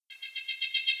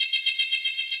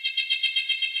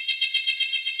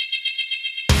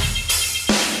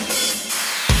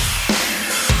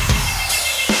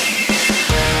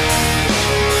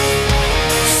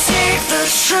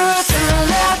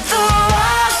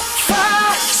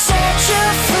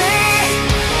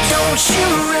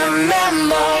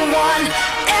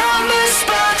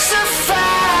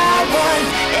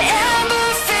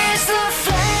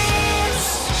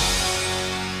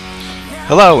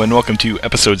Hello, and welcome to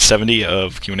episode 70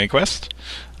 of Q&A Quest.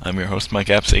 I'm your host, Mike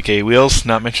Apps, aka Wheels,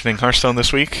 not mentioning Hearthstone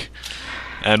this week.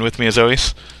 And with me, as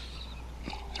always...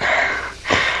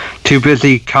 Too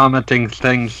busy commenting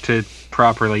things to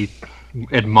properly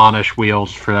admonish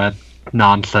Wheels for that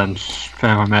nonsense.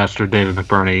 Family Master David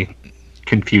McBurney,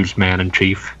 confused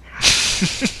man-in-chief.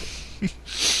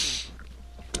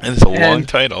 And it's a long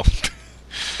title.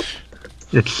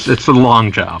 It's a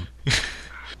long job.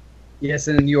 Yes,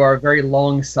 and you are very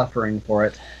long-suffering for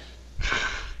it.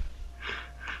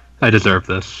 I deserve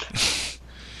this.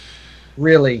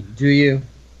 Really? Do you?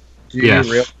 Do Yes.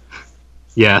 you really?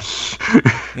 Yes.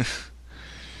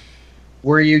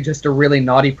 Were you just a really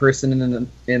naughty person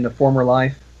in a former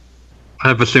life?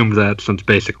 I've assumed that since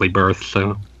basically birth,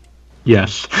 so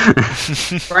yes.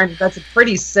 Brian, that's a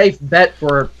pretty safe bet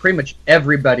for pretty much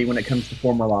everybody when it comes to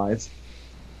former lives.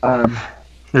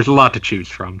 There's a lot to choose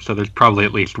from, so there's probably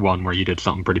at least one where you did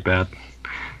something pretty bad.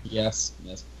 Yes.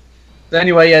 So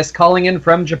anyway, yes, calling in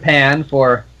from Japan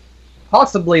for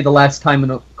possibly the last time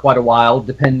in quite a while,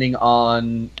 depending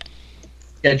on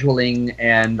scheduling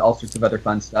and all sorts of other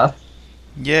fun stuff.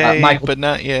 Yay, Michael, but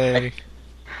not yay.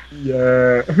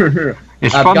 Yeah.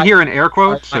 Is fun here in air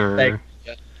quotes, or...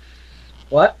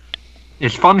 What?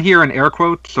 Is fun here in air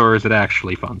quotes, or is it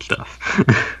actually fun stuff?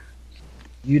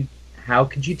 How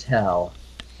could you tell?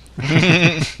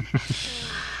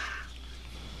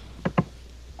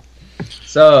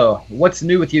 So, what's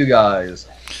new with you guys?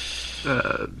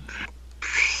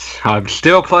 I'm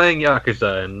still playing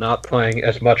Yakuza and not playing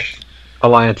as much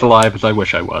Alliance Alive as I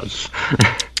wish I was.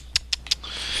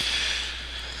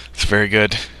 It's very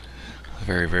good.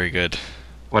 Very, very good.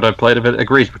 What I've played of it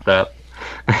agrees with that.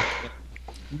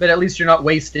 But at least you're not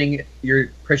wasting your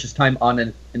precious time on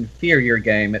an inferior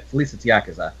game. At least it's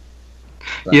Yakuza.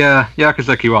 So. Yeah,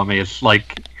 Yakuza Kiwami is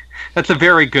like... That's a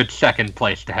very good second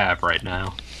place to have right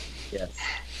now. Yes.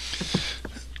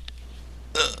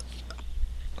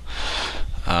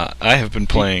 I have been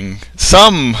playing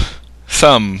some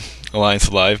Alliance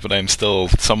Alive, but I'm still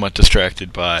somewhat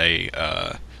distracted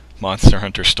by Monster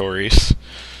Hunter Stories.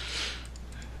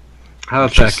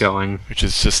 How's that going? Which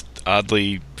is just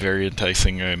oddly very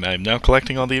enticing, and I'm now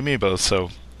collecting all the amiibos, so,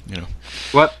 you know.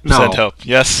 What? No. Send help.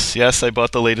 Yes, I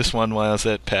bought the latest one while I was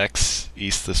at PAX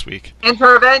East this week.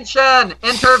 Intervention!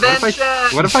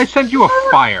 What if I send you a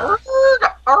fire?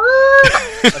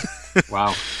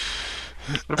 Wow.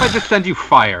 What if I just send you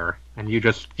fire, and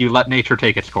you let nature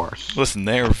take its course? Listen,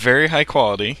 they are very high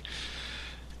quality,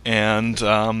 and,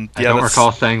 I don't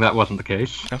recall saying that wasn't the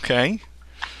case. Okay.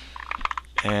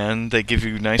 And they give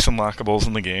you nice unlockables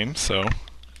in the game, so...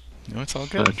 it's all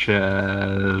good. Such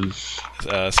as...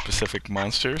 specific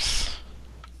monsters.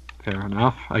 Fair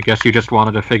enough. I guess you just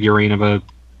wanted a figurine of a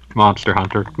Monster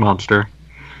Hunter monster.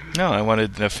 No, I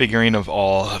wanted a figurine of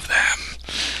all of them.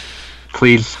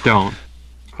 Please don't.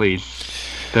 Please.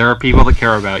 There are people that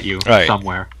care about you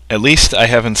somewhere. At least I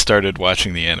haven't started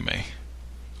watching the anime.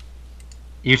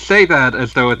 You say that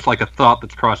as though it's like a thought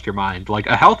that's crossed your mind. Like,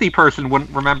 a healthy person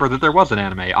wouldn't remember that there was an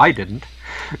anime. I didn't.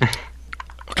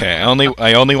 Okay,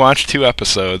 I only watched 2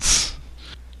 episodes.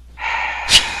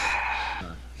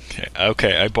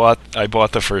 Okay, I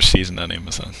bought the first season on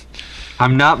Amazon.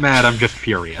 I'm not mad, I'm just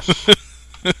furious.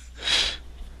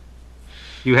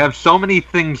 You have so many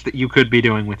things that you could be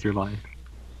doing with your life.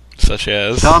 Such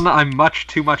as? Son, I'm much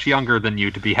too much younger than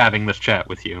you to be having this chat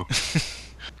with you.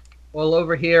 Well,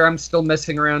 over here, I'm still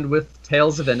messing around with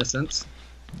Tales of Innocence.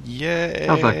 Yay!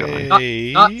 How's that going?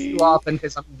 Not too often,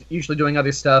 because I'm usually doing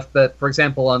other stuff, but for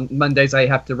example, on Mondays I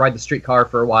have to ride the streetcar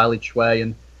for a while each way,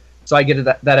 and so I get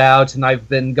that out, and I've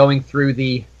been going through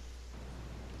the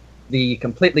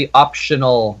completely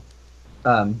optional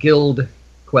guild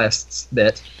quests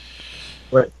bit,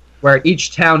 where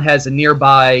each town has a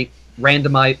nearby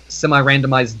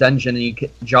semi-randomized dungeon, and you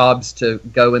get jobs to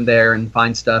go in there and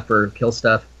find stuff or kill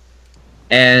stuff.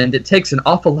 And it takes an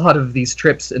awful lot of these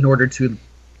trips in order to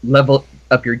level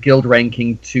up your guild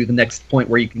ranking to the next point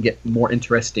where you can get more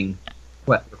interesting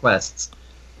requests.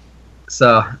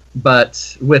 So,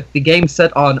 but with the game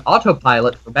set on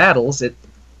autopilot for battles, it's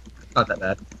not that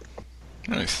bad.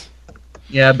 Nice.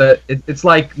 Yeah, but it's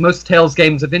like most Tales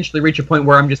games eventually reach a point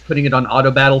where I'm just putting it on auto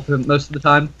battle for most of the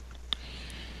time.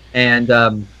 And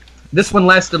this one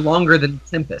lasted longer than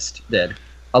Tempest did.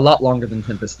 A lot longer than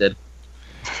Tempest did.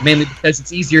 Mainly because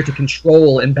it's easier to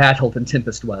control in battle than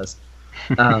Tempest was.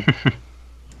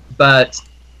 But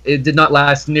it did not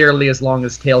last nearly as long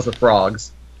as Tales of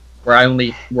Frogs, where I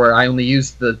only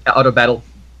used the auto battle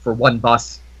for one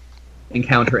boss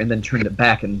encounter and then turned it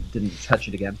back and didn't touch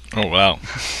it again. Oh, wow.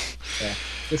 Yeah.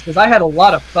 Just because I had a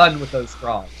lot of fun with those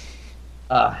frogs.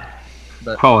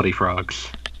 But Quality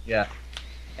frogs. yeah,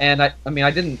 and I mean,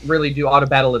 I didn't really do auto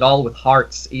battle at all with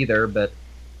hearts either, but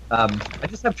I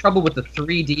just have trouble with the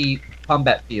 3D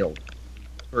combat field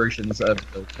versions of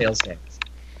the Tales games.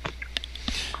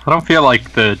 I don't feel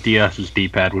like the DS's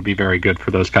D-pad would be very good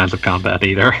for those kinds of combat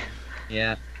either.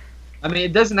 Yeah. I mean,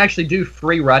 it doesn't actually do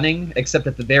free running, except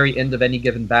at the very end of any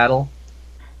given battle.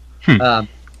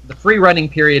 The free running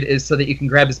period is so that you can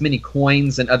grab as many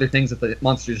coins and other things that the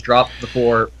monsters drop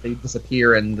before they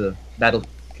disappear and the battle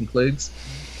concludes.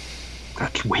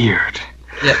 That's weird.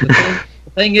 Yeah,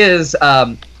 the thing is,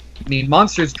 I mean,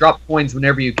 monsters drop coins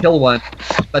whenever you kill one,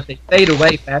 but they fade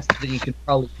away faster than you can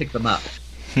probably pick them up.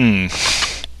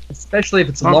 Especially if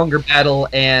it's a longer battle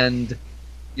and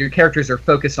your characters are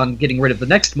focused on getting rid of the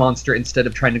next monster instead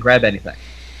of trying to grab anything.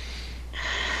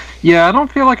 Yeah, I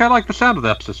don't feel like I like the sound of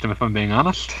that system, if I'm being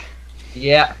honest.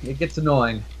 Yeah, it gets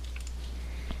annoying.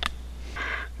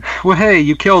 Well, hey,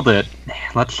 you killed it.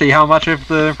 Let's see how much of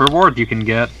the reward you can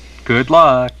get. Good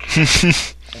luck.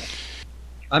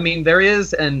 I mean, there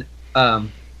is an... I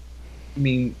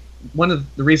mean, one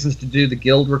of the reasons to do the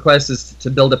guild request is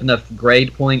to build up enough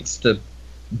grade points to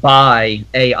buy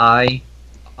AI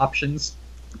options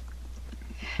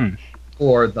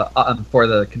for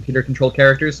the computer controlled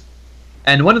characters,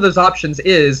 and one of those options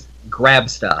is grab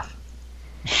stuff.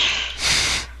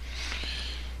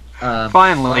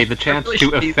 Finally, the chance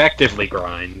to effectively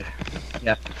grind.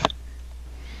 Yeah.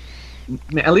 I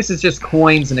mean, at least it's just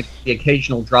coins and the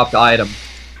occasional dropped item.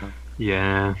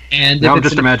 Yeah. And now I'm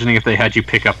just imagining if they had you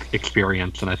pick up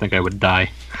experience, and I think I would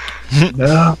die.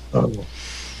 No.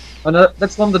 Oh, no,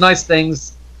 that's one of the nice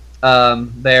things.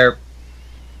 Their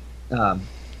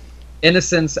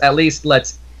Innocence at least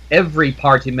lets every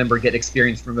party member get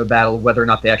experience from a battle, whether or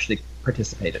not they actually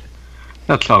participated.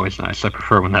 That's always nice. I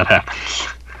prefer when that happens.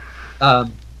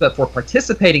 But for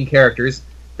participating characters,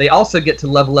 they also get to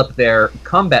level up their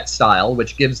combat style,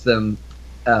 which gives them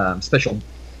special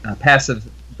passive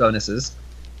bonuses,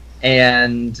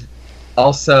 and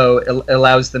also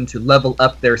allows them to level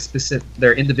up their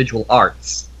individual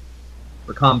arts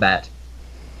for combat,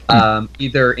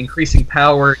 either increasing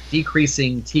power,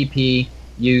 decreasing TP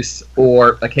use,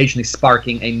 or occasionally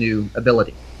sparking a new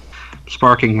ability.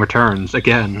 Sparking returns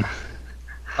again.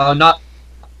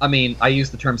 I mean, I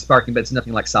use the term sparking, but it's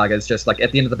nothing like Saga. It's just like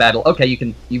at the end of the battle, okay,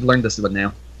 you've learned this one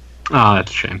now. Oh, that's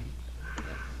a shame.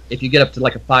 If you get up to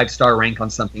like a 5-star rank on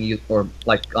something, or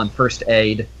like on first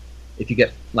aid, if you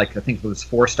get like, I think it was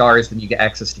 4 stars, then you get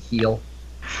access to heal.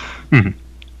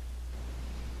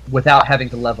 Without having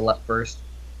to level up first.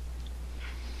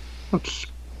 That's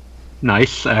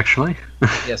nice, actually.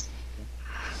 Yes.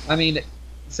 I mean,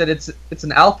 said it's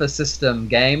an alpha system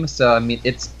game, so I mean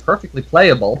it's perfectly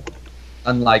playable,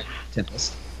 unlike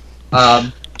Tempest.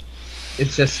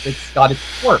 It's got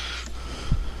its quirks,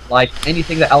 like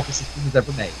anything that Alpha System has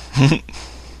ever made.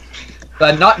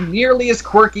 But not nearly as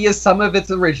quirky as some of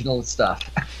its original stuff.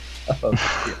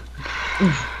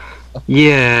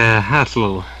 Yeah,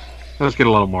 those get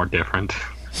a little more different.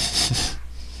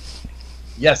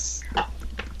 Yes.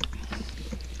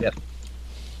 Yep.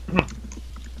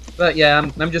 But yeah,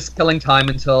 I'm just killing time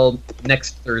until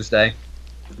next Thursday.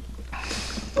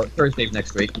 Or Thursday of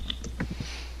next week.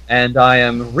 And I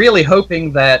am really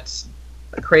hoping that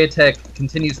Cryotech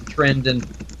continues the trend and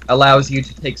allows you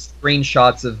to take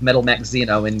screenshots of Metal Max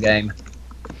Xeno in-game.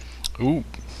 Ooh.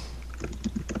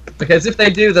 Because if they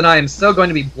do, then I am so going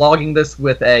to be blogging this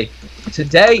with a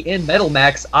 "Today in Metal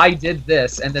Max, I did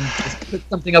this," and then just put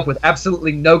something up with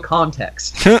absolutely no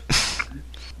context.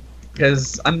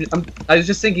 Because I was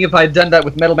just thinking if I had done that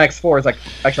with Metal Max 4, it's like,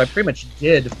 actually I pretty much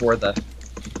did for the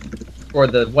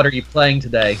 "What are you playing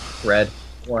today?" thread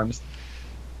forums.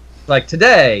 Like,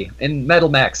 today in Metal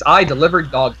Max, I delivered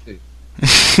dog food.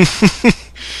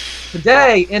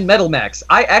 Today in Metal Max,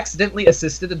 I accidentally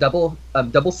assisted a double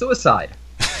suicide.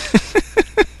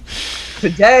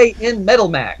 Today in Metal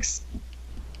Max,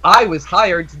 I was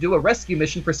hired to do a rescue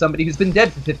mission for somebody who's been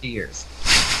dead for 50 years.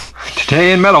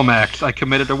 Today in Metal Max, I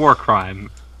committed a war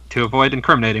crime. To avoid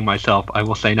incriminating myself, I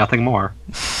will say nothing more.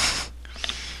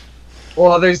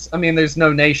 Well, there's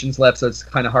no nations left, so it's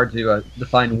kind of hard to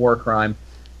define war crime.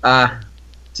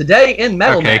 Today in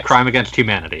Metal Max... Okay, crime against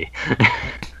humanity.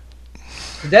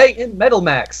 Today in Metal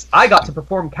Max, I got to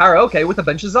perform karaoke with a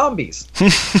bunch of zombies.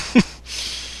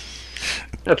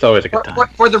 That's always a good time.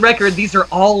 For the record, these are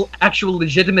all actual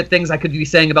legitimate things I could be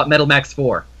saying about Metal Max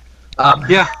 4.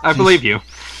 Yeah, I believe you.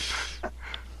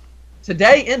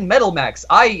 Today in Metal Max,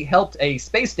 I helped a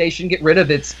space station get rid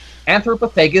of its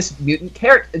Anthropophagus mutant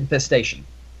carrot infestation.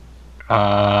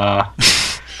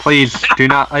 Please do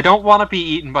not. I don't want to be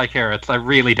eaten by carrots. I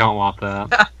really don't want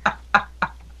that.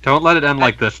 Don't let it end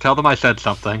like this. Tell them I said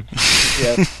something.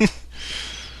 Yes.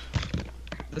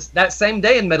 That same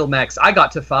day in Metal Max, I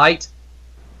got to fight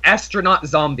astronaut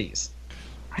zombies.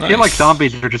 I feel like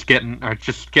zombies are just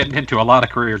getting into a lot of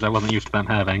careers I wasn't used to them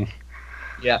having.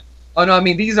 Yeah. Oh no, I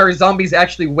mean these are zombies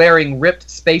actually wearing ripped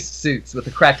space suits with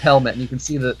a cracked helmet, and you can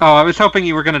see the. Oh, I was hoping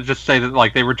you were gonna just say that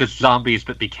like they were just zombies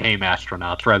that became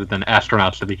astronauts rather than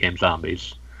astronauts that became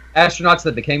zombies. Astronauts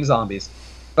that became zombies.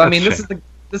 But I mean, That's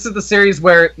this is the series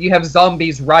where you have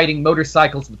zombies riding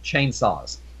motorcycles with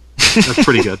chainsaws. That's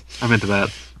pretty good. I'm into that.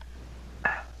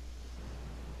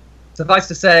 Suffice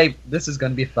to say, this is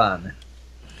going to be fun.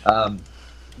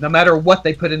 No matter what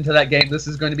they put into that game, this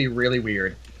is going to be really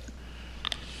weird.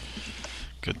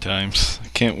 Good times. I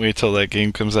can't wait till that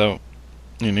game comes out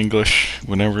in English,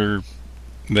 whenever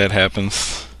that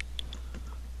happens.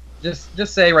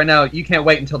 Just say right now, you can't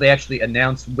wait until they actually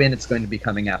announce when it's going to be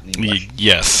coming out in English.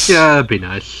 Yes. Yeah, that'd be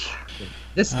nice.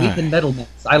 This week in Metal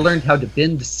Max, I learned how to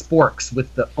bend sporks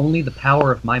with only the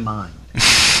power of my mind.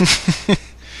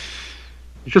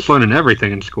 You're just learning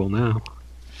everything in school now.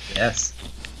 Yes.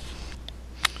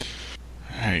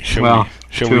 Alright,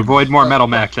 to avoid more Metal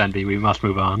Max envy, we must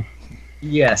move on.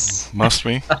 Yes. Must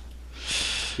we?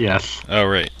 Yes.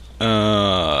 Alright.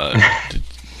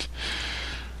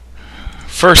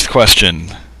 First question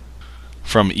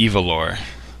from Evalor.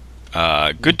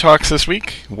 Good talks this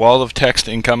week. Wall of text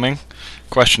incoming.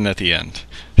 Question at the end.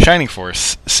 Shining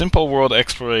Force. Simple world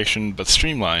exploration, but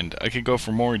streamlined. I could go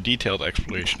for more detailed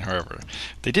exploration, however.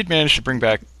 They did manage to bring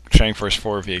back Shining Force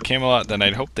 4 via Camelot, then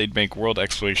I'd hoped they'd make world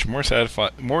exploration more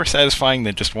satisfying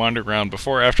than just wander around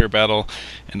before, after a battle,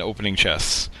 and opening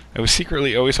chests. I was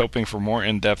secretly always hoping for more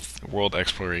in-depth world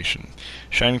exploration.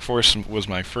 Shining Force was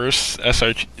my first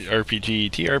SRPG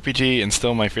TRPG, and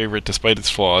still my favorite despite its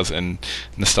flaws and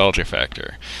nostalgia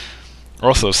factor.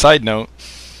 Also, side note,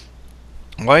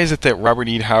 why is it that Robert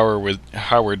E.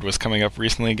 Howard was coming up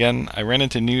recently again? I ran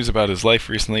into news about his life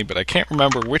recently, but I can't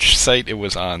remember which site it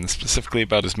was on, specifically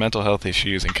about his mental health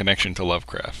issues in connection to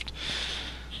Lovecraft.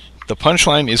 The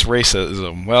punchline is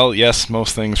racism. Well, yes,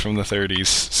 most things from the 30s,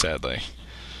 sadly.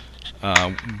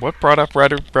 What brought up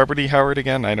Robert E. Howard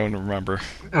again? I don't remember.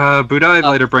 Budai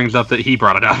later brings up that he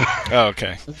brought it up. Oh,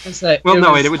 okay.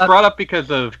 It was brought up because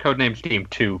of Codenames Team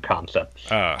 2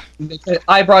 concepts.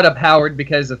 I brought up Howard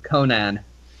because of Conan.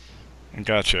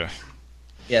 Gotcha.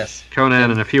 Yes.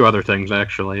 Conan and a few other things,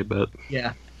 actually, but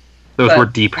yeah, those were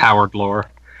deep Howard lore.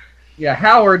 Yeah,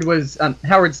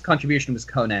 Howard's contribution was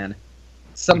Conan.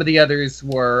 Some of the others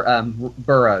were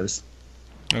Burroughs.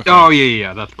 Okay. Oh,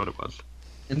 yeah, that's what it was.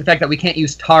 And the fact that we can't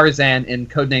use Tarzan in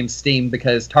Codename Steam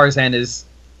because Tarzan is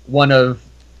one of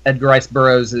Edgar Rice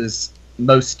Burroughs'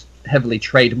 most heavily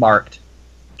trademarked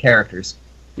characters.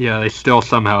 Yeah, they still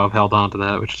somehow have held on to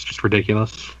that, which is just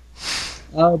ridiculous.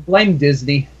 Blame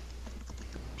Disney.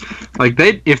 Like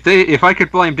if I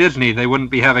could blame Disney, they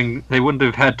wouldn't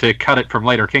have had to cut it from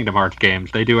later Kingdom Hearts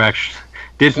games. They do actually.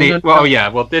 Disney.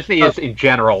 Disney is in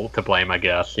general to blame, I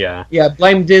guess. Yeah. Yeah,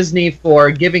 blame Disney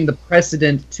for giving the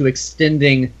precedent to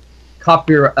extending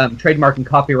trademark and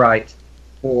copyright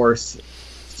for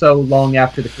so long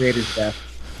after the creator's death.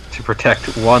 To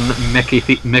protect one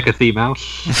McAfee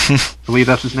mouse. I believe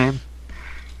that's his name.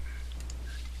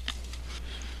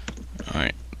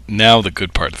 Alright, now the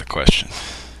good part of the question.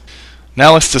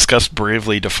 Now let's discuss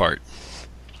Bravely Default.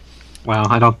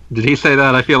 Wow, did he say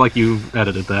that? I feel like you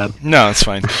edited that. No, it's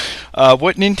fine.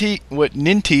 What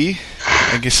Ninty,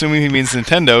 I'm assuming he means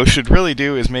Nintendo, should really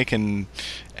do is make an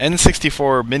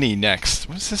N64 Mini next.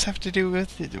 What does this have to do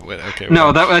with it? Okay.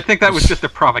 No, I think that was just a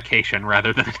provocation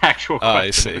rather than an actual question.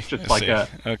 I see. It's just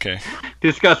okay.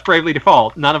 Discuss Bravely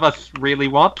Default. None of us really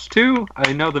wants to.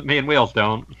 I know that me and Wales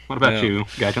don't. What about you,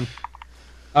 Gaijin?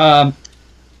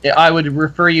 I would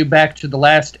refer you back to the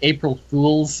last April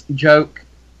Fool's joke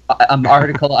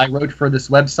article I wrote for this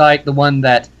website, the one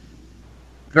that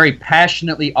very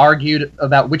passionately argued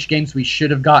about which games we should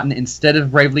have gotten instead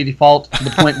of Bravely Default, to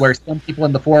the point where some people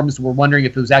in the forums were wondering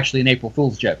if it was actually an April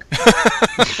Fool's joke.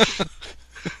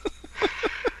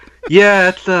 Yeah,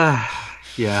 it's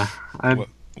I'm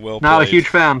well not played. a huge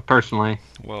fan personally.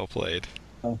 Well played.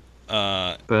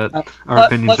 But our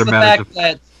opinions are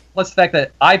matters. Plus the fact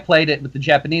that I played it with the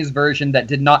Japanese version that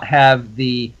did not have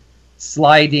the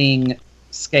sliding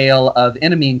scale of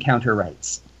enemy encounter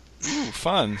rates. Ooh,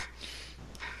 fun.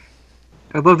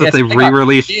 I love that they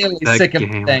re-released that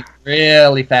game.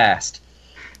 Really fast.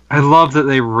 I love that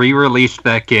they re-released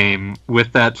that game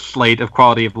with that slate of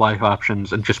quality of life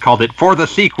options and just called it For the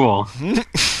Sequel.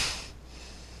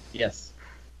 Yes.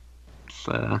 It's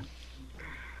How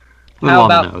on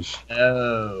about the nose.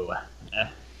 no?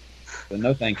 So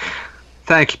no thank you.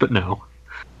 Thanks, but no.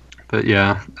 But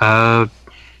yeah,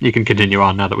 you can continue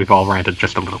on now that we've all ranted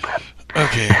just a little bit.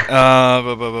 Okay,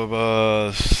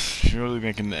 really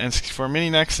making the N64 Mini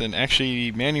next and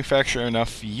actually manufacture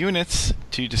enough units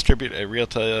to distribute at real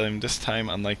time, this time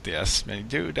unlike the S Mini.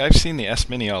 Dude, I've seen the S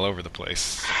Mini all over the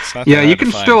place. It's not that Yeah, hard you to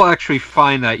can find. still actually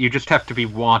find that. You just have to be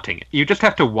wanting it. You just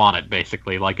have to want it,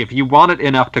 basically. Like, if you want it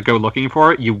enough to go looking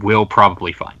for it, you will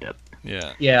probably find it.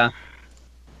 Yeah. Yeah.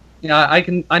 Yeah, I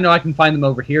know I can find them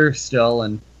over here still,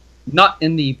 and not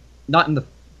in the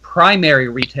primary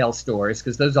retail stores,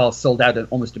 because those all sold out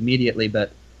almost immediately,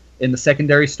 but in the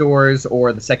secondary stores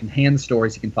or the second-hand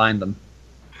stores, you can find them.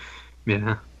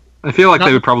 Yeah. I feel like Not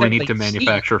they would probably need to necessarily cheap.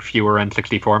 manufacture fewer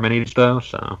N64 minis, though,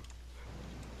 so...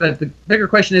 But the bigger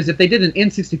question is, if they did an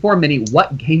N64 Mini,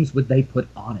 what games would they put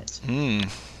on it?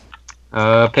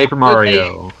 Paper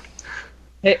Mario.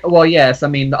 Hey, well, yes. I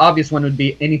mean, the obvious one would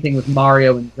be anything with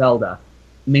Mario and Zelda.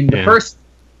 I mean,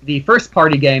 the first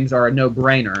party games are a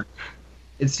no-brainer.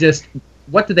 It's just,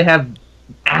 what do they have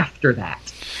after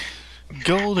that?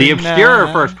 Golden The obscure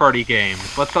first-party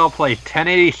games. Let's all play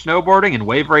 1080 snowboarding and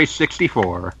Wave Race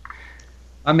 64.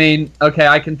 I mean, okay,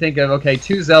 I can think of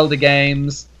 2 Zelda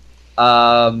games,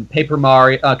 Paper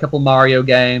Mario, a couple Mario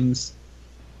games.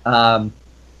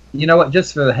 You know what?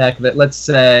 Just for the heck of it, let's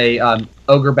say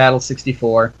Ogre Battle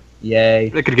 64. Yay!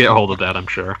 They could get a hold of that, I'm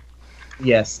sure.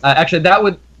 Yes, actually,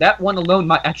 that one alone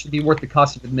might actually be worth the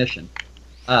cost of admission.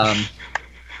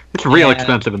 It's real Yeah.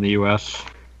 expensive in the U.S.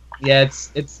 Yeah,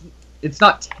 it's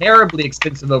not terribly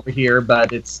expensive over here,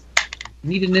 but you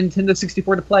need a Nintendo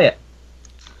 64 to play it.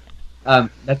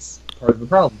 That's part of the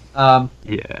problem.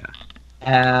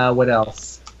 Yeah. What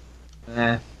else?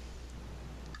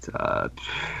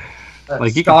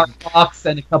 Like you Star Fox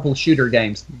and a couple shooter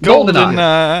games.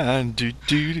 GoldenEye.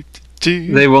 Do.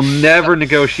 They will never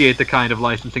negotiate the kind of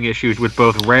licensing issues with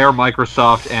both Rare,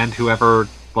 Microsoft, and whoever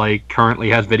currently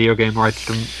has video game rights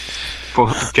to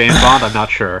James Bond. I'm not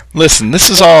sure. Listen, this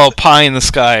is all pie in the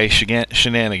sky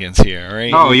shenanigans here, all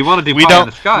right? Oh, you want to do we pie don't- in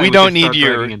the sky? we can don't need start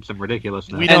your- dragging in some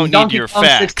ridiculousness. We And don't need Donkey your Kong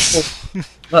facts. 64.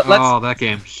 Let's Oh, that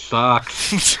game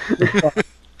sucks.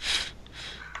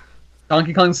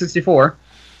 Donkey Kong 64.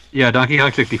 Yeah, Donkey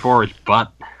Kong 64 is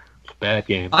butt. It's a bad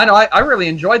game. I know. I really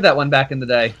enjoyed that one back in the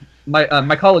day.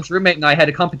 My college roommate and I had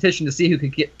a competition to see who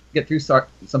could get through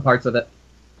some parts of it.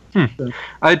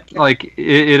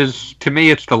 It is, to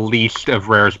me, it's the least of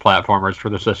Rare's platformers for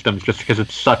the systems, just because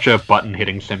it's such a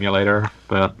button-hitting simulator.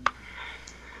 But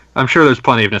I'm sure there's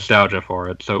plenty of nostalgia for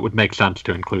it, so it would make sense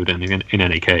to include in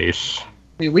any case.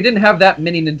 I mean, we didn't have that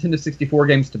many Nintendo 64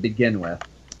 games to begin with.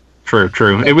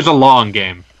 True. It was a long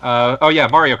game.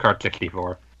 Mario Kart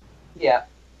 64. Yeah.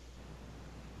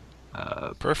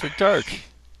 Perfect Dark.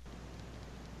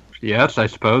 Yes, I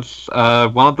suppose.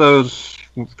 One of those,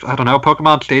 I don't know,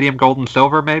 Pokemon Stadium Gold and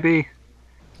Silver, maybe?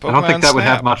 I don't think that would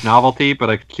have much novelty, but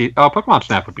I could see... Oh, Pokemon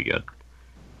Snap would be good.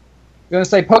 I'm going to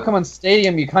say Pokemon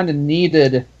Stadium, you kind of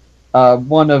needed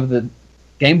one of the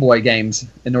Game Boy games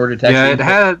in order to Yeah, actually... it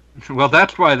had... Well,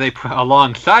 that's why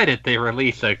alongside it, they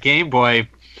release a Game Boy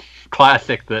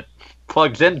classic that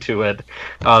plugs into it.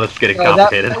 Oh, that's getting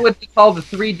complicated. That would be called the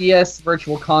 3DS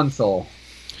Virtual Console.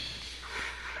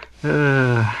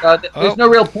 There's no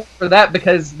real point for that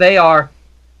because they are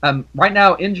right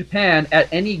now in Japan at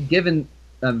any given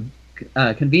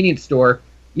convenience store.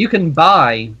 You can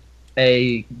buy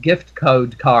a gift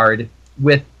code card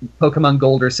with Pokemon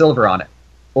Gold or Silver on it,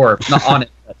 or not on it,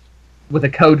 but with a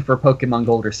code for Pokemon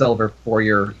Gold or Silver for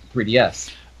your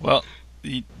 3DS. Well,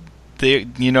 they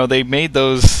made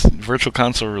those Virtual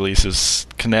Console releases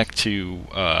connect to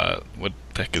what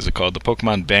the heck is it called? The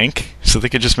Pokemon Bank, so they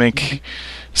could just make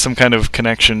some kind of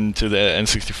connection to the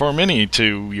N64 Mini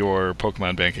to your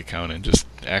Pokemon Bank account and just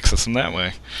access them that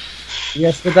way.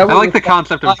 Yes, but that would I like the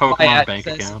concept of require Pokemon Bank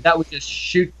access. account. That would just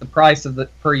shoot the price of the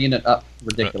per unit up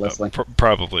ridiculously.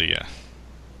 Probably, yeah.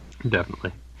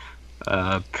 Definitely.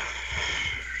 It's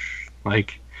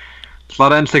a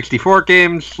lot of N64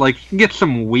 games. You can get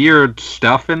some weird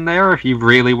stuff in there if you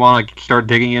really want to start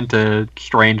digging into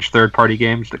strange third-party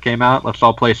games that came out. Let's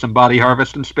all play some Body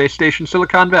Harvest and Space Station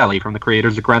Silicon Valley from the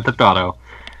creators of Grand Theft Auto.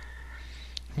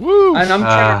 Woo! And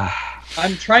I'm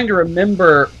trying to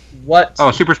remember what.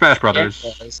 Oh, Super Smash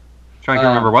Brothers. Trying to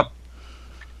remember what?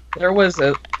 There was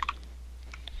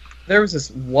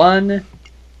this one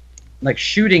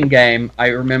shooting game I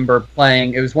remember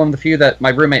playing. It was one of the few that my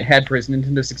roommate had for his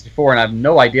Nintendo 64, and I have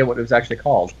no idea what it was actually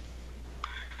called.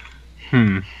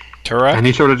 Turok?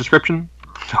 Any sort of description?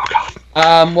 Oh god.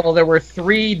 Well, there were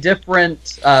 3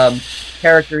 different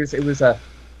characters. It was a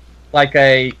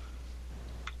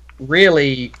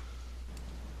really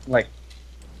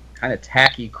kind of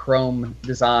tacky chrome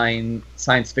design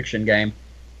science fiction game,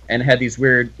 and had these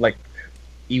weird like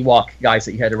Ewok guys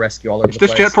that you had to rescue all over Is the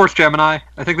this place. Jet Force Gemini?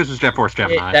 I think this is Jet Force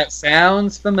Gemini. That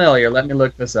sounds familiar. Let me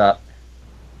look this up.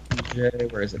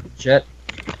 Where is it? Jet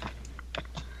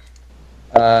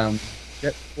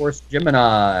Force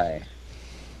Gemini.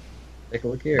 Take a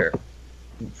look here.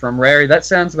 From Rare. That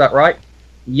sounds about right.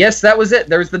 Yes, that was it.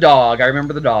 There's the dog. I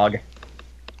remember the dog.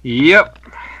 Yep.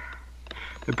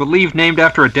 I believe named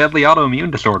after a deadly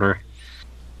autoimmune disorder.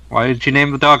 Why did you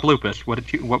name the dog Lupus?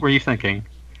 What were you thinking?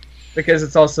 Because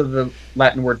it's also the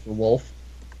Latin word for wolf.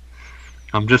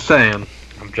 I'm just saying.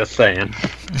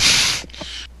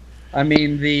 I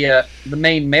mean, the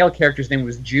main male character's name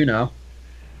was Juno.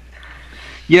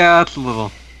 Yeah, that's a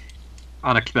little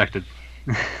unexpected.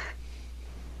 Let's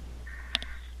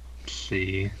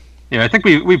see. Yeah, I think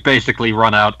we've basically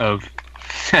run out of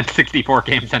N64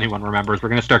 games anyone remembers. We're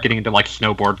gonna start getting into like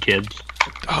Snowboard Kids.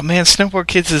 Oh man, Snowboard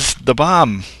Kids is the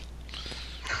bomb.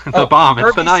 The bomb.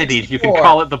 It's the Kirby 90s. You can 64.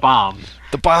 call it the bomb.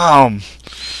 The bomb.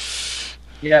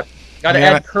 Yep. Got to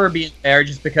Yeah. add Kirby in there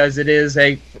just because it is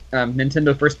a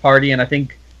Nintendo first party, and I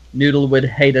think Noodle would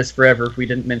hate us forever if we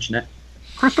didn't mention it.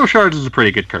 Crystal Shards is a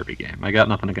pretty good Kirby game. I got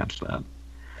nothing against that.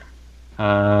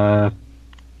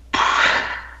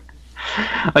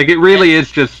 Like it really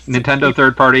is just Nintendo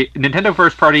third party, Nintendo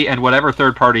first party, and whatever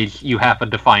third parties you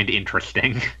happen to find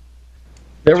interesting.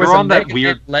 There So was we're a on that Mega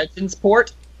weird- Man Legends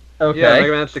port. Okay. Yeah,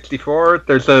 Mega Man 64.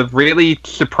 There's a really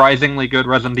surprisingly good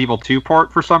Resident Evil 2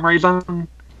 port for some reason.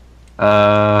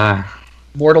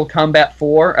 Mortal Kombat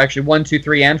 4. Actually, 1, 2,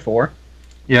 3, and 4.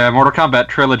 Yeah, Mortal Kombat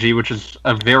Trilogy, which is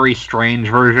a very strange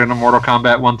version of Mortal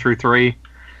Kombat 1 through 3.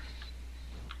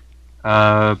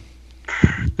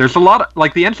 There's a lot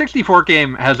like the N64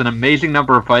 game has an amazing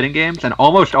number of fighting games, and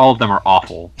almost all of them are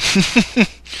awful.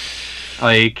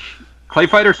 Like Clay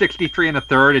Fighter 63 and a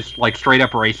third is like straight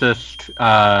up racist.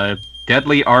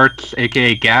 Deadly Arts,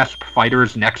 aka Gasp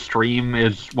Fighters Next Stream,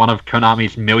 is one of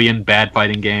Konami's million bad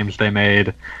fighting games they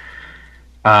made.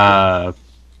 Oh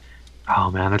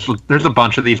man, there's a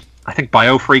bunch of these. I think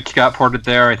BioFreaks got ported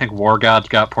there. I think War Gods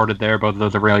got ported there. Both of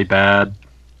those are really bad.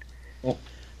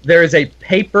 There is a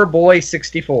Paperboy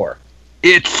 64.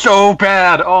 It's so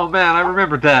bad. Oh man, I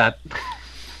remember that.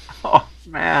 Oh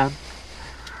man,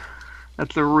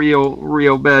 that's a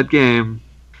real bad game.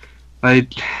 Maybe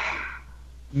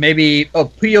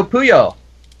Puyo Puyo.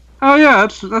 Oh yeah,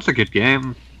 that's a good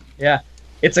game. Yeah,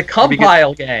 it's a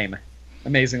compile game.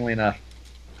 Amazingly enough.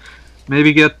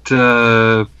 Maybe get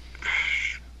what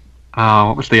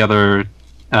was the other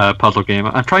puzzle game?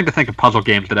 I'm trying to think of puzzle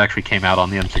games that actually came out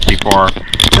on the N64.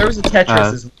 There was a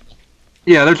Tetris as well.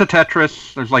 Yeah, there's a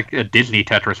Tetris. There's like a Disney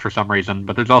Tetris for some reason,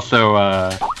 but there's also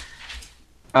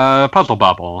Puzzle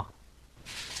Bobble.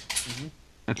 Mm-hmm.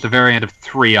 It's a variant of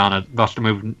 3 on a Bust a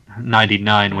Move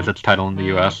 99 was its title in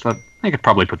the US. I could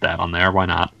probably put that on there. Why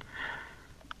not?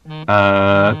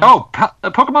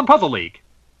 Pokemon Puzzle League.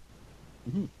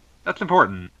 Mm-hmm. That's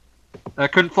important.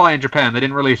 That couldn't fly in Japan. They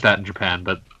didn't release that in Japan,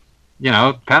 but you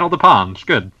know, Panel de Pons,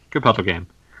 good puzzle game.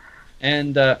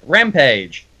 And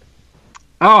Rampage.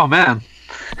 Oh man,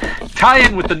 tie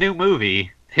in with the new movie,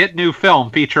 hit new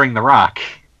film featuring The Rock.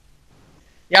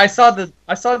 Yeah, I saw the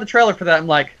trailer for that. I'm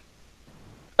like,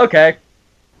 okay.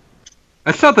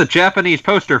 I saw the Japanese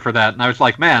poster for that, and I was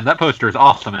like, man, that poster is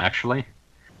awesome. Actually,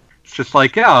 it's just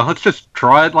like, yeah, let's just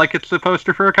draw it like it's a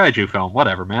poster for a kaiju film.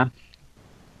 Whatever, man.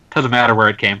 Doesn't matter where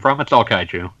it came from. It's all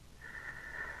kaiju.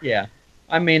 Yeah,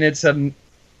 I mean it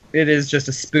is just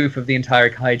a spoof of the entire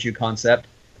kaiju concept.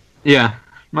 Yeah,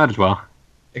 might as well.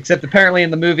 Except apparently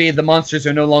in the movie, the monsters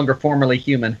are no longer formerly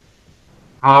human.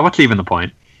 What's even the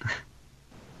point?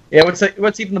 Yeah,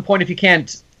 what's even the point if you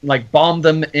can't like bomb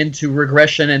them into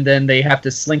regression and then they have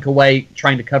to slink away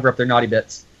trying to cover up their naughty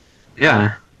bits?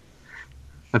 Yeah,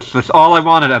 that's all I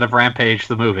wanted out of Rampage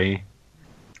the movie.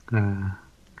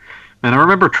 And I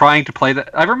remember trying to play that.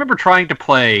 I remember trying to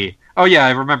play. Oh yeah, I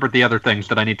remembered the other things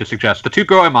that I need to suggest. The 2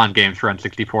 Goemon games for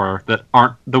N64 that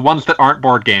aren't the ones that aren't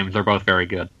board games are both very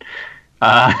good.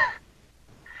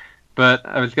 But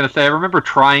I was gonna say I remember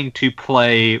trying to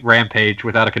play Rampage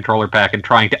without a controller pack and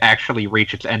trying to actually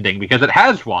reach its ending because it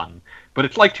has one, but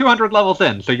it's like 200 levels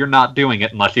in, so you're not doing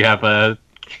it unless you have a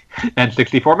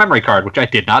N64 memory card, which I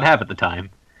did not have at the time.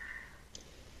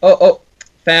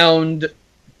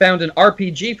 Found an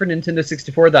RPG for Nintendo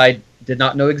 64 that I did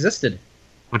not know existed.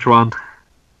 Which one?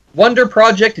 Wonder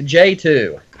Project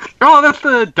J2. Oh, that's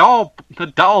the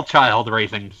doll child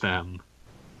racing sim.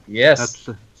 Yes.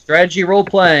 That's Strategy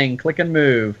role-playing, click and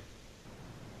move.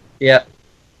 Yeah.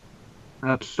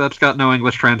 that's got no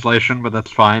English translation, but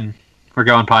that's fine. We're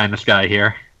going pie in the sky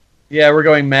here. Yeah, we're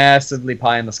going massively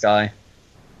pie in the sky.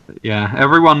 Yeah,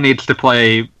 everyone needs to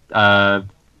play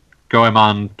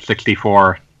Goemon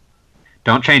 64.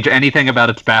 Don't change anything about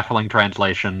its baffling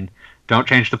translation. Don't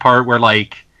change the part where,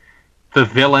 like, the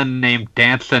villain named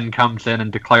Danson comes in and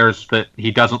declares that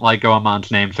he doesn't like Goemon's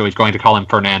name, so he's going to call him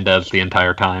Fernandez the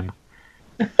entire time.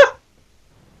 It's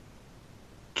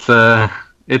a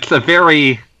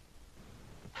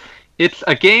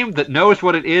game that knows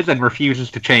what it is and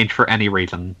refuses to change for any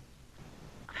reason.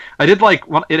 I did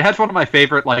it has one of my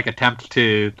favorite attempts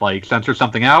to censor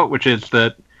something out, which is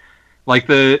that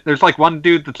there's one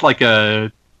dude that's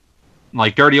a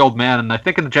dirty old man, and I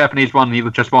think in the Japanese one he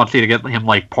just wants you to get him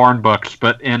porn books,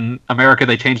 but in America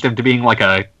they changed him to being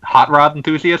a hot rod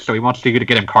enthusiast, so he wants you to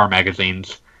get him car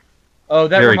magazines. Oh,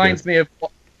 that reminds me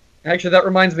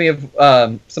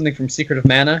of something from Secret of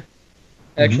Mana,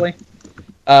 actually.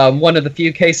 Mm-hmm. One of the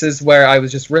few cases where I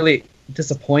was just really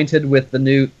disappointed with the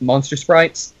new monster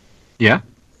sprites. Yeah.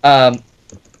 Well,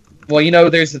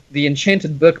 there's the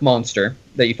enchanted book monster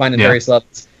that you find in various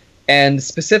levels, and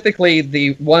specifically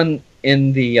the one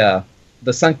in the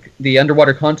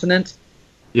underwater continent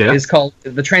is called,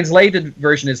 the translated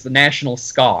version is the National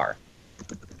Scar.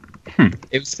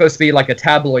 It was supposed to be like a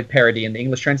tabloid parody in the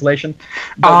English translation.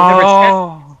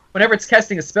 But whenever it's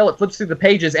casting a spell, it flips through the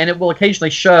pages, and it will occasionally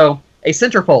show a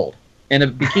centerfold in a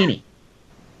bikini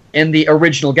in the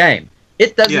original game.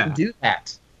 It doesn't do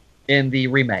that in the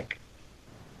remake.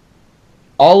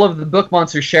 All of the book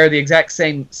monsters share the exact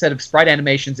same set of sprite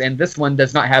animations, and this one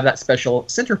does not have that special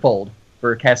centerfold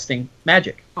for casting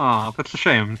magic. Oh, that's a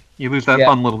shame. You lose that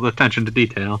fun little attention to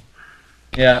detail.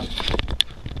 Yeah.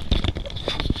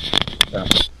 So,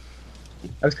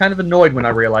 I was kind of annoyed when I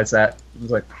realized that. I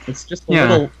was like, it's just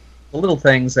the little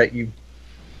things that you...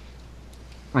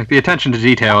 the attention to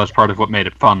detail is part of what made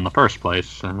it fun in the first place,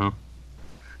 so...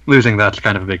 Losing that's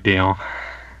kind of a big deal.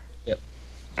 Yep.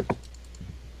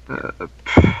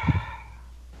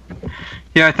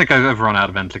 Yeah, I think I've run out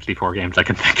of N64 games I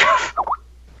can think of.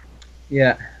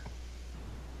 Yeah.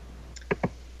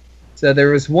 So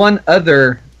there was one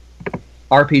other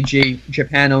RPG,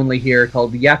 Japan only here,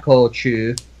 called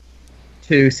Yakochu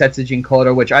 2 Setsujin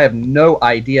Koro, which I have no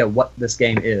idea what this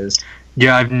game is.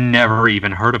 Yeah, I've never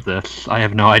even heard of this. I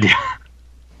have no idea.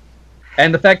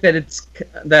 And the fact that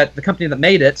the company that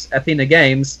made it, Athena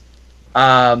Games,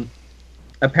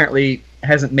 apparently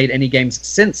hasn't made any games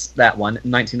since that one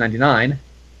in 1999.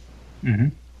 Mm-hmm.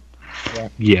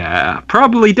 Yeah,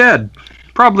 probably dead.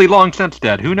 Probably long since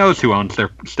dead. Who knows who owns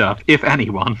their stuff, if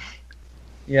anyone.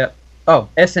 Yep. Oh,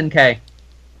 SNK.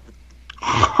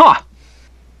 Huh.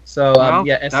 So,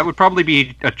 that would probably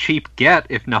be a cheap get,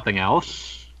 if nothing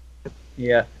else.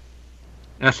 Yeah.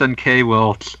 SNK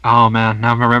will... Oh, man,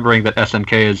 now I'm remembering that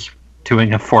SNK is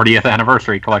doing a 40th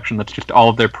anniversary collection that's just all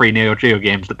of their pre-Neo Geo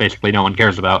games that basically no one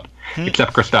cares about,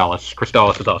 except Crystalis.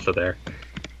 Crystalis is also there.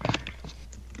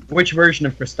 Which version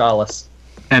of Crystalis?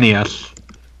 NES.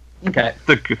 Okay.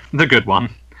 The good one. I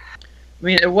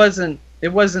mean, it wasn't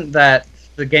that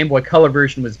the Game Boy Color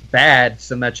version was bad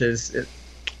so much as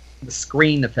the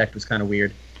screen effect was kind of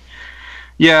weird.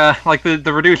 Yeah,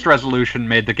 the reduced resolution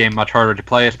made the game much harder to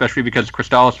play, especially because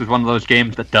Crystalis was one of those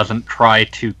games that doesn't try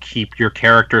to keep your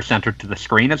character centered to the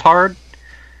screen as hard.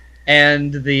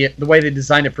 And the way they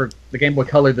designed it for the Game Boy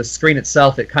Color, the screen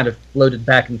itself, it kind of floated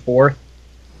back and forth.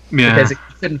 Yeah. Because it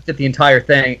couldn't fit the entire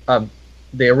thing,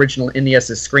 the original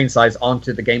NES's screen size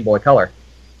onto the Game Boy Color.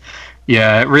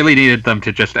 Yeah, it really needed them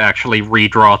to just actually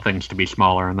redraw things to be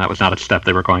smaller, and that was not a step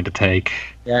they were going to take.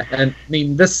 Yeah, and I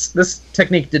mean, this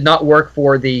technique did not work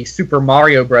for the Super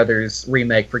Mario Brothers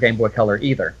remake for Game Boy Color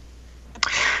either.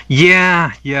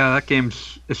 Yeah, that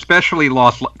game's especially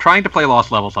trying to play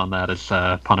Lost Levels on that is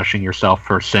punishing yourself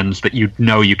for sins that you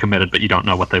know you committed, but you don't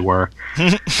know what they were.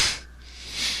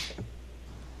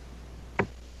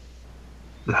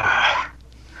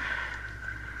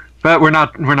 But we're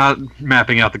not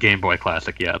mapping out the Game Boy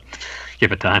Classic yet.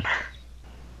 Give it time.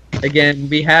 Again,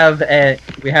 we have an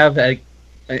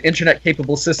internet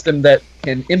capable system that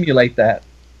can emulate that.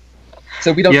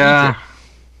 So we don't need to.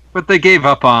 But they gave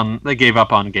up on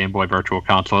Game Boy Virtual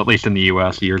Console, at least in the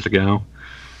US years ago.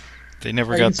 They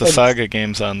never got the Saga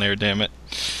games on there, damn it.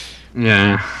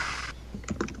 Yeah.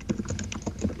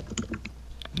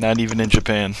 Not even in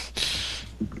Japan.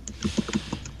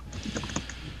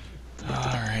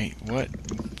 Alright,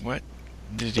 what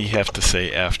did he have to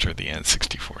say after the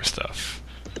N64 stuff?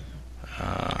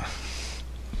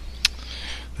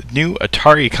 The new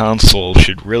Atari console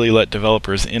should really let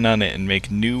developers in on it and make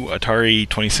new Atari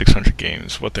 2600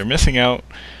 games. What they're missing out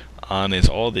on is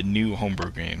all the new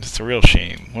homebrew games. It's a real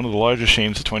shame. One of the largest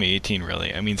shames of 2018,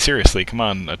 really. I mean, seriously, come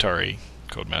on, Atari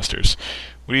Codemasters.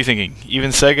 What are you thinking? Even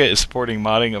Sega is supporting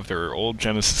modding of their old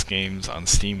Genesis games on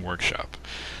Steam Workshop.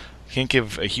 Can't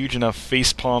give a huge enough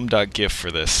facepalm.gif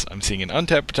for this. I'm seeing an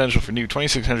untapped potential for new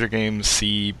 2600 games,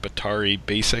 see Batari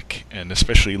Basic, and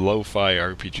especially lo-fi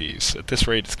RPGs. At this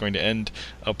rate, it's going to end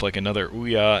up like another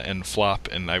Ouya and Flop,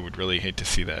 and I would really hate to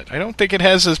see that. I don't think it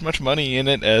has as much money in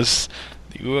it as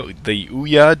the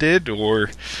Ouya did, or...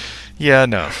 Yeah,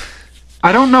 no.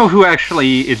 I don't know who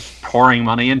actually is pouring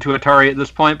money into Atari at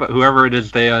this point, but whoever it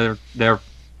is, they're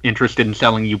interested in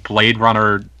selling you Blade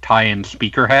Runner tie-in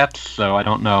speaker hats, so I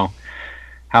don't know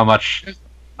how much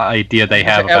idea they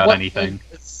have about anything.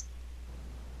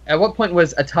 At what point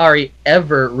was Atari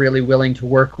ever really willing to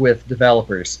work with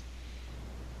developers?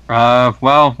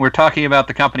 Well, we're talking about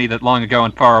the company that long ago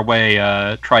and far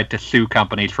away tried to sue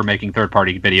companies for making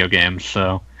third-party video games,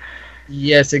 so...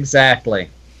 Yes, exactly.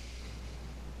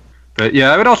 But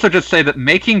yeah, I would also just say that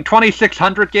making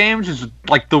 2600 games is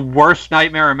like the worst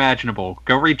nightmare imaginable.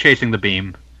 Go read Chasing the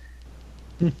Beam.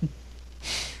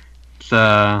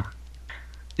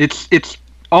 It's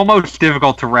almost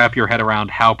difficult to wrap your head around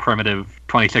how primitive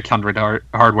 2600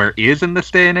 hardware is in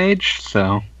this day and age.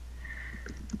 So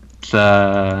it's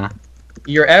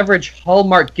your average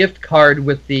Hallmark gift card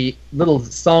with the little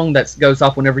song that goes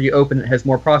off whenever you open it has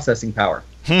more processing power.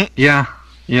 Yeah.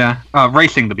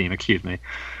 Racing the Beam, excuse me.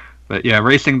 But yeah,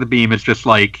 Racing the Beam is just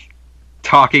like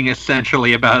talking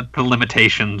essentially about the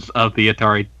limitations of the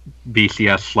Atari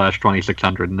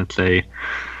VCS/2600, and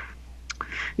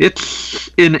it's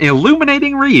an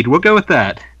illuminating read. We'll go with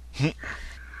that.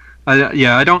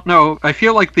 I don't know. I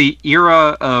feel like the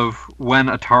era of when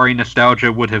Atari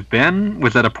nostalgia would have been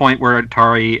was at a point where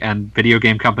Atari and video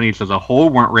game companies as a whole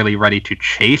weren't really ready to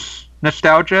chase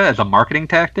nostalgia as a marketing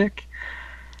tactic.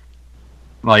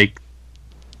 Like,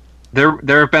 there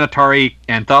have been Atari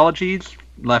anthologies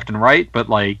left and right, but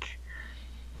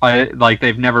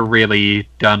they've never really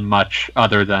done much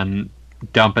other than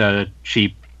dump a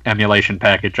cheap emulation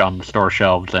package on the store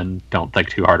shelves and don't think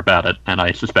too hard about it. And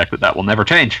I suspect that will never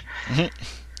change.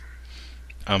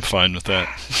 I'm fine with that.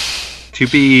 To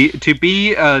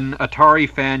be an Atari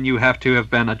fan, you have to have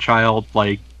been a child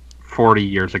like 40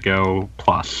 years ago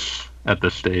plus at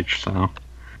this stage. So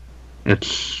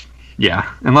it's.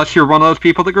 Yeah, unless you're one of those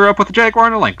people that grew up with a Jaguar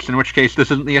and a Lynx, in which case this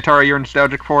isn't the Atari you're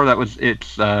nostalgic for. The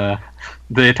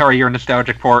Atari you're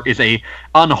nostalgic for is a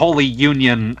unholy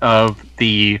union of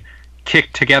the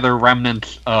kicked together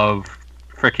remnants of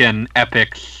frickin'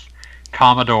 Epix,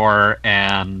 Commodore,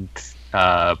 and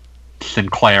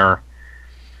Sinclair.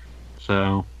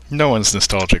 So no one's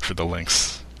nostalgic for the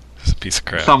Lynx. It's a piece of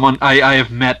crap. I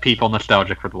have met people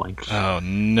nostalgic for the Lynx. Oh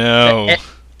no.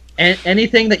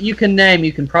 Anything that you can name,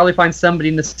 you can probably find somebody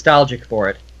nostalgic for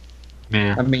it.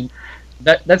 Yeah. I mean,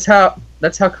 that's how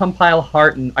Compile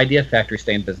Heart and Idea Factory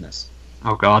stay in business.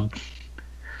 Oh God.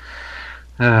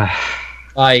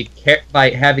 By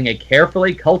having a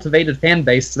carefully cultivated fan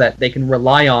base that they can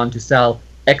rely on to sell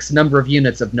X number of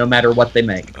units of no matter what they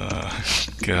make.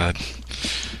 God.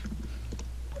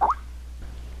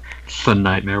 It's a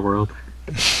nightmare world.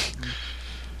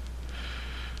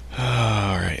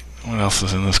 All right. What else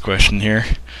is in this question here?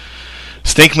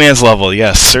 Snake Man's level,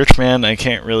 yes. Searchman, I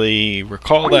can't really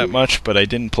recall that much, but I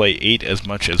didn't play 8 as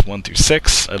much as 1 through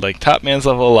 6. I like Top Man's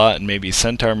level a lot, and maybe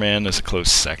Centaur Man is a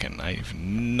close second. I have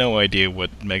no idea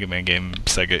what Mega Man game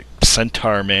Sega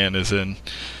Centaur Man is in.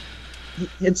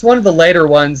 It's one of the later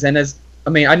ones, and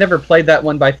I never played that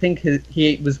one, but I think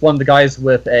he was one of the guys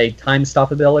with a time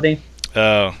stop ability.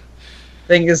 Oh.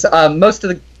 Thing is, most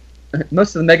of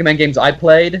the Mega Man games I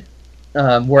played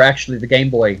were actually the Game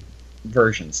Boy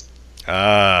versions.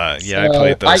 Yeah, I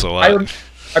played those a lot.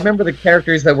 I remember the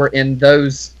characters that were in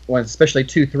those ones, especially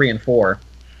 2, 3, and 4.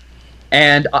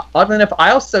 And oddly enough,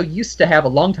 I also used to have, a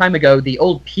long time ago, the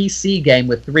old PC game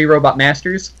with 3 Robot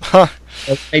Masters.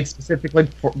 Made specifically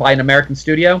by an American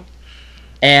studio.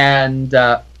 And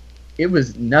it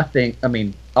was nothing. I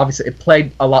mean, obviously, it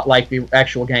played a lot like the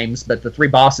actual games, but the 3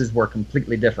 bosses were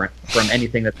completely different from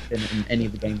anything that's been in any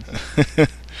of the games.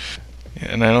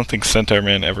 And I don't think Centaur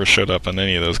Man ever showed up on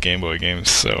any of those Game Boy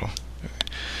games, so...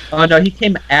 Oh, no, he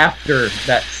came after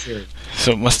that series.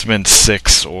 So it must have been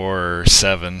 6 or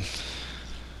 7.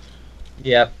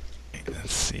 Yep.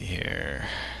 Let's see here.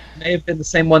 May have been the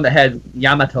same one that had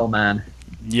Yamato Man.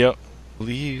 Yep. I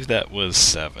believe that was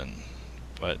 7.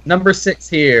 But Number 6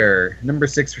 here. Number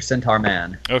 6 for Centaur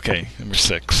Man. Okay, number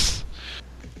 6.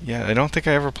 Yeah, I don't think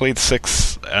I ever played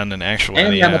 6 on an actual And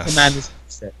NES. Yamato Man was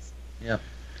 6. Yep.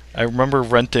 I remember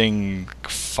renting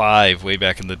 5 way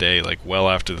back in the day, like well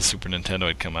after the Super Nintendo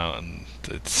had come out, and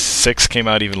 6 came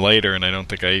out even later, and I don't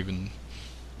think I even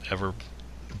ever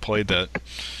played that.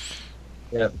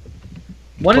 Yep.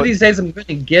 One of these days I'm going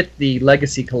to get the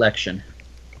Legacy Collection.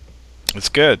 It's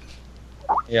good.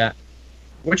 Yeah.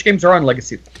 Which games are on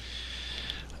Legacy?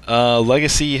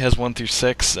 Legacy has 1 through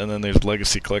 6, and then there's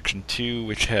Legacy Collection 2,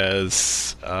 which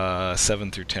has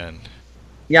 7 through 10.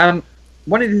 Yeah,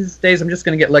 one of these days I'm just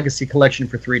going to get Legacy Collection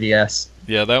for 3DS.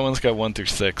 Yeah, that one's got 1 through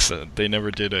 6. They never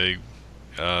did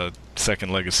a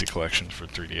second Legacy Collection for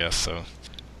 3DS, so...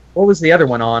 What was the other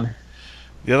one on?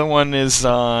 The other one is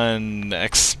on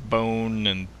Xbone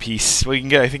and PC.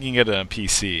 Well, I think you can get it on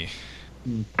PC.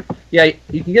 Yeah,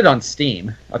 you can get it on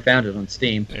Steam. I found it on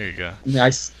Steam. There you go.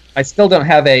 I still don't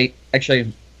have a...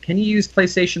 Actually, can you use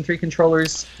PlayStation 3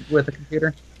 controllers with a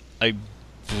computer? I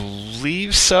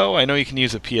believe so. I know you can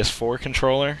use a PS4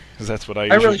 controller, because that's what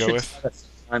I usually go with. Try that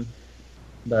sometime,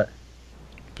 but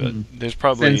there's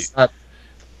probably... Since,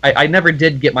 I never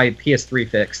did get my PS3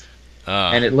 fixed,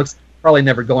 and it looks probably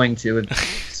never going to.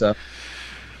 So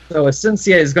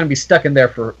Essentia is going to be stuck in there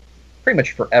for pretty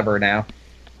much forever now.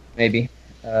 Maybe.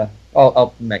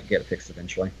 I'll get it fixed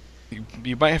eventually.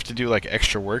 You might have to do like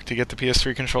extra work to get the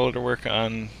PS3 controller to work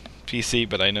on PC,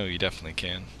 but I know you definitely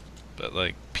can. But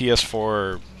like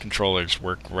PS4 controllers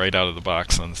work right out of the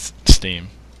box on Steam.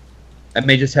 I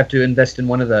may just have to invest in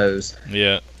one of those.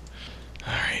 Yeah.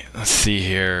 Alright, let's see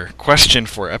here. Question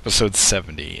for episode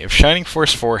 70. If Shining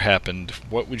Force 4 happened,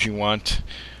 what would you want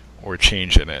or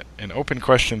change in it? An open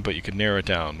question, but you could narrow it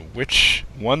down. Which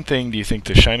one thing do you think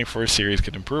the Shining Force series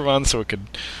could improve on so it could,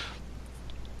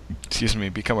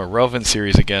 become a relevant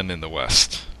series again in the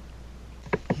West?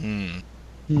 I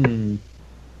mean...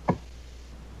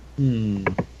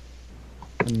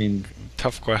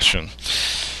 Tough question.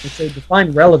 It's a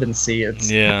defined relevancy.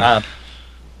 Yeah.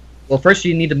 Well, first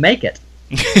you need to make it.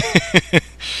 I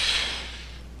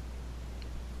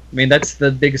mean, that's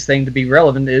the biggest thing to be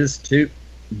relevant, is to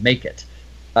make it.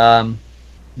 I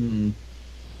mean,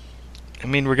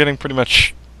 we're getting pretty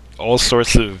much all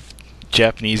sorts of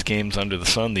Japanese games under the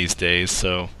sun these days,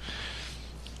 so...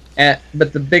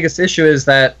 But the biggest issue is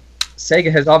that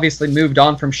Sega has obviously moved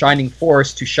on from Shining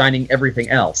Force to Shining everything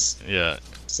else. Yeah.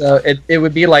 So it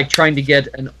would be like trying to get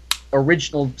an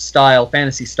original-style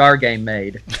Phantasy Star game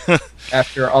made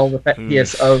after all the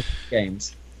PSO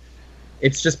games.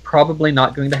 It's just probably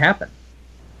not going to happen.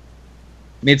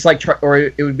 I mean, it's like, or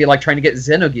it would be like trying to get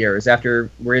Xenogears after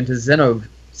we're into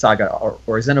Xenosaga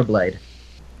or Xenoblade.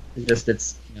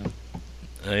 It's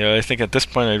I think at this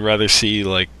point I'd rather see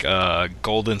like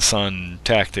Golden Sun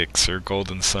Tactics or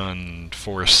Golden Sun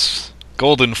Force,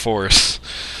 Golden Force.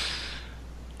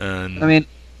 And I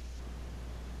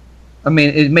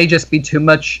mean, it may just be too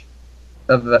much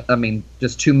of.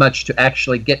 Just too much to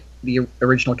actually get the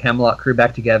original Camelot crew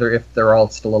back together if they're all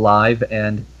still alive,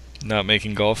 and not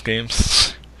making golf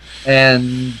games.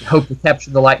 And hope to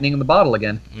capture the lightning in the bottle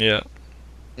again. Yeah.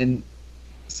 And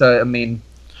so, I mean,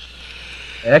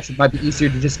 it actually might be easier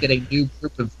to just get a new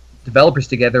group of developers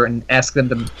together and ask them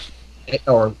to,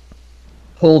 or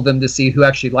pull them to see who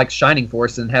actually likes Shining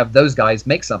Force and have those guys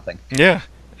make something. Yeah.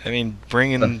 I mean,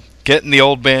 getting the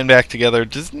old band back together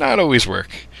does not always work.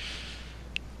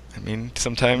 I mean,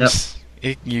 sometimes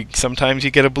sometimes you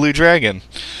get a Blue Dragon.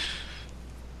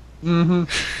 Mm-hmm.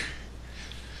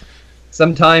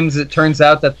 Sometimes it turns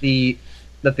out that the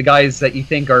guys that you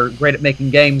think are great at making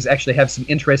games actually have some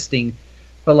interesting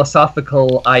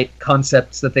philosophical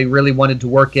concepts that they really wanted to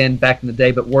work in back in the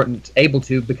day but weren't able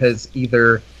to because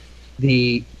either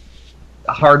the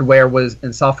hardware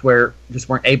and software just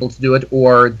weren't able to do it,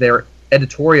 or their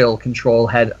editorial control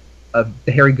had a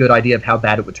very good idea of how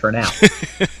bad it would turn out.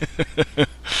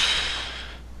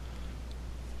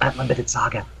 Unlimited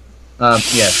Saga.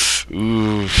 Yes.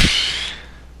 Ooh.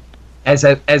 As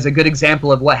a good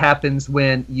example of what happens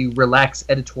when you relax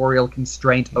editorial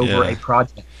constraint over a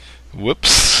project.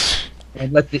 Whoops.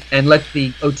 And let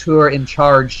the auteur in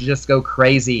charge just go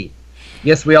crazy.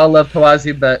 Yes, we all love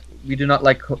Kawazu, but we do not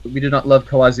love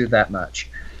Kawazu that much.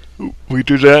 We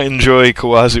do not enjoy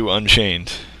Kawazu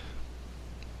Unchained.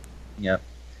 Yep.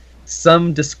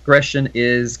 Some discretion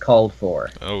is called for.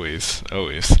 Always.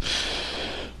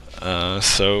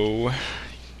 So,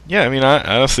 yeah, I mean,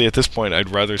 honestly, at this point, I'd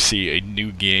rather see a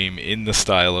new game in the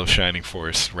style of Shining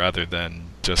Force rather than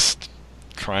just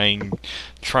trying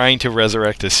to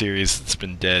resurrect a series that's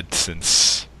been dead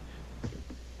since,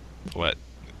 what?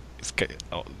 It's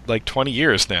like 20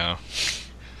 years now.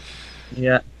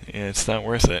 Yeah. And it's not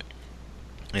worth it.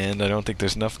 And I don't think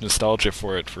there's enough nostalgia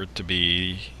for it to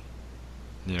be,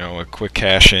 a quick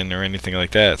cash-in or anything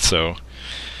like that, so...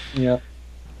 Yeah.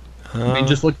 I mean,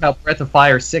 just look how Breath of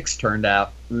Fire 6 turned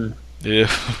out. Yeah.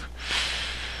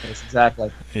 Yes,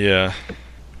 exactly. Yeah.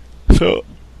 So,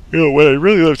 what I'd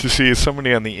really love to see is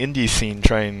somebody on the indie scene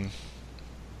try and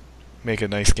make a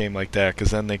nice game like that,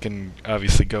 because then they can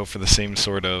obviously go for the same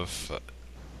sort of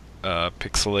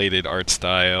pixelated art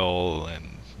style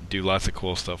and do lots of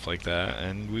cool stuff like that.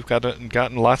 And we've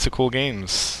gotten lots of cool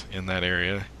games in that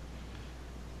area.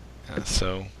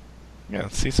 So, yeah,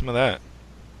 let's see some of that.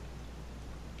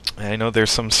 I know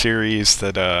there's some series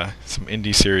that, some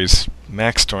indie series,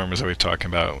 Maxstorm is always talking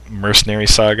about, Mercenary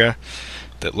Saga,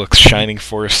 that looks Shining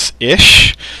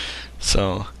Force-ish,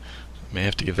 so may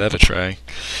have to give that a try.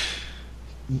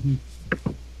 Mm-hmm.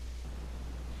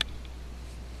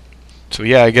 So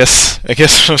yeah, I guess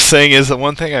what I'm saying is the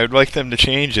one thing I would like them to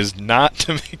change is not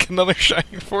to make another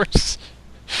Shining Force.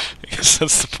 I guess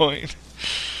that's the point.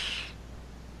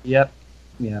 Yep.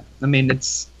 Yeah. I mean,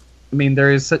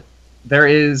 there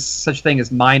is such a thing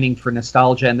as mining for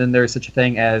nostalgia, and then there is such a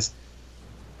thing as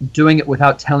doing it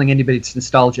without telling anybody it's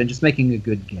nostalgia and just making a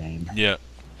good game. Yeah.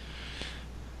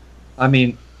 I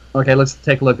mean, okay, let's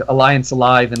take a look. Alliance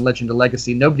Alive and Legend of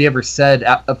Legacy. Nobody ever said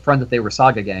up front that they were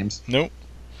Saga games. Nope.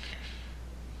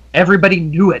 Everybody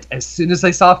knew it as soon as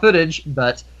they saw footage,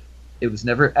 but it was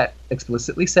never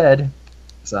explicitly said.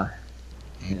 So,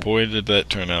 yeah. Boy, did that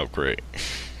turn out great.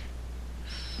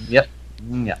 Yep.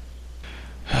 Yeah.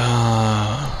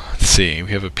 Let's see,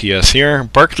 we have a PS here.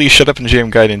 Barkley Shut Up and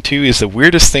Jam Gaiden 2 is the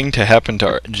weirdest thing to happen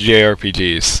to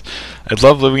JRPGs. I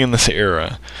love living in this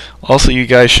era. Also, you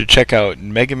guys should check out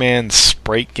Mega Man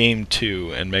Sprite Game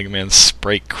 2 and Mega Man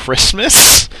Sprite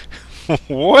Christmas?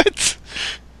 What?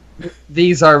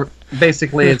 These are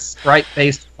basically a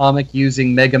sprite-based comic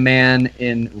using Mega Man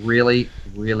in really,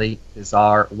 really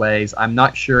bizarre ways. I'm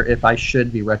not sure if I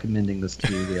should be recommending this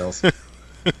to you, Gills.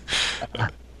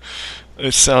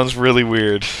 It sounds really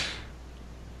weird.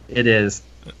 It is.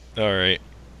 Alright.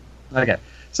 Okay,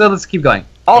 so let's keep going.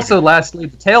 Also, lastly,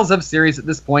 the Tales of series at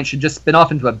this point should just spin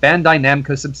off into a Bandai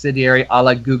Namco subsidiary a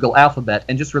la Google Alphabet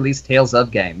and just release Tales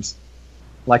of games.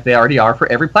 Like they already are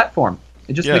for every platform.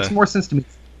 It just makes more sense to me.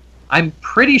 I'm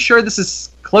pretty sure this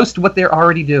is close to what they're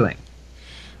already doing.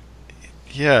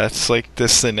 Yeah, it's like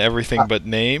this in everything but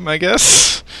name, I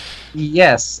guess?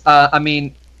 Yes. I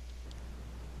mean,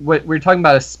 what we're talking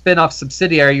about a spin-off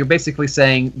subsidiary, you're basically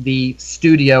saying the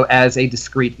studio as a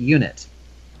discrete unit.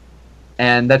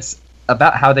 And that's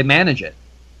about how they manage it.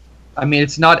 I mean,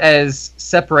 it's not as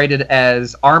separated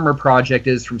as Armor Project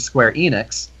is from Square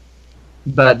Enix,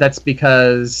 but that's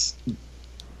because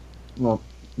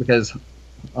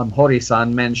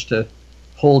Hori-san managed to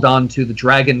hold on to the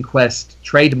Dragon Quest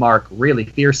trademark really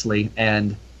fiercely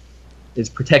and is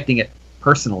protecting it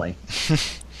personally.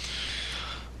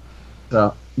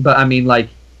 So, but I mean, like,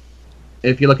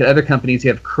 if you look at other companies,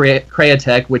 you have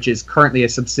Cryotech, which is currently a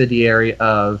subsidiary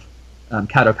of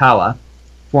Kadokawa,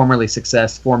 formerly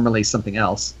Success, formerly something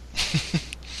else.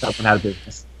 That went out of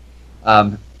business.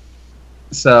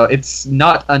 So it's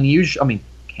not unusual. I mean,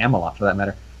 Camelot, for that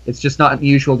matter. It's just not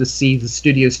unusual to see the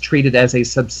studios treated as a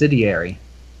subsidiary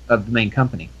of the main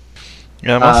company.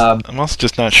 Yeah, I'm also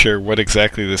just not sure what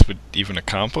exactly this would even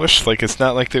accomplish. Like, it's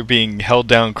not like they're being held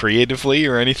down creatively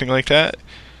or anything like that.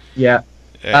 Yeah.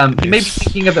 He may be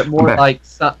thinking of it more like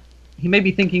some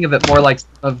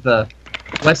of the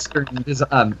Western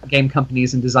game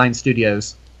companies and design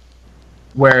studios,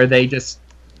 where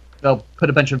they'll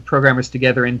put a bunch of programmers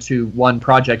together into one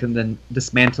project and then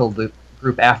dismantle the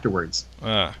group afterwards.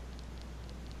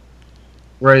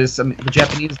 Whereas the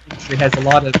Japanese industry has a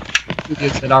lot of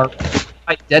studios that are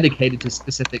quite dedicated to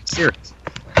specific series.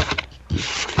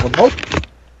 Well, most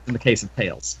in the case of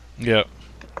Tales. Yep.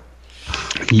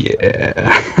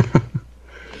 Yeah.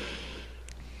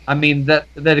 I mean, that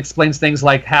explains things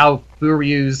like how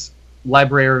Furyu's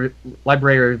library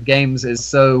of games is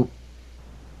so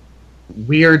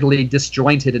weirdly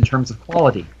disjointed in terms of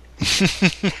quality.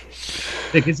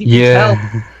 Because you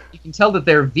can tell that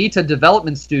their Vita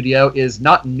development studio is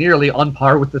not nearly on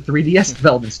par with the 3DS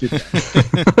development studio.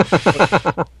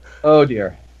 Oh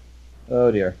dear.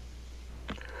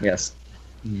 Yes.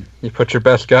 You put your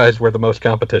best guys where the most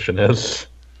competition is.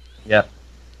 Yep.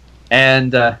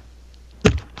 And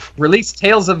release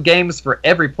Tales of games for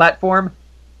every platform.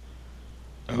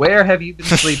 Where have you been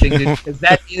sleeping, dude? Because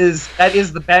that is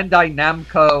the Bandai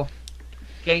Namco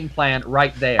game plan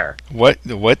right there. What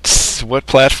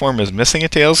platform is missing a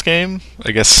Tales game?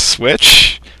 I guess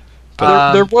Switch.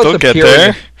 But there was they'll a get period.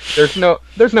 there. There's no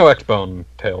Xbone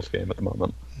Tales game at the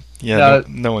moment. Yeah,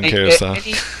 no one cares though.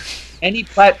 Any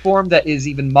platform that is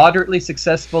even moderately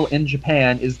successful in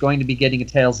Japan is going to be getting a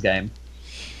Tales game.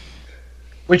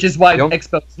 which is why Yep.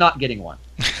 Xbox not getting one.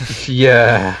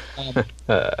 Yeah.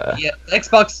 Yeah,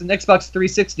 Xbox and Xbox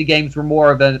 360 games were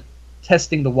more of a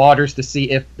testing the waters to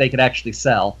see if they could actually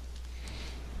sell.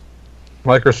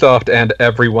 Microsoft and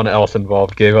everyone else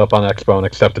involved gave up on Xbone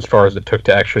except as far as it took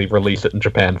to actually release it in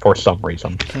Japan for some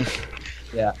reason.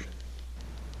 Yeah.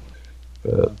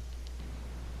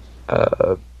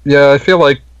 Yeah, I feel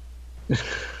like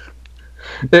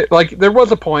there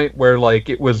was a point where like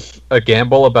it was a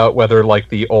gamble about whether like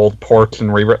the old ports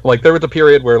and like there was a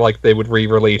period where like they would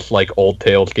re-release like old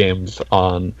Tales games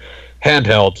on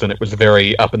handhelds, and it was a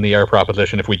very up in the air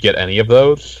proposition if we'd get any of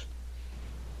those.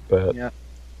 But Yeah.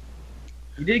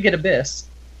 You did get Abyss.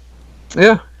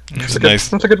 yeah, It's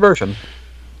that's a good version.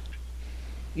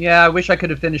 Yeah, I wish I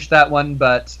could have finished that one,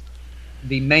 but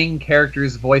the main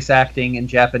character's voice acting in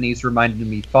Japanese reminded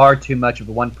me far too much of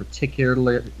one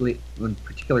particular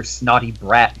snotty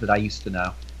brat that I used to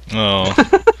know. Oh,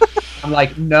 I'm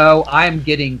like, no, I'm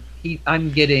getting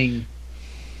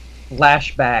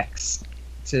flashbacks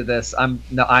to this. I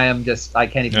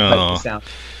can't even play the sound.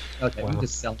 Okay, Wow. we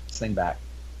just sell this thing back.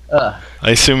 Ugh.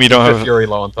 I assume you don't Just have. Yuri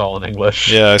Lowenthal in English.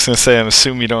 Yeah, I was gonna say, I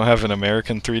assume you don't have an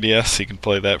American 3DS. You can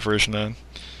play that version on.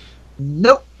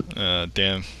 Nope.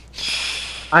 Damn.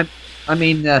 I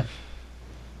mean,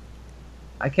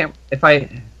 I can't. If I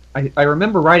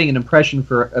remember writing an impression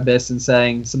for Abyss and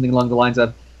saying something along the lines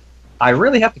of, "I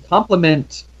really have to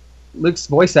compliment Luke's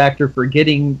voice actor for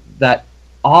getting that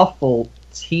awful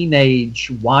teenage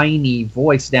whiny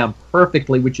voice down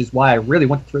perfectly," which is why I really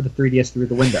want to throw the 3DS through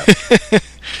the window.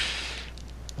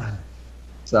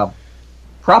 So,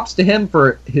 props to him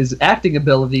for his acting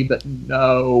ability, but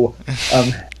no.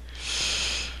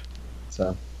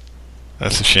 So.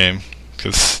 That's a shame,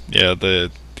 because yeah,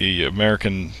 the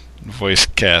American voice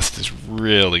cast is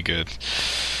really good.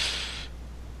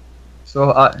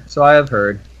 So I have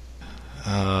heard.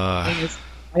 Uh,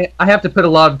 I have to put a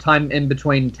lot of time in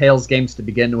between Tales games to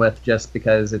begin with, just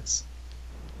because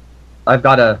I've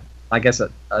got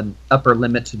an upper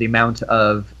limit to the amount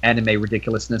of anime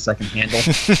ridiculousness I can handle.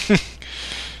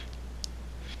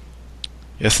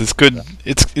 yes, it's good.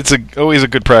 It's always a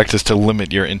good practice to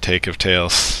limit your intake of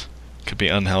Tales. Could be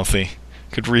unhealthy.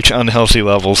 Could reach unhealthy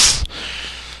levels.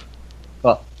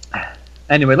 Well,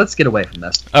 anyway, let's get away from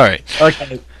this. All right.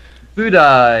 Okay,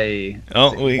 Budai.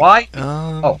 Oh, wait. Why?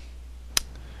 Oh.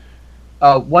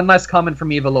 One last comment from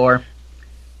Evalor.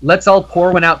 Let's all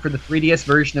pour one out for the 3DS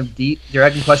version of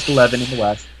Dragon Quest XI in the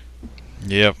West.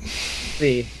 Yep. Let's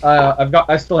see,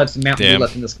 I still have some Mountain Dew Damn.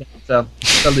 left in this game, so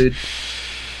salute.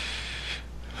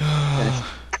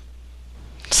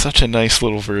 Such a nice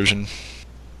little version.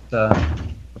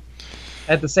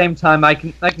 At the same time, I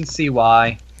can see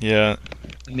why. Yeah.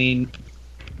 I mean,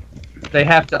 they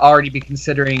have to already be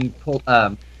considering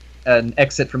an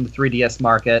exit from the 3DS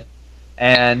market,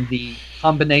 and the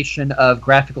combination of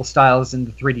graphical styles in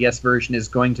the 3DS version is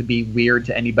going to be weird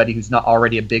to anybody who's not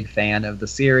already a big fan of the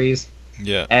series.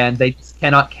 Yeah. And they just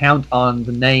cannot count on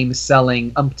the name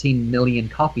selling umpteen million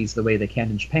copies the way they can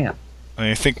in Japan.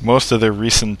 I think most of their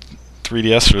recent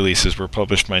 3DS releases were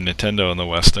published by Nintendo in the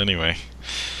West anyway.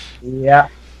 Yeah.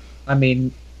 I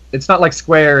mean, it's not like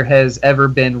Square has ever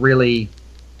been really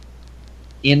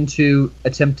into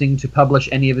attempting to publish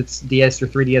any of its DS or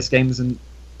 3DS games in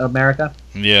America.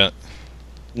 Yeah.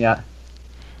 Yeah.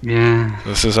 Yeah.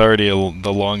 This is already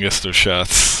the longest of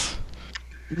shots.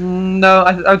 No,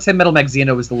 I would say Metal Mag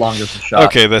Xeno was the longest of shots.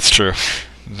 Okay, that's true.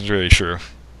 That's really true.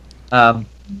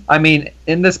 I mean,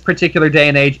 in this particular day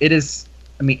and age, it is...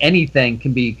 I mean, anything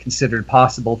can be considered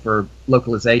possible for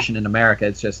localization in America.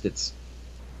 It's just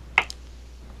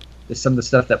some of the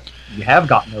stuff that you have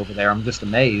gotten over there. I'm just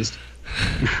amazed.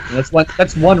 And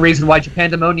that's one reason why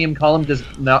Japandemonium column does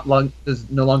no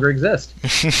longer exist.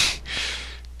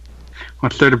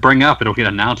 What's there to bring up? It'll get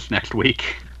announced next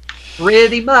week.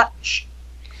 Pretty much.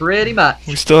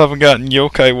 We still haven't gotten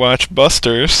Yokai Watch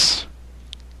Busters.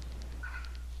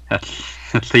 That's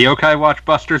the Yokai Watch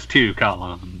Busters 2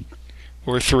 column.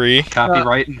 Or 3.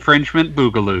 Copyright infringement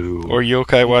boogaloo. Or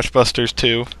Yokai Watch Busters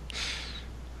 2.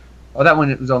 Oh, that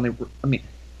one was only... I mean,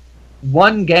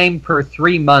 one game per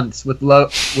 3 months with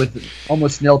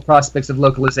almost nil prospects of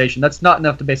localization. That's not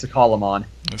enough to base a column on.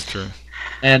 That's true.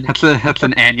 And That's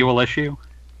an annual issue.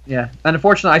 yeah, and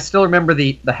unfortunately, I still remember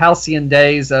the halcyon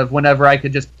days of whenever I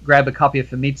could just grab a copy of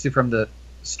Famitsu from the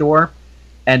store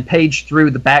and page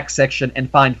through the back section and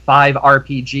find 5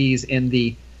 RPGs in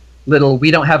the little, we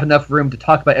don't have enough room to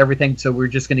talk about everything, so we're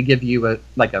just going to give you a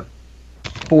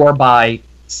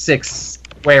 4x6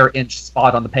 square inch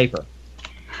spot on the paper.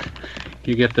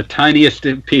 You get the tiniest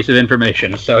piece of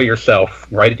information. So yourself,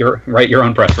 write your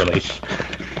own press release.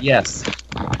 Yes.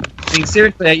 I mean,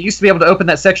 seriously, I used to be able to open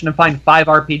that section and find 5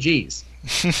 RPGs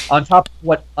on top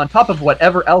of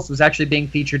whatever else was actually being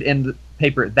featured in the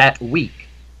paper that week.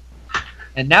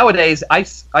 And nowadays, I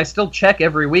still check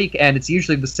every week, and it's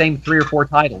usually the same 3 or 4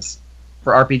 titles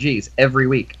for RPGs every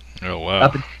week. Oh wow!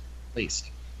 Up at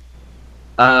least.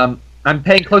 I'm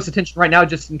paying close attention right now,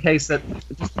 just in case they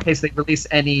release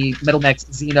any Metal Max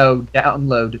Xeno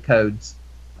download codes,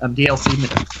 DLC,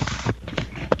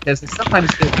 because they sometimes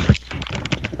do.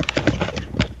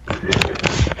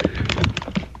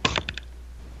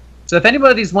 So if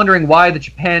anybody's wondering why the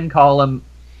Japan column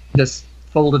just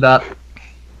folded up,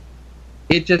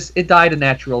 it died a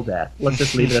natural death. Let's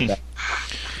just leave it at that.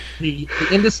 The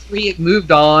industry, it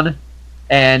moved on,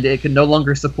 and it can no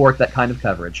longer support that kind of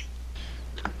coverage.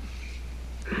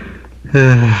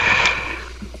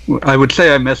 I would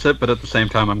say I miss it, but at the same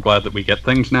time, I'm glad that we get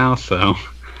things now. So,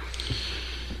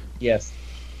 yes,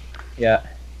 yeah.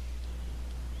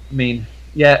 I mean,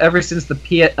 yeah. Ever since the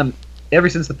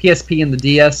PSP and the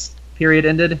DS period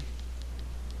ended,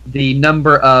 the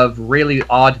number of really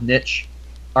odd niche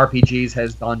RPGs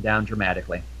has gone down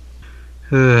dramatically.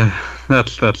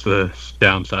 that's the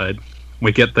downside.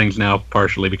 We get things now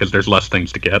partially because there's less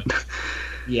things to get.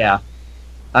 Yeah,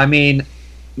 I mean,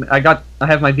 I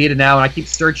have my Vita now, and I keep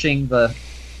searching the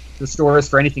stores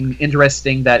for anything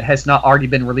interesting that has not already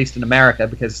been released in America,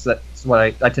 because that's what I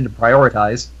tend to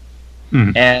prioritize.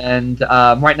 Mm. And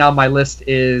right now my list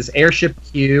is Airship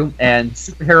Q and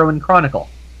Superheroine Chronicle.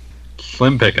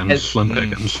 Slim pickings.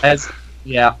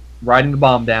 Yeah, riding the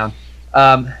bomb down.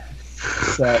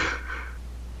 So,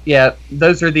 yeah,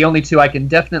 those are the only 2 I can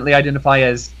definitely identify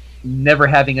as never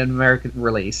having an American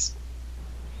release.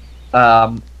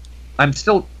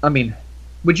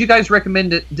 Would you guys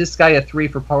recommend Disgaea 3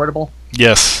 for portable?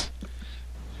 Yes.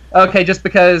 Okay, just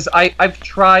because I've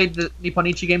tried the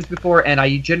Nipponichi games before, and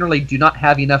I generally do not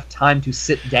have enough time to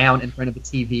sit down in front of the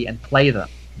TV and play them.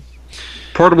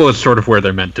 Portable is sort of where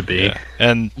they're meant to be. Yeah.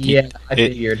 And I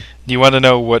figured. Do you want to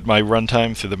know what my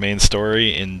runtime through the main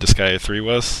story in Disgaea 3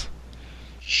 was?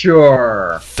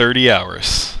 Sure. 30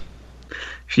 hours.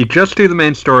 If you just do the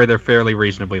main story, they're fairly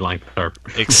reasonably length.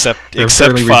 Except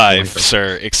 5,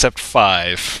 sir. Except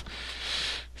 5.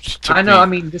 I know. I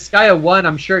mean, Disgaea 1,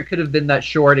 I'm sure it could have been that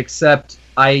short, except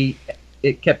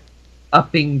it kept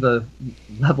upping the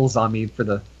levels on me for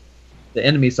the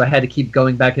enemies, so I had to keep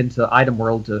going back into Item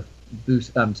World to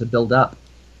boost to build up.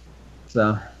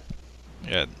 So.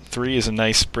 Yeah, 3 is a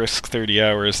nice brisk 30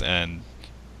 hours, and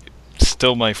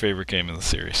still my favorite game in the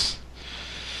series.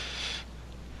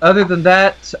 Other than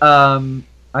that,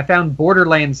 I found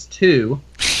Borderlands 2.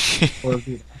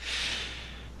 It's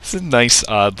a nice,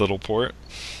 odd little port.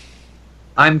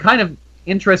 I'm kind of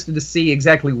interested to see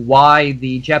exactly why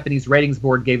the Japanese ratings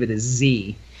board gave it a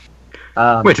Z.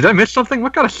 Wait, did I miss something?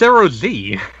 What got a Zero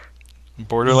Z?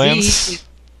 Borderlands?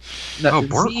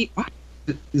 What?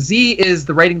 Z is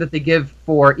the rating that they give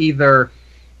for either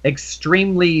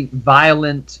extremely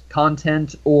violent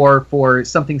content or for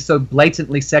something so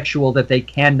blatantly sexual that they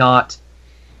cannot...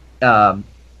 Can't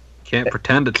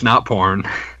pretend it's not porn.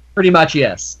 Pretty much,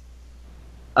 yes.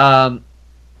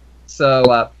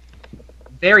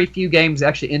 Very few games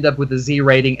actually end up with a Z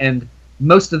rating, and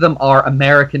most of them are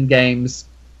American games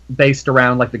based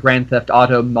around like the Grand Theft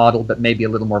Auto model, but maybe a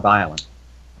little more violent.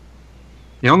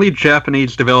 The only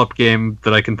Japanese developed game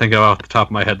that I can think of off the top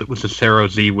of my head that was a Zero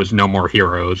Z was No More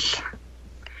Heroes,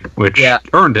 which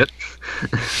earned it.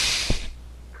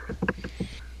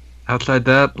 Outside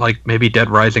that, like maybe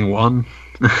Dead Rising 1.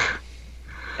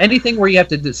 Anything where you have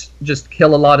to just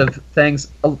kill a lot of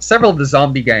things. Several of the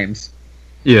zombie games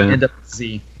end up with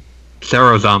Z.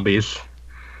 Zero Zombies.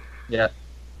 Yeah.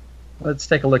 Let's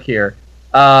take a look here.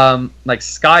 Like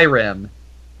Skyrim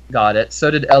got it.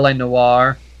 So did L.A.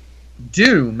 Noire.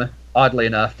 Doom, oddly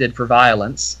enough, did for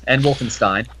violence. And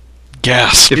Wolfenstein.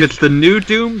 Gasp. If it's the new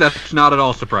Doom, that's not at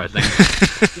all surprising.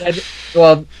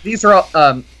 Well, these are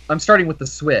all... I'm starting with the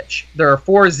Switch. There are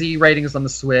 4 Z ratings on the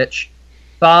Switch.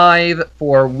 5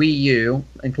 for Wii U,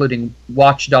 including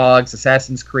Watch Dogs,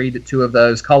 Assassin's Creed, 2 of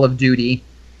those, Call of Duty.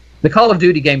 The Call of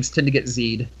Duty games tend to get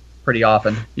Z'd pretty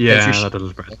often. Yeah, that doesn't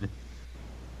surprise me.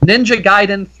 Ninja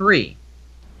Gaiden 3.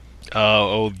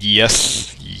 Oh,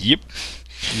 yes. Yep.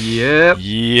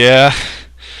 Yeah.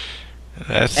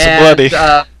 That's bloody.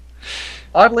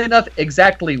 Oddly enough,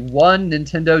 exactly 1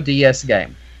 Nintendo DS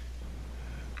game.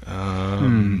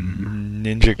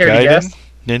 Ninja Gaiden?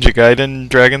 Ninja Gaiden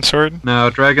Dragon Sword?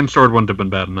 No, Dragon Sword wouldn't have been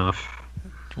bad enough.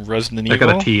 Resident Evil? Evil?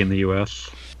 I got a T in the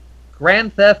US.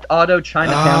 Grand Theft Auto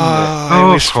Chinatown. I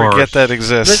always forget that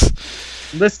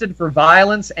exists. Listed for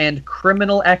violence and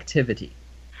criminal activity.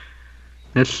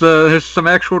 There's some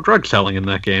actual drug selling in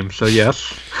that game, so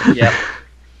yes. Yep.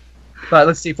 But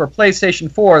let's see, for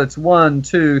PlayStation 4, that's 1,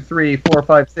 2, 3, 4,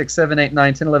 5, 6, 7, 8,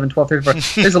 9, 10, 11, 12, 13,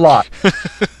 14. There's a lot.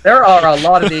 There are a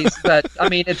lot of these, but I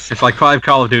mean, It's like 5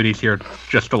 Call of Duties here,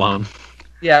 just alone.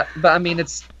 yeah, but I mean,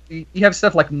 you have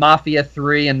stuff like Mafia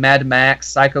 3 and Mad Max,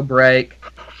 Psycho Break,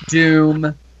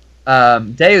 Doom,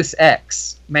 Deus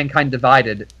Ex, Mankind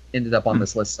Divided ended up on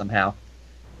this list somehow.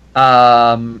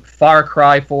 Far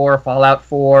Cry 4, Fallout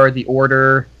 4, The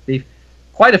Order,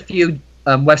 quite a few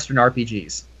Western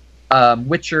RPGs.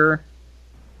 Witcher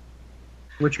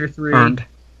 3. Earned.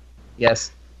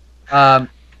 Yes. I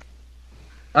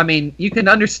mean, you can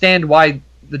understand why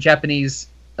the Japanese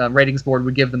ratings board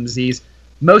would give them Zs.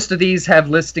 Most of these have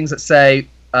listings that say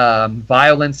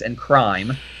violence and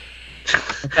crime.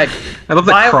 Okay. I love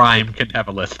that crime can have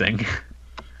a listing.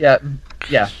 Yeah.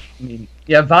 I mean,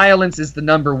 violence is the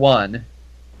number one.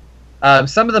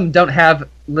 Some of them don't have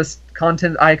list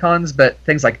content icons, but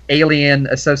things like Alien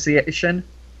Association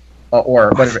or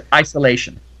whatever,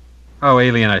 Isolation. Oh,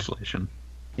 Alien Isolation.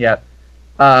 Yeah.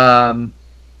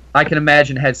 I can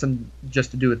imagine it had some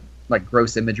just to do with like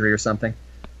gross imagery or something.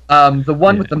 The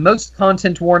one with the most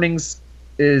content warnings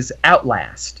is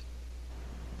Outlast.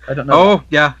 I don't know. Oh,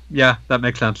 yeah, that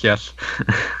makes sense, yes.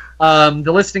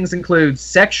 The listings include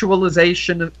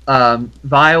sexualization,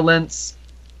 violence,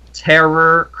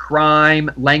 terror,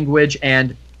 crime, language,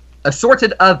 and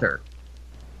assorted other.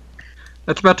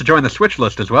 That's about to join the Switch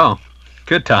list as well.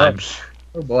 Good times.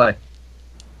 Oh boy.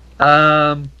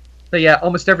 But yeah,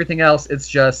 almost everything else, it's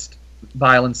just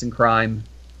violence and crime,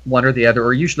 one or the other,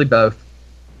 or usually both.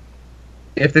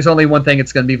 If there's only one thing,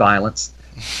 it's going to be violence.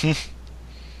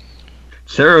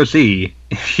 Sarah Z,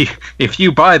 if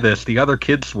you buy this, the other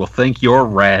kids will think you're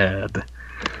rad.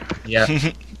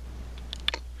 Yeah.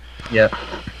 Yep.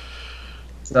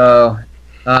 So,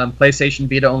 PlayStation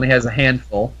Vita only has a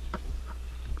handful.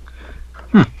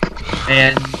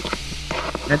 And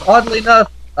oddly enough,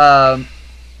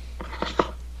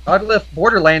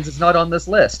 Borderlands is not on this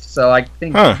list, so I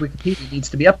think Wikipedia needs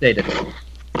to be updated.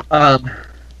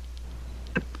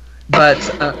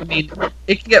 But I mean,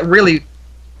 it can get really,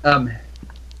 for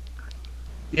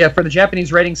the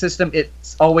Japanese rating system,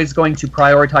 it's always going to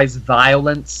prioritize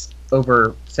violence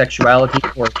over sexuality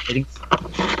or ratings,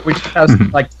 which is how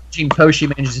like Jim Toshi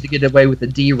manages to get away with a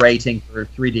D rating for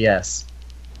 3DS.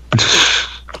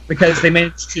 Because they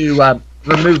managed to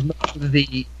remove most of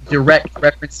the direct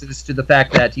references to the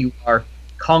fact that you are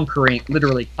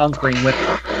literally conquering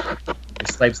women, your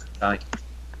slaves at the time.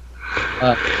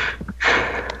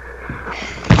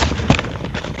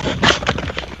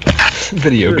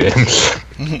 Video games.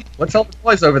 What's all the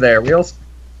noise over there, Wheels?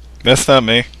 That's not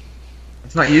me.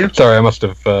 It's not you? Sorry, I must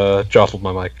have jostled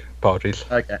my mic. Apologies.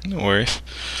 Okay. No worries.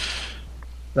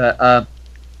 But,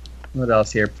 what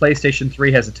else here? PlayStation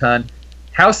 3 has a ton.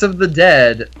 House of the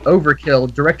Dead,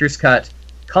 Overkill, Director's Cut,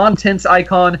 Contents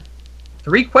Icon,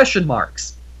 3 question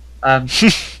marks. I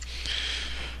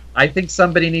think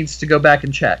somebody needs to go back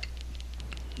and check.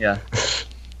 Yeah.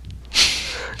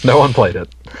 No one played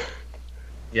it.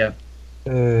 Yeah.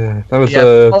 That was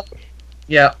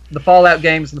Yeah, the Fallout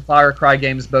games and the Far Cry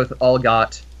games both all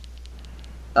got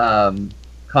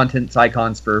contents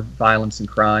icons for violence and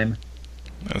crime.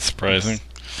 That's surprising.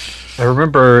 I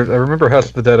remember House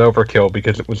of the Dead Overkill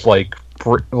because it was like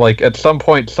at some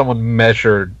point someone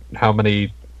measured how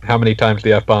many times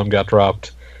the F-bomb got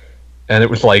dropped, and it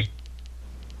was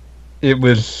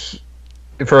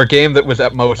for a game that was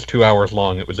at most 2 hours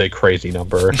long, it was a crazy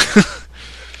number.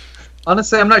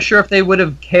 Honestly, I'm not sure if they would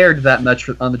have cared that much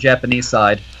on the Japanese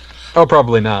side. Oh,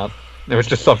 probably not. It was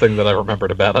just something that I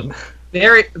remembered about it.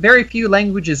 Very, very few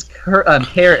languages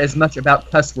care as much about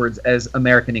cuss words as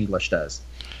American English does.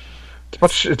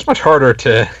 It's much harder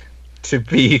to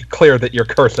be clear that you're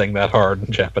cursing that hard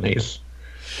in Japanese.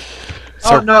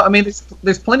 Oh no, I mean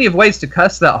there's plenty of ways to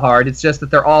cuss that hard. It's just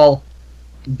that they're all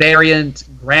variant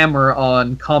grammar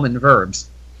on common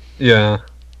verbs. Yeah.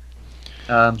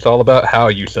 It's all about how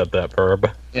you said that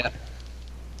verb. Yeah.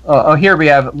 Oh, here we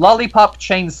have Lollipop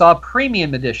Chainsaw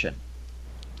Premium Edition.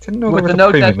 Didn't know there was a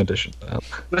premium edition.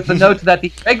 With the note that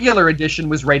the regular edition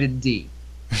was rated D.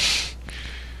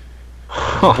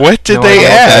 What did they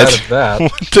add?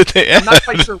 What did they add? I'm not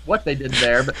quite sure what they did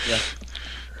there, but yeah.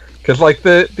 Because like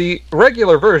the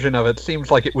regular version of it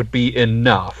seems like it would be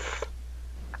enough.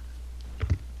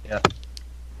 Yeah.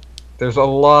 There's a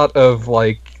lot of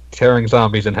like tearing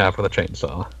zombies in half with a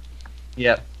chainsaw.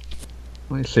 Yep.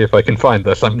 Let me see if I can find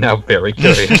this. I'm now very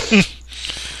curious.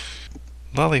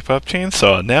 Lollipop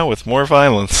Chainsaw, now with more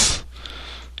violence.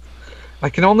 I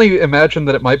can only imagine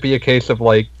that it might be a case of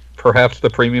like perhaps the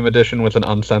premium edition was an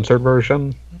uncensored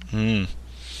version. Hmm.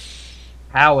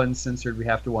 How uncensored, we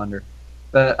have to wonder.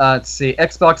 But let's see.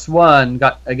 Xbox One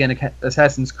got, again,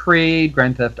 Assassin's Creed,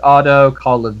 Grand Theft Auto,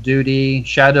 Call of Duty,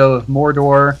 Shadow of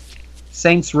Mordor,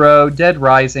 Saints Row, Dead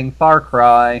Rising, Far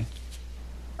Cry.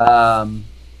 Let's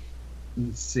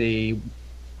see.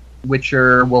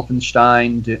 Witcher,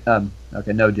 Wolfenstein.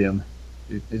 Okay, no Doom.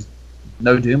 Is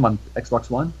no Doom on Xbox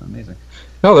One? Amazing.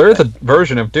 No, there is a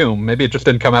version of Doom. Maybe it just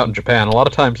didn't come out in Japan. A lot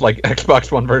of times, like,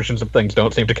 Xbox One versions of things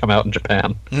don't seem to come out in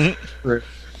Japan. I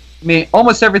mean,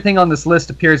 almost everything on this list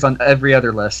appears on every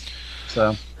other list.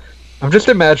 So I'm just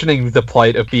imagining the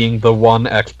plight of being the one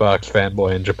Xbox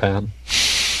fanboy in Japan.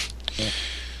 Yeah.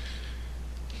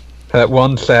 That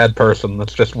one sad person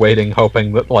that's just waiting,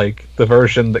 hoping that, like, the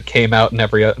version that came out in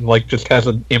every, like, just has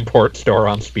an import store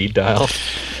on speed dial.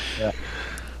 yeah.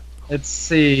 Let's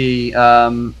see.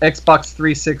 Xbox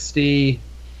 360.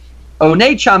 One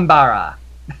Chambara.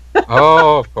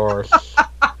 Oh, of course.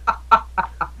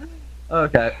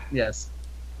 Okay. Yes.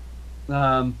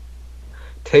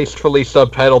 Tastefully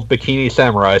subtitled Bikini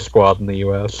Samurai Squad in the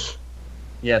U.S.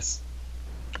 Yes.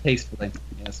 Tastefully.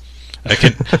 Yes.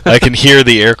 I can hear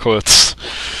the air quotes.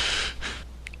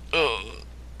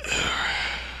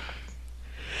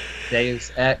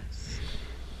 Deus Ex.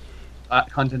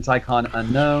 Contents icon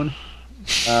unknown.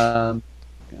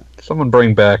 Someone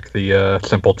bring back the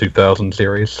Simple 2000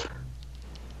 series.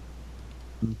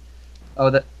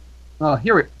 Oh,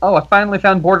 here we. Oh, I finally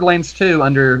found Borderlands 2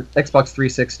 under Xbox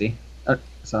 360.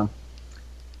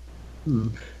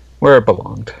 Where it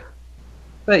belonged.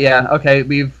 But yeah, okay,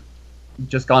 we've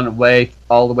just gone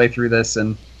all the way through this,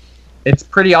 and it's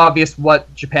pretty obvious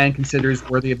what Japan considers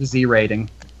worthy of a Z rating.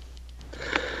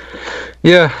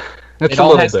 Yeah, it's a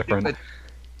little different.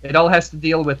 It all has to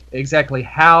deal with exactly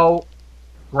how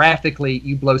graphically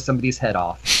you blow somebody's head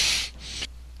off.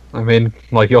 I mean,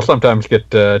 like, you'll sometimes get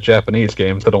Japanese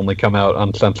games that only come out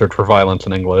uncensored for violence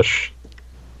in English.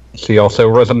 See also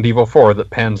Resident Evil 4 that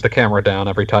pans the camera down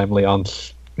every time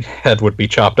Leon's head would be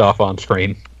chopped off on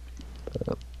screen.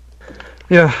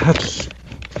 Yeah, that's...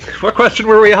 What question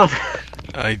were we on?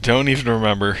 I don't even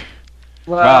remember.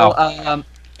 Well,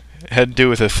 It had to do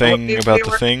with a thing about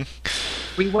the thing.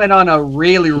 We went on a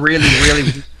really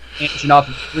tangent off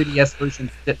of 3DS version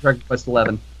of Dragon Quest XI.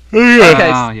 Okay.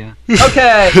 Oh, yeah.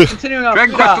 Okay, continuing on.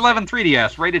 Dragon Quest XI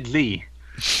 3DS, rated Z.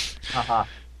 Haha.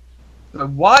 So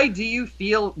why do you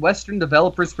feel Western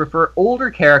developers prefer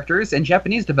older characters and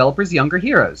Japanese developers younger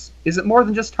heroes? Is it more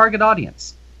than just target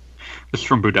audience? This is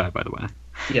from Budai, by the way.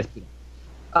 Yes.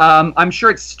 I'm sure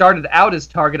it started out as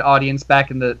target audience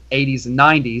back in the 80s and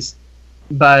 90s,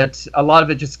 but a lot of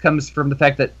it just comes from the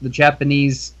fact that the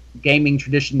Japanese gaming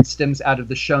tradition stems out of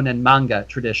the shonen manga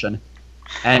tradition.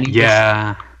 And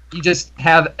you just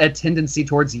have a tendency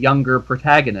towards younger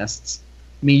protagonists.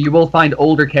 I mean, you will find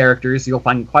older characters. You'll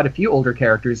find quite a few older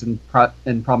characters in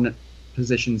prominent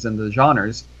positions in the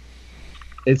genres.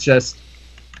 It's just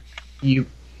the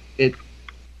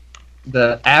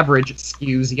average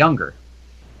skews younger.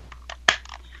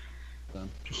 So.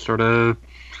 Just sort of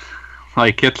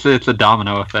like it's a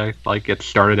domino effect. Like it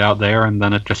started out there, and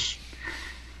then it just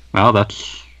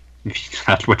that's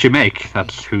what you make.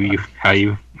 That's who you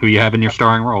have in your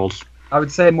starring roles. I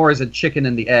would say more as a chicken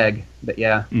and the egg, but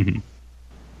yeah. Mm-hmm.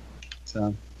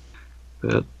 So.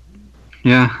 But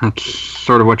yeah, that's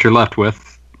sort of what you're left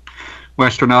with.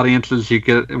 Western audiences, you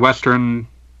get Western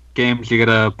games, you get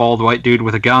a bald white dude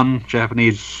with a gun.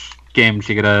 Japanese games,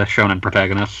 you get a shonen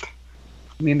protagonist.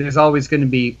 I mean, there's always going to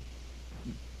be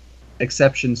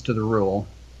exceptions to the rule.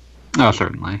 Oh,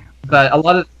 certainly. But a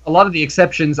lot of the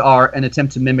exceptions are an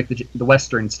attempt to mimic the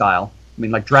Western style. I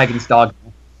mean, like Dragon's Dogma.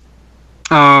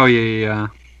 Oh yeah.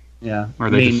 Yeah. Or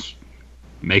they just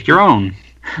make your own.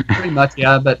 Pretty much,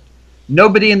 yeah. But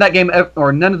nobody in that game,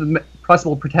 or none of the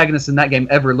possible protagonists in that game,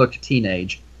 ever looked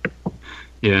teenage.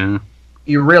 Yeah.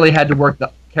 You really had to work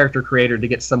the character creator to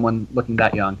get someone looking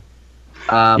that young.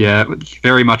 Yeah, it's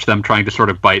very much them trying to sort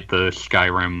of bite the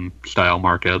Skyrim style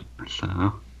market.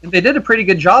 So. And they did a pretty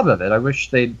good job of it. I wish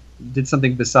they did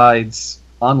something besides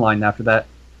online after that.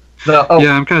 Yeah,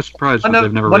 I'm kind of surprised that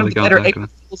they've never really gone back to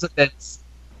it.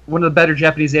 One of the better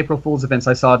Japanese April Fool's events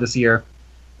I saw this year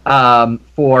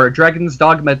for Dragon's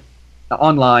Dogma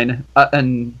Online,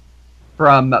 and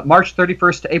from March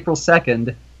 31st to April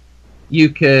 2nd, you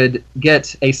could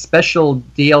get a special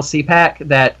DLC pack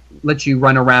that lets you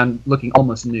run around looking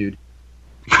almost nude.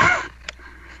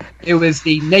 It was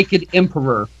the Naked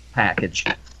Emperor package.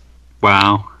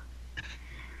 Wow.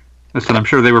 Listen, I'm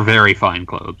sure they were very fine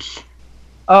clothes.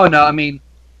 Oh no, I mean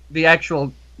the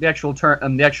actual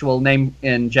term, the actual name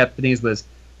in Japanese was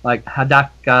like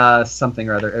Hadaka something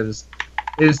or other. It was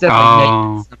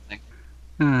definitely Nate something.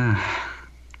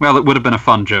 Well, it would have been a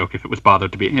fun joke if it was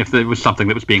bothered to be. If it was something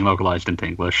that was being localized into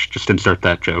English, just insert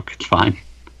that joke. It's fine.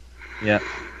 Yeah.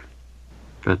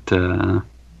 But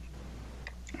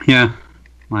yeah,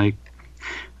 like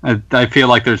I feel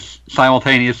like there's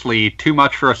simultaneously too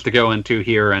much for us to go into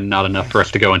here and not enough for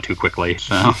us to go into quickly.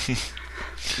 So.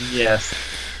 Yes.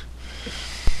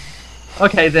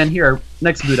 Okay, then here,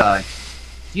 next Budai.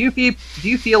 Do you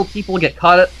feel people get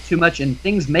caught up too much in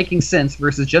things making sense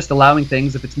versus just allowing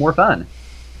things if it's more fun?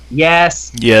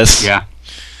 Yes. Yes. Yeah.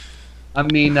 I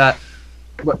mean,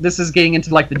 this is getting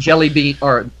into like the jelly bean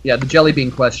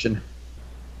question.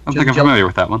 I think I'm familiar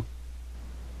with that one.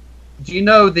 Do you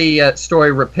know the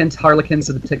story "Repent, Harlequins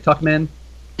of the TikTok Men"?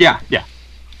 Yeah.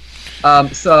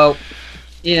 So,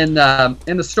 in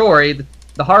the story,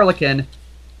 the Harlequin,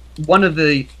 one of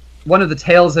the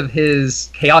tales of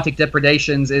his chaotic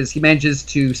depredations is he manages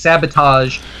to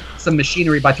sabotage some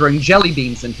machinery by throwing jelly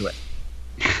beans into it.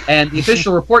 And the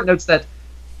official report notes that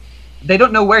they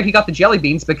don't know where he got the jelly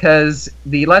beans because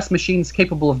the last machines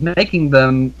capable of making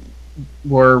them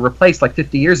were replaced like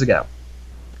 50 years ago.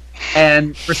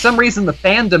 And for some reason, the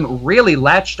fandom really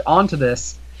latched onto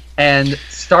this and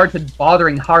started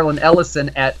bothering Harlan Ellison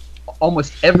at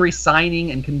almost every signing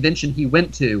and convention he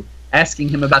went to, asking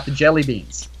him about the jelly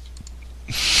beans.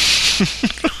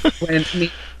 When, I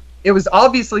mean, it was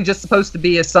obviously just supposed to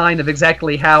be a sign of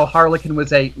exactly how Harlequin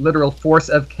was a literal force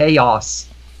of chaos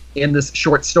in this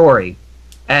short story,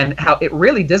 and how it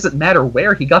really doesn't matter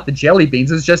where he got the jelly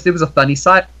beans. It was a funny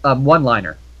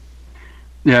one-liner.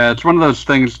 Yeah, it's one of those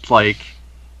things like,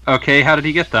 okay, how did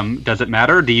he get them? Does it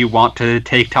matter? Do you want to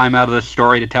take time out of the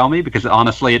story to tell me? Because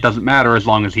honestly, it doesn't matter as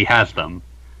long as he has them.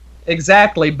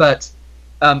 Exactly, but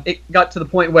it got to the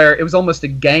point where it was almost a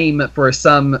game for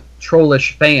some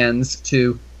trollish fans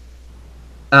to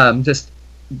just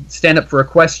stand up for a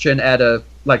question at a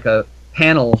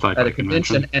panel at a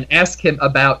convention and ask him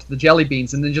about the jelly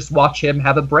beans, and then just watch him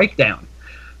have a breakdown.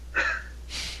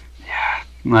 Yeah,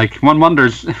 like one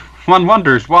wonders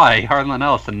why Harlan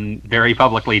Ellison very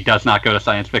publicly does not go to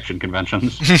science fiction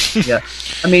conventions. Yeah,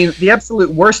 I mean, the absolute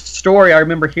worst story I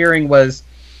remember hearing was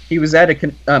he was at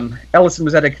Ellison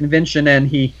was at a convention and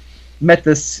he met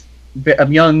this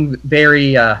young,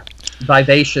 very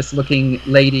vivacious-looking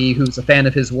lady who's a fan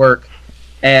of his work,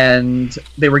 and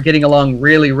they were getting along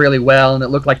really, really well, and it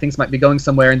looked like things might be going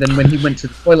somewhere. And then when he went to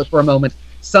the toilet for a moment,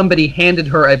 somebody handed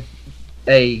her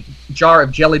a jar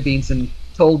of jelly beans and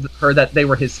told her that they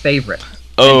were his favorite.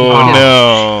 Oh,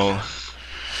 no.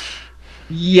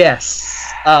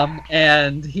 Yes.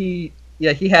 And he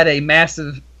had a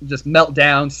massive just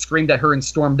meltdown, screamed at her and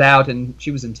stormed out, and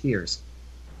she was in tears.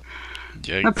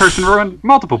 Yikes. That person ruined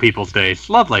multiple people's days.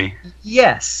 Lovely.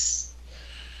 Yes.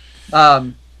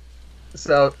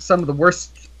 So some of the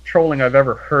worst trolling I've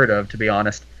ever heard of, to be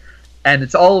honest. And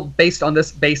it's all based on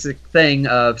this basic thing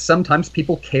of sometimes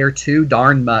people care too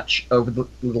darn much over the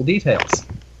little details.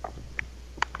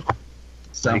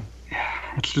 So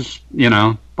it's just,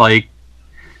 like,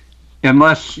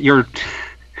 unless it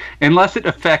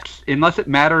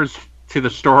matters to the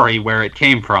story where it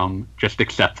came from, just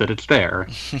accept that it's there.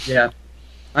 Yeah.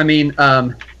 I think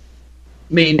a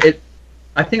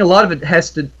lot of it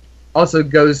also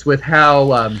goes with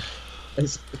how,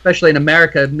 especially in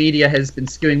America, media has been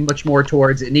skewing much more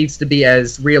towards it needs to be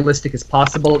as realistic as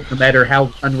possible, no matter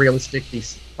how unrealistic the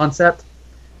concept.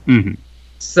 Mm-hmm.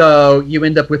 So you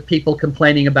end up with people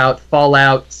complaining about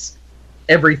Fallout's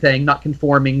everything not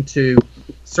conforming to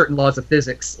certain laws of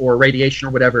physics or radiation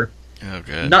or whatever. Oh,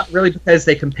 good. Not really because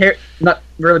they care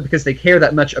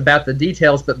that much about the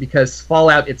details, but because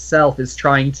Fallout itself is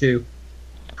trying to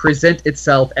present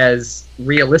itself as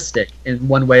realistic in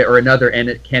one way or another, and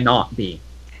it cannot be.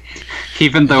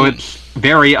 Even though it's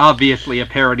very obviously a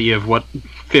parody of what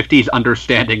 50's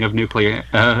understanding of nuclear,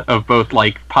 of both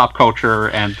like pop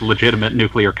culture and legitimate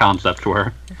nuclear concepts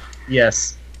were.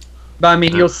 Yes. But I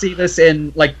mean, you'll see this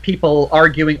in like people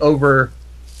arguing over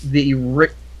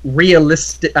the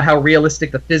how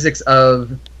realistic the physics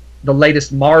of the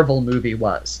latest Marvel movie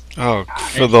was. Oh,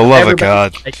 for the love of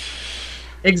God.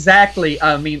 Exactly.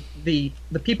 I mean, the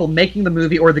people making the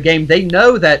movie or the game, they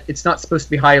know that it's not supposed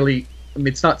to be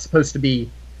it's not supposed to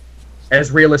be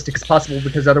as realistic as possible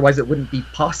because otherwise it wouldn't be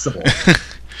possible.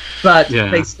 But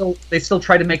they still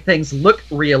try to make things look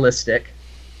realistic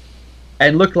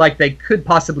and look like they could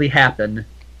possibly happen.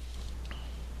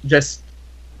 Just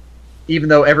even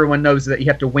though everyone knows that you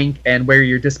have to wink and wear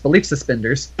your disbelief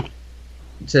suspenders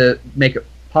to make it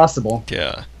possible.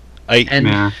 Yeah.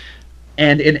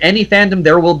 And in any fandom,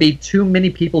 there will be too many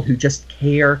people who just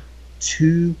care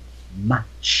too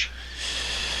much.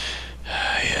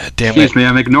 Yeah, damn Excuse it. me,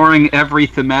 I'm ignoring every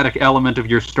thematic element of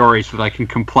your story so that I can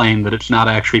complain that it's not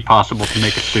actually possible to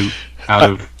make a suit out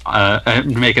of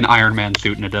make an Iron Man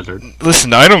suit in a desert.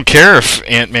 Listen, I don't care if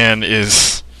Ant-Man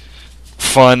is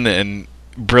fun and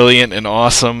brilliant and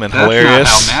awesome and That's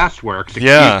hilarious. not how math works. Excuse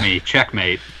Yeah. me,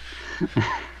 checkmate.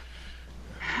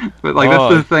 But like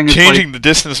that's the thing. It's Changing the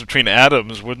distance between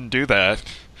atoms wouldn't do that.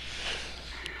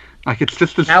 like it's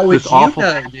just this, How would this you awful.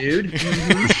 know, dude?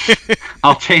 Mhm.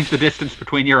 I'll change the distance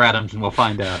between your atoms and we'll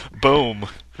find out. Boom.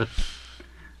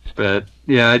 But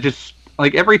yeah, I just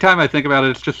like every time I think about it,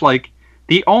 it's just like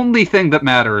the only thing that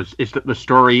matters is that the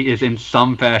story is in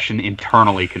some fashion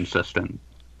internally consistent.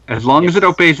 As long as it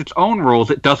obeys its own rules,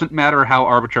 it doesn't matter how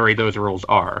arbitrary those rules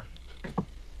are.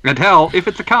 And hell, if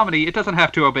it's a comedy, it doesn't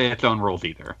have to obey its own rules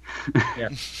either.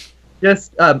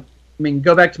 Just,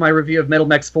 go back to my review of Metal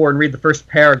Max 4 and read the first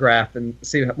paragraph and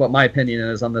see what my opinion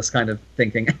is on this kind of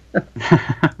thinking.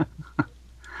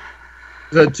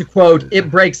 So, to quote, it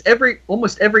breaks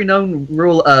almost every known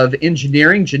rule of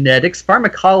engineering, genetics,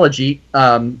 pharmacology,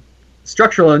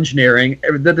 structural engineering.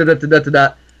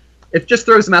 It just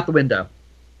throws them out the window.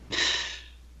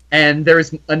 And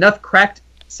there's enough cracked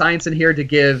science in here to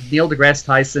give Neil deGrasse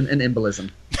Tyson an embolism.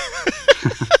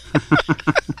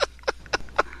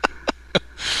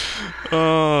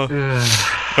 Oh,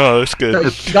 that's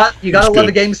good. So you gotta That's love a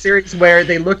good. game series where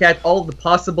they look at all the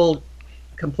possible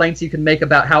complaints you can make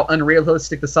about how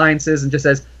unrealistic the science is and just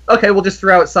says, okay, we'll just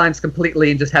throw out science completely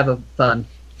and just have a fun.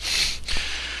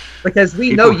 Because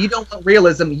we know you don't want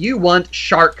realism, you want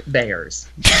shark bears.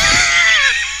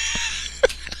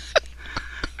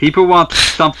 People want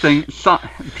something.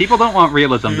 People don't want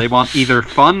realism. They want either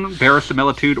fun,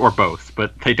 verisimilitude, or both.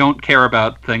 But they don't care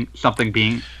about something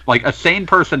being like a sane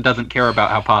person doesn't care about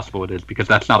how possible it is because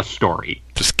that's not a story.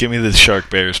 Just give me the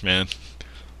shark bears, man.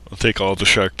 I'll take all the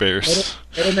shark bears.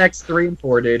 Metal Max 3 and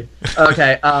 4, dude.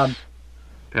 Okay,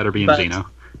 Better be in But- Xeno.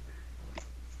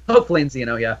 hopefully in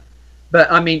Xeno, yeah. But,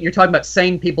 you're talking about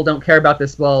sane people don't care about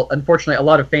this. Well, unfortunately, a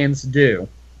lot of fans do.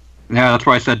 Yeah, that's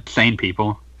why I said sane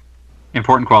people.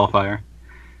 Important qualifier.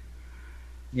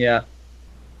 Yeah.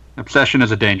 Obsession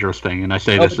is a dangerous thing, and I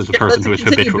say this as a person who is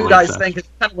Let's continue habitually Budai's obsessed. thing, 'cause it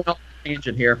kind of went off a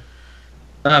tangent here.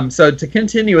 So to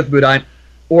continue with Budai,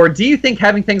 or do you think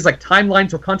having things like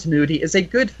timelines or continuity is a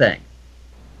good thing?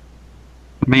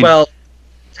 I mean, Well,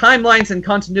 timelines and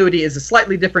continuity is a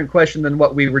slightly different question than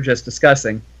what we were just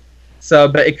discussing. So,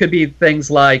 but it could be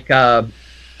things like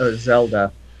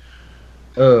Zelda.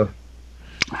 Oh,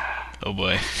 Oh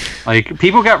boy. like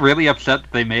people got really upset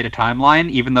that they made a timeline,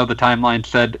 even though the timeline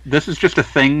said this is just a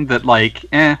thing that, like,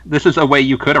 this is a way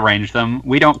you could arrange them.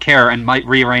 We don't care and might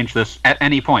rearrange this at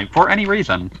any point for any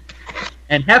reason.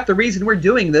 and half the reason we're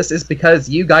doing this is because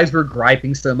you guys were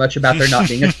griping so much about there not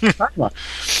being a timeline.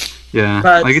 Yeah,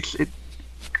 But- like it's.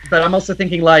 But I'm also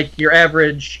thinking like your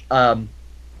average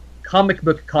comic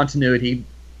book continuity,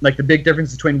 like the big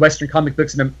difference between Western comic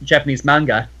books and Japanese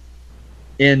manga.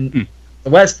 In the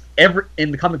West,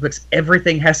 in the comic books,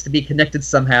 everything has to be connected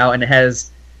somehow, and it has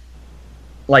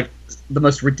like the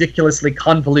most ridiculously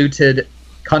convoluted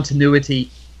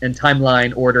continuity and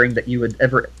timeline ordering that you would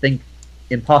ever think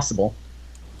impossible.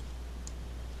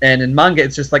 And in manga,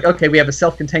 it's just like, okay, we have a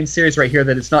self-contained series right here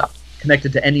that is not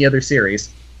connected to any other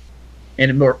series. And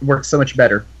it works so much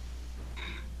better.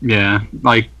 Yeah,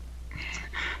 like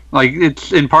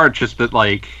it's in part just that,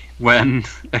 like, when,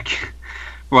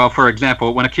 well, for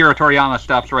example, when Akira Toriyama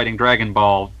stops writing Dragon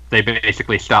Ball, they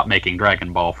basically stop making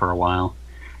Dragon Ball for a while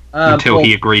until Well,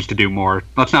 he agrees to do more.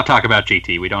 Let's not talk about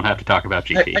GT. We don't have to talk about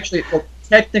GT. Actually, well,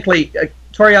 technically,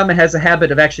 Toriyama has a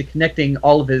habit of actually connecting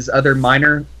all of his other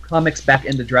minor comics back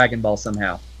into Dragon Ball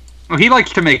somehow. Well, he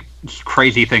likes to make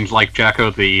crazy things like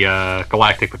Jacko the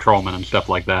Galactic Patrolman and stuff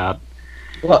like that.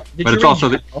 Well, did But you it's read also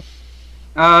the-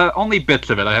 Jacko? Only bits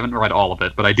of it. I haven't read all of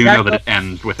it, but I do know that it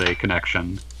ends with a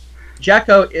connection.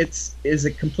 Jacko is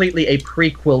completely a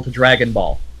prequel to Dragon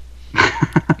Ball.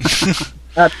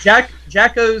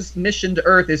 Jacko's mission to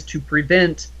Earth is to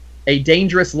prevent a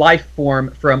dangerous life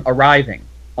form from arriving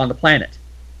on the planet.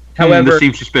 However, this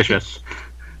seems suspicious.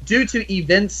 due to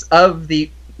events of the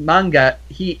manga,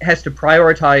 he has to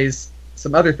prioritize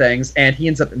some other things, and he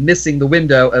ends up missing the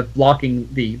window of blocking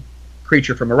the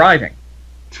creature from arriving.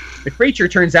 The creature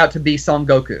turns out to be Son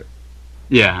Goku.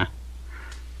 Yeah,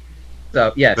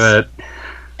 So, yes. but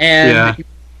And yeah.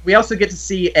 we also get to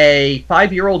see a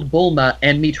 5-year-old Bulma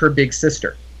and meet her big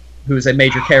sister, who is a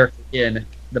major character in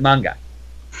the manga.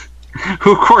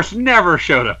 who, of course, never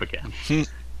showed up again.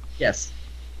 Yes.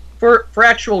 For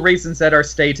actual reasons that are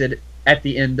stated at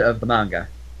the end of the manga.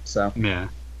 So, Yeah.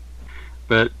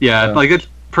 But yeah, So- like it's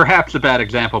perhaps a bad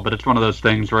example, but it's one of those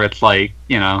things where it's like,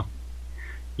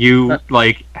 you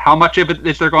like how much of it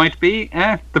is there going to be?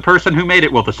 The person who made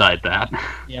it will decide that.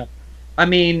 I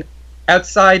mean,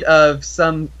 outside of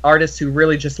some artists who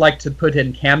really just like to put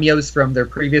in cameos from their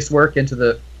previous work into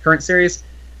the current series,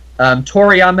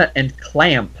 Toriyama and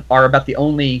Clamp are about the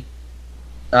only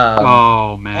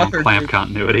Oh man, author clamp group-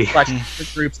 continuity.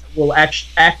 / groups that will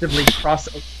actively cross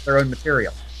over their own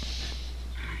material.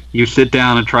 You sit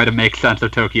down and try to make sense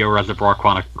of Tokyo Reservoir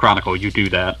Chronicle. You do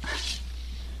that.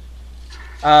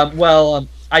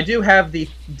 I do have the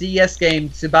DS game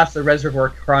Tsubasa Reservoir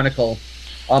Chronicle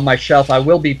on my shelf. I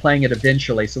will be playing it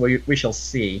eventually, so we shall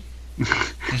see.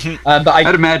 But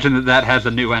I'd imagine that has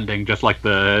a new ending, just like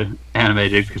the anime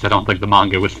did, because I don't think the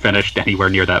manga was finished anywhere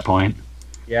near that point.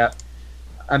 yeah,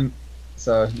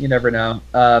 so you never know.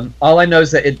 All I know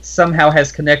is that it somehow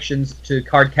has connections to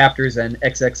Card Captors and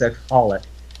XXX Holic.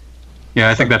 Yeah,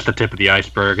 I think that's the tip of the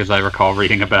iceberg, as I recall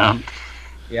reading about.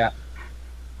 Yeah.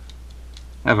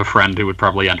 I have a friend who would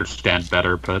probably understand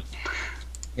better, but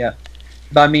But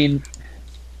I mean,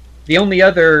 the only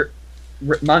other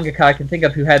mangaka I can think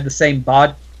of who had the same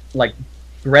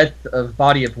breadth of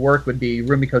body of work would be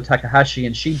Rumiko Takahashi,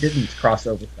 and she didn't cross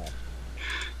over stuff.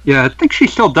 yeah, I think she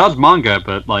still does manga,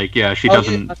 but like, yeah, she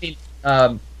doesn't. I mean,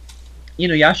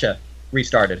 Inuyasha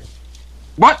restarted.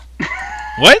 What?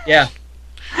 What? Yeah,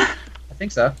 I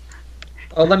think so.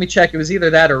 Oh, let me check. It was either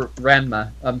that or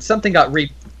Ranma. Something got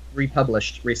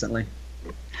republished recently.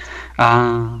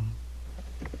 That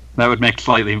would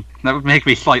make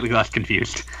me slightly less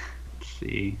confused. Let's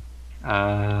see.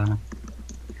 But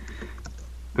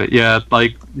yeah,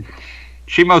 like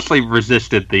she mostly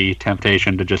resisted the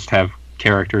temptation to just have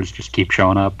characters just keep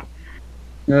showing up.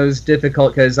 It was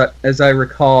difficult because, as I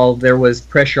recall, there was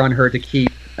pressure on her to keep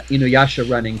Inuyasha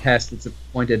running past its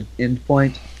appointed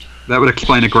endpoint. That would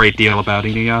explain a great deal about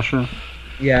Inuyasha.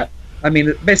 Yeah, I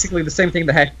mean, basically the same thing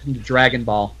that happened to Dragon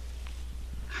Ball.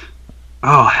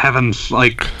 Oh heavens!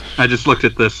 Like I just looked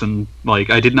at this and like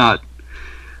I did not.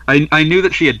 I knew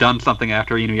that she had done something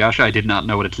after Inuyasha. I did not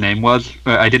know what its name was.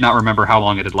 I did not remember how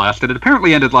long it had lasted. It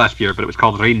apparently ended last year, but it was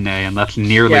called Rinne, and that's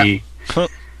nearly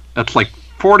that's like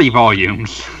 40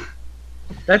 volumes.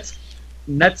 That's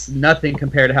nothing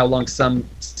compared to how long some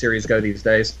series go these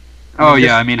days. Oh Just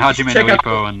yeah, I mean Hajime check no out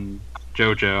Ippo and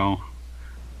JoJo.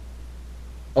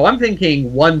 Oh, I'm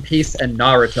thinking One Piece and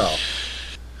Naruto.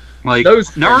 Like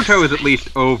Those Naruto things. is at least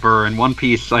over, and One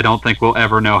Piece I don't think will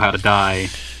ever know how to die.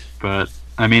 But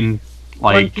I mean,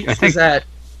 One like Piece I think is at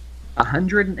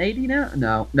 180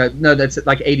 now. No, that's at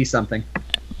like 80 something.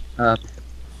 like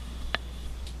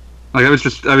I was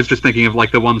just thinking of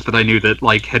like the ones that I knew that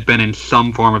like had been in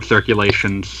some form of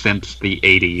circulation since the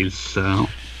 80s. So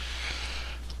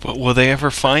But will they ever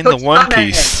find Coach the One Tommy!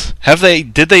 Piece?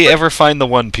 Did they ever find the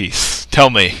One Piece? Tell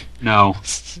me. no.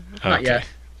 Not yet.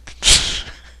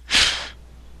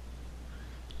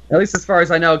 At least as far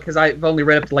as I know, because I've only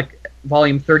read up to like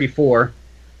volume 34.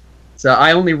 So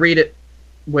I only read it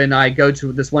when I go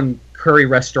to this one curry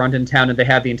restaurant in town and they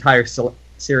have the entire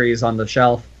series on the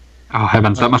shelf. Oh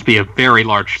heavens, that must be a very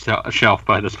large shelf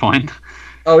by this point.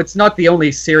 Oh, it's not the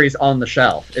only series on the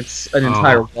shelf. It's an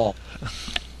entire wall.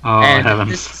 Oh And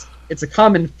heavens. it's a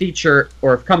common feature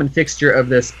or a common fixture of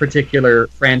this particular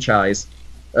franchise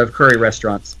of curry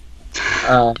restaurants.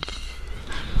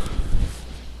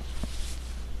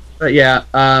 But yeah,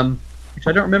 which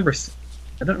I don't remember.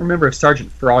 I don't remember if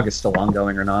Sergeant Frog is still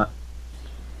ongoing or not.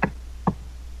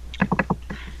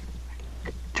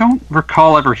 Don't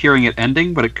recall ever hearing it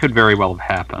ending, but it could very well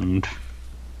have happened.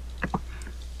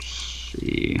 Let's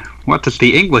see. What does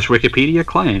the English Wikipedia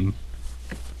claim?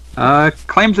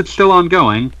 Claims it's still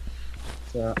ongoing.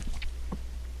 So,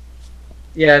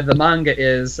 yeah, the manga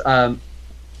is. The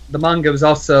manga was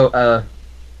also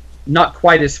not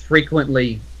quite as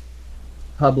frequently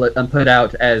put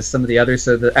out as some of the others,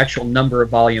 so the actual number of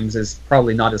volumes is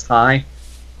probably not as high.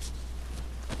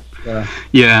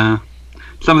 Yeah.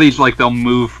 Some of these, like, they'll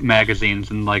move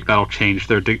magazines and, like, that'll change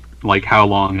their, like, how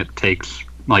long it takes.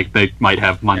 Like, they might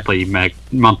have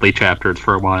monthly chapters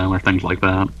for a while or things like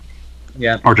that.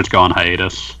 Yeah. Or just go on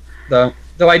hiatus. Though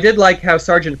I did like how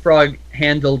Sergeant Frog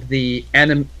handled the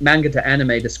manga to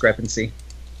anime discrepancy.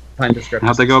 Time discrepancy.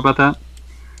 How'd they go about that?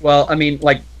 Well, I mean,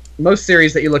 like, most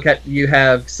series that you look at, you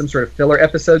have some sort of filler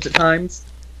episodes at times.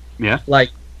 Yeah. Like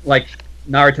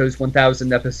Naruto's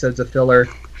 1,000 episodes of filler,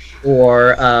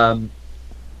 or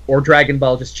Dragon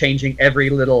Ball just changing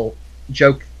every little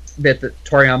joke bit that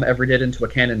Toriyama ever did into a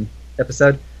canon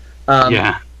episode.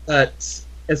 Yeah. But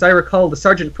as I recall, the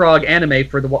Sergeant Frog anime,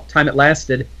 for the time it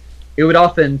lasted, it would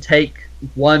often take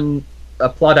one a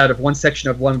plot out of one section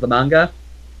of one of the manga,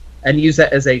 and use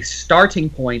that as a starting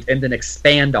point, and then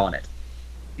expand on it.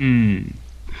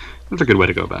 That's a good way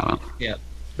to go about it. Yeah,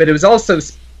 but it was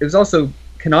also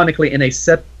canonically in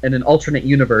an alternate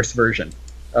universe version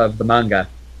of the manga,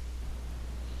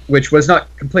 which was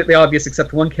not completely obvious,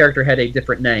 except one character had a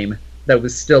different name that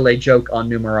was still a joke on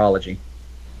numerology.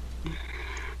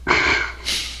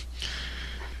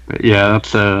 But yeah,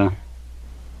 it's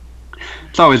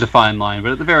always a fine line,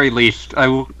 but at the very least,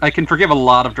 I can forgive a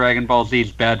lot of Dragon Ball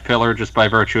Z's bad filler just by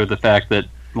virtue of the fact that,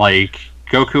 like,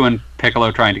 Goku and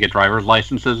Piccolo trying to get driver's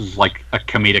licenses is like a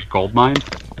comedic goldmine.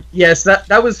 Yes,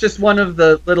 that was just one of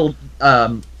the little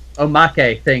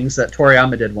omake things that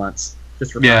Toriyama did once.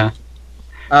 Just for yeah.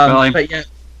 But yeah,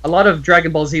 a lot of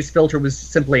Dragon Ball Z's filter was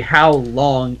simply how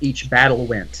long each battle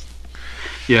went.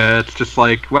 Yeah, it's just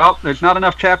like, well, there's not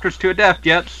enough chapters to adapt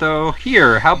yet, so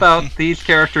here, how about these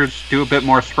characters do a bit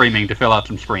more screaming to fill out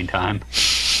some screen time?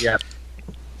 Yep.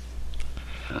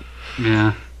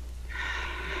 Yeah.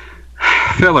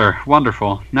 Filler,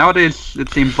 wonderful. Nowadays, it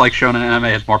seems like shonen anime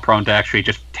is more prone to actually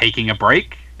just taking a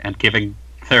break and giving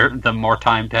them more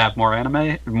time to have more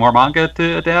manga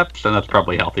to adapt, so that's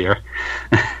probably healthier.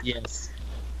 Yes.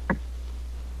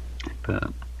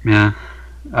 But, yeah.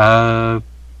 I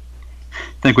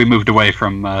think we moved away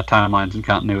from timelines and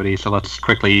continuity, so let's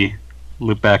quickly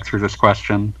loop back through this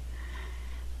question.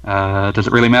 Does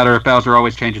it really matter if Bowser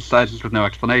always changes sizes with no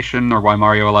explanation, or why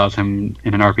Mario allows him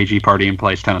in an RPG party and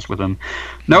plays tennis with him?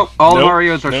 Nope, all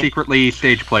Marios are secretly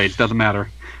stage plays, doesn't matter.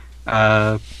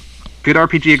 Good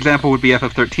RPG example would be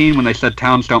FF13 when they said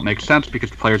towns don't make sense because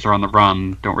the players are on the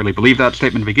run. Don't really believe that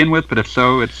statement to begin with, but if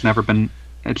so, it's never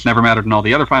mattered in all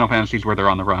the other Final Fantasies where they're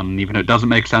on the run. And even if it doesn't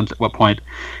make sense, at what point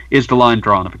is the line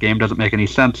drawn? If a game doesn't make any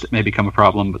sense, it may become a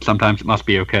problem, but sometimes it must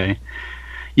be okay.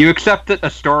 You accept that a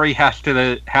story has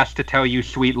to tell you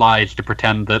sweet lies to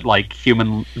pretend that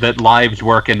that lives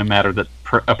work in a manner that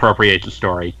appropriates a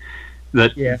story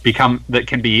that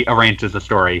can be arranged as a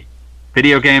story.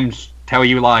 Video games tell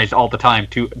you lies all the time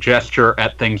to gesture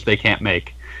at things they can't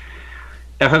make.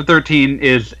 FF13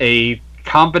 is a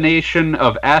combination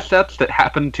of assets that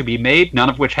happen to be made, none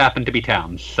of which happen to be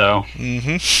towns. So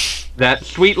that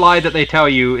sweet lie that they tell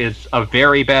you is a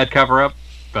very bad cover-up,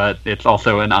 but it's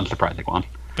also an unsurprising one.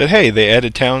 But hey, they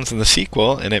added towns in the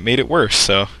sequel, and it made it worse,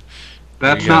 so...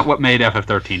 That's not what made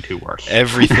FF13 2 worse.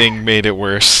 Everything made it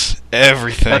worse.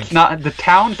 Everything. That's not... The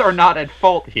towns are not at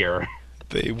fault here.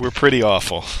 They were pretty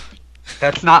awful.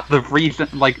 That's not the reason...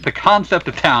 Like, the concept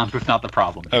of towns was not the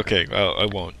problem. Okay, well, I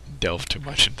won't delve too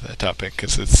much into that topic,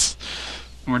 because it's...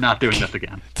 We're not doing this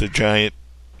again. It's a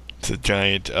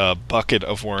giant bucket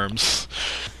of worms.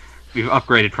 We've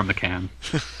upgraded from the can.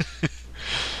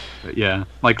 But yeah,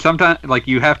 like sometimes, like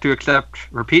you have to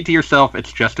repeat to yourself,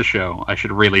 it's just a show. I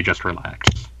should really just relax.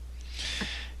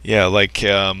 Yeah, like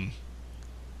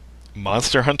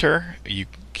Monster Hunter, you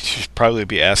should probably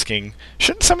be asking,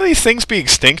 shouldn't some of these things be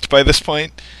extinct by this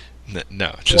point?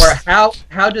 No, just... Or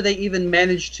how do they even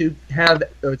manage to have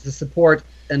to support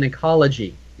an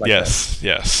ecology like yes, that?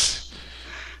 Yes.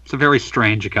 It's a very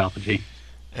strange ecology.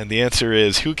 And the answer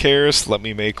is, who cares? Let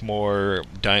me make more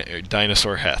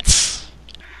dinosaur hats.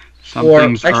 Some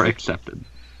things are accepted.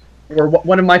 Or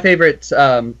one of my favorite,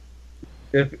 talking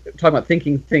about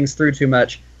thinking things through too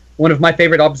much, one of my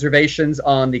favorite observations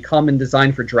on the common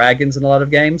design for dragons in a lot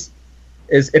of games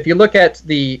is if you look at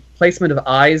the placement of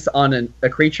eyes on a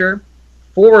creature,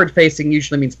 forward-facing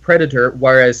usually means predator,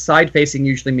 whereas side-facing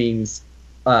usually means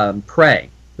prey,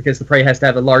 because the prey has to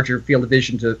have a larger field of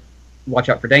vision to watch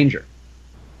out for danger,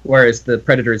 whereas the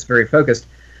predator is very focused.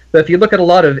 But if you look at a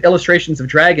lot of illustrations of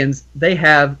dragons, they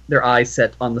have their eyes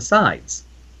set on the sides.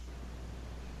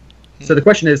 So the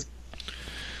question is,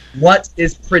 what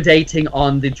is predating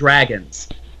on the dragons?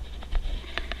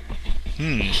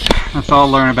 Let's all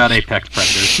learn about apex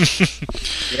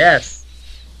predators. Yes.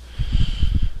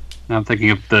 I'm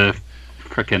thinking of the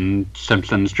frickin'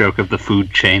 Simpsons joke of the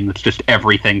food chain that's just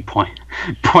everything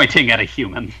pointing at a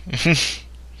human.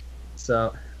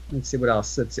 So... let's see what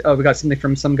else. We got something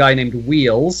from some guy named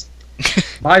Wheels.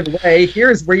 By the way,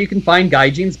 here's where you can find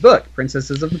Gaijin's book,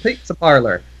 Princesses of the Pizza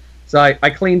Parlor. So I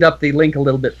cleaned up the link a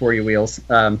little bit for you, Wheels,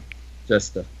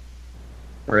 just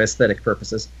for aesthetic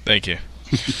purposes. Thank you.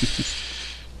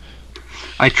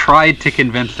 I tried to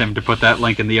convince him to put that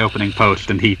link in the opening post,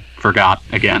 and he forgot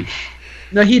again.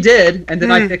 No, he did, and then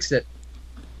I fixed it.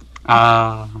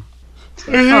 Oh,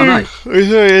 nice. I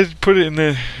thought I'd put it in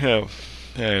the... Oh,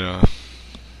 I don't know.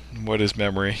 What is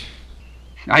memory?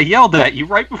 I yelled at you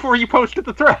right before you posted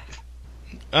the thread.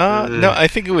 No, I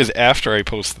think it was after I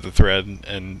posted the thread,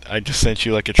 and I just sent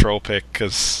you like a troll pic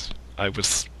because I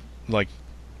was like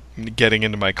getting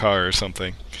into my car or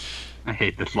something. I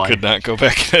hate this life. Could not go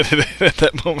back and edit it at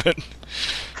that moment.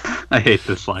 I hate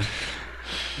this life.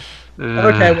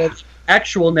 Okay, well,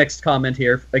 actual next comment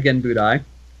here, again, Budai.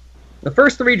 The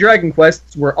first 3 Dragon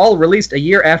Quests were all released a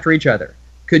year after each other.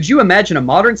 Could you imagine a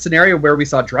modern scenario where we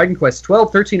saw Dragon Quest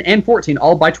 12, 13, and 14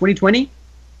 all by 2020?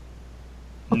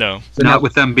 No. So Not now,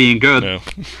 with them being good. No.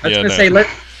 I was going to say, let's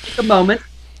take a moment.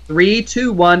 3,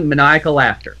 2, 1, maniacal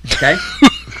laughter. Okay?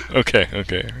 Okay,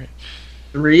 okay. All right.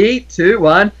 3, 2,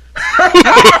 1.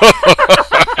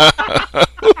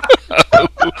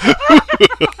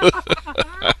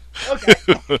 Okay.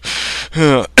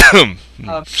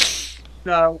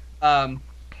 No.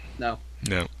 No.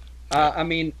 No. I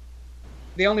mean,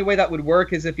 the only way that would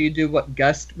work is if you do what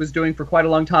Gust was doing for quite a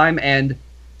long time and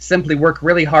simply work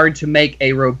really hard to make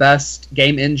a robust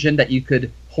game engine that you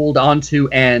could hold on to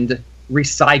and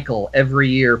recycle every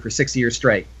year for 6 years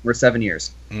straight, or 7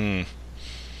 years. You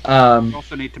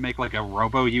also need to make like a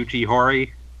Robo Yuji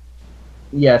Horii.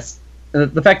 Yes.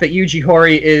 The fact that Yuji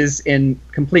Horii is in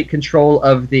complete control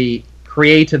of the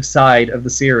creative side of the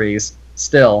series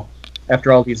still,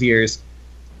 after all these years,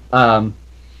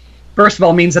 first of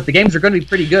all means that the games are going to be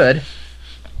pretty good,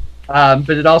 but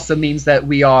it also means that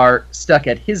we are stuck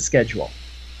at his schedule.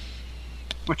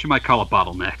 What you might call a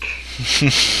bottleneck.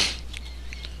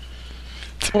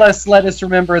 Plus, let us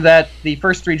remember that the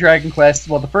first 3 Dragon Quests,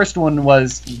 well, the first one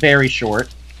was very short.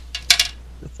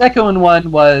 The second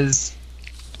one was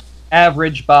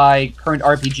average by current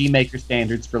RPG Maker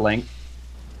standards for length,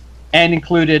 and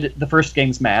included the first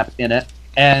game's map in it,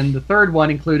 and the third one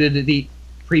included the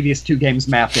previous 2 games'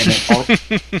 map in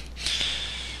it,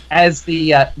 as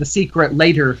the secret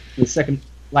later, the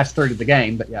last third of the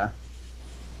game, but yeah.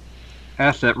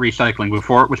 Asset recycling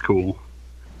before it was cool.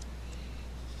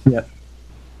 Yep.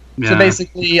 So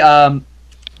basically, a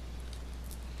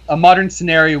modern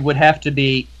scenario would have to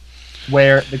be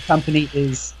where the company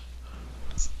is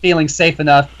feeling safe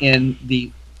enough in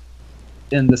the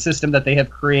system that they have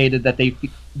created that they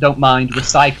don't mind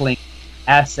recycling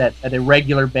assets at a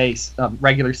regular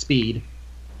speed,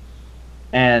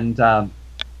 and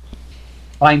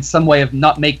find some way of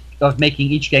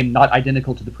making each game not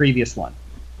identical to the previous one.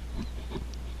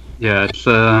 Yeah, it's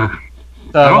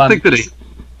So, I don't think that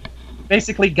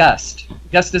basically Gust.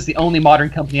 Gust is the only modern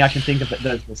company I can think of that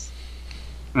does this.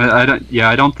 I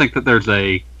don't think that there's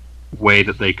a way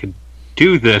that they could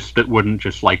do this that wouldn't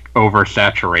just like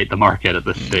oversaturate the market at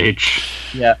this stage.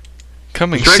 Yeah.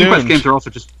 Coming Dragon soon. Quest games are also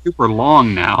just super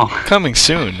long now. Coming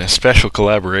soon, a special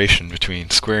collaboration between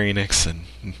Square Enix and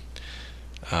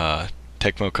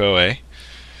Tecmo Koei.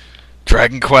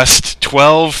 Dragon Quest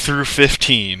 12 through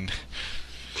 15.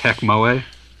 Tecmoe?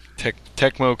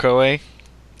 Tecmo Koei?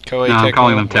 Koei No, Tecmo? I'm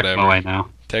calling them Whatever. Tecmoe now.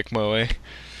 Tecmoe?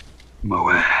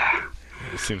 Moe.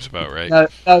 It seems about right. No,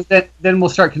 then we'll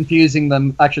start confusing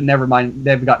them. Actually, never mind.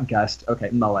 They've got Gust. Okay,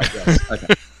 Moe, yes. Okay.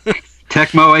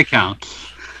 Tecmoe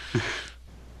counts.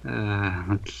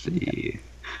 Let's see.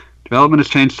 Development has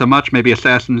changed so much. Maybe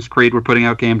Assassin's Creed were putting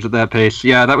out games at that pace.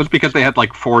 Yeah, that was because they had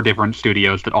like 4 different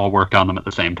studios that all worked on them at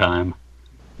the same time.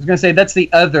 I was going to say, that's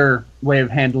the other way of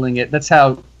handling it. That's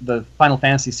how the Final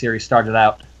Fantasy series started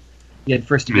out. You had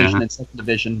First Division and Second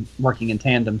Division working in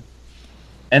tandem.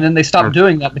 And then they stopped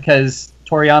doing that because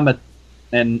Toriyama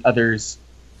and others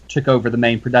took over the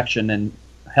main production and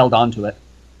held on to it.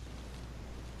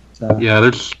 So. Yeah,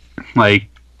 there's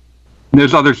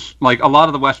others, like a lot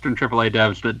of the Western AAA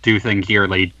devs that do things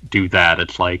yearly do that.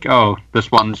 It's like, oh,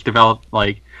 this one's developed,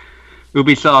 like,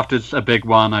 Ubisoft is a big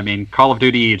one. I mean, Call of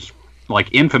Duty is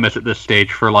like infamous at this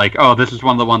stage for like, oh, this is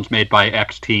one of the ones made by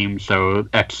X team, so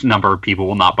X number of people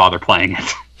will not bother playing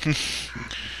it.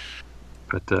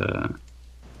 But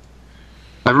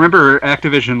I remember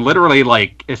Activision literally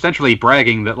like essentially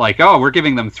bragging that like, oh, we're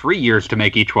giving them 3 years to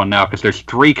make each one now because there's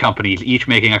 3 companies each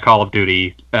making a Call of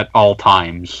Duty at all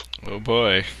times. Oh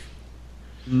boy.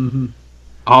 Mm-hmm.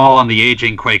 All on the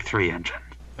aging Quake 3 engine.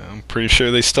 I'm pretty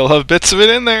sure they still have bits of it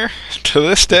in there to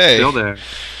this day. Still there.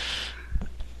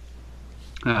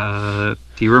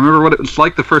 Do you remember what it was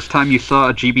like the first time you saw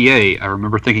a GBA? I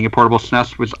remember thinking a portable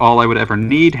SNES was all I would ever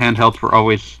need. Handhelds were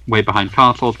always way behind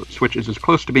consoles, but Switch is as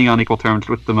close to being on equal terms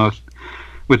with the most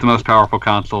powerful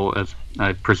console as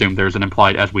I presume there's an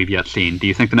implied as we've yet seen. Do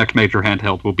you think the next major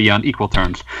handheld will be on equal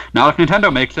terms? Not if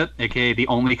Nintendo makes it, aka the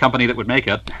only company that would make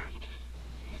it.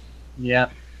 Yeah.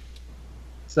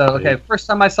 So, okay, first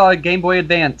time I saw a Game Boy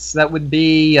Advance, that would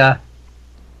be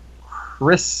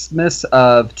Christmas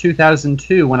of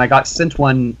 2002 when I got sent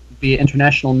one via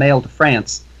international mail to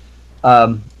France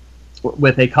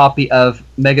with a copy of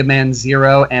Mega Man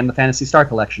Zero and the Phantasy Star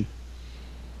Collection.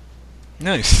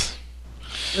 Nice.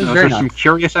 It was Those very are some nice.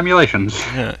 curious emulations.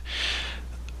 Yeah.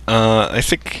 I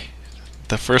think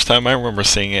the first time I remember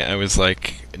seeing it, I was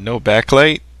like, no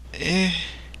backlight? Eh.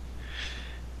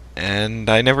 And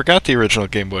I never got the original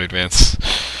Game Boy Advance.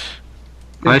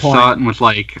 Good I point. saw it and was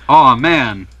like, "Oh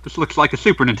man, this looks like a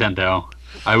Super Nintendo."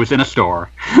 I was in a store.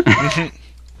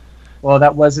 Well,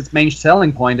 that was its main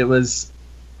selling point. It was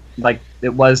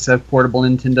a portable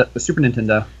Nintendo, a Super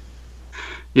Nintendo.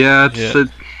 Yeah, Yeah.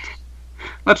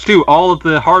 let's do all of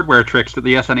the hardware tricks that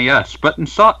the SNES,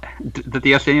 that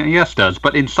the SNES does,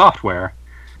 but in software.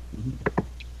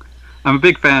 I'm a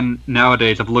big fan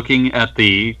nowadays of looking at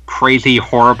the crazy,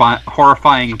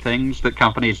 horrifying things that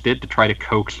companies did to try to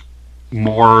coax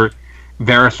more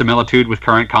verisimilitude with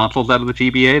current consoles out of the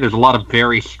GBA. There's a lot of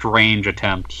very strange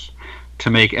attempts to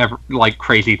make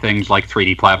crazy things like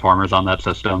 3D platformers on that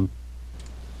system.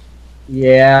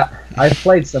 Yeah, I've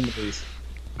played some of these.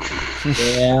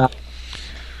 Yeah,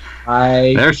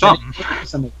 There's something.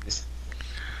 some of these.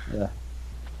 Yeah,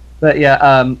 but yeah,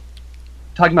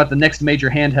 talking about the next major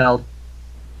handheld,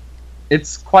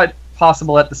 it's quite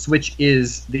possible that the Switch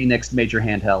is the next major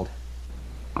handheld.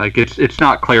 Like it's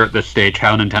not clear at this stage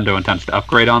how Nintendo intends to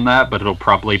upgrade on that, but it'll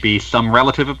probably be some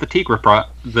relative of the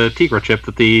Tegra chip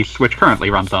that the Switch currently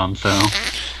runs on. So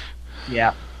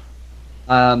Yeah.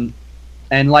 And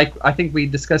like I think we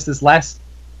discussed this last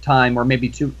time, or maybe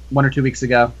 1 or 2 weeks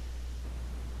ago,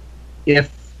 if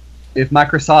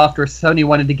Microsoft or Sony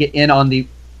wanted to get in on the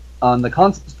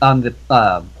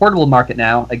portable market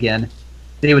now again,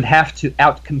 they would have to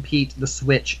outcompete the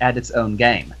Switch at its own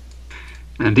game.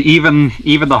 and even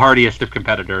the hardiest of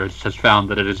competitors has found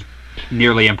that it is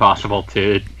nearly impossible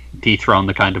to dethrone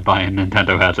the kind of buy-in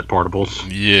Nintendo has at portables.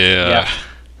 Yeah.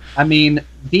 I mean,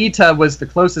 Vita was the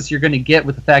closest you're going to get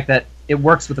with the fact that it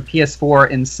works with a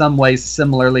PS4 in some ways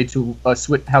similarly to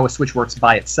how a Switch works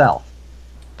by itself.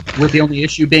 With the only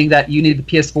issue being that you need the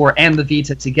PS4 and the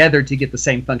Vita together to get the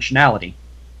same functionality,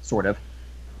 sort of,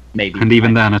 maybe. And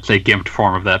even then, it's a gimped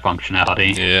form of that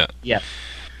functionality. Yeah.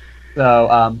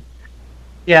 So,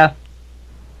 yeah,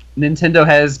 Nintendo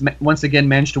has once again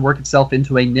managed to work itself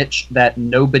into a niche that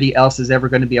nobody else is ever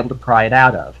going to be able to pry it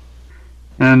out of.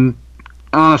 And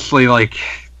honestly,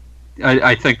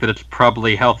 I think that it's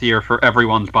probably healthier for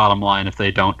everyone's bottom line if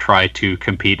they don't try to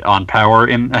compete on power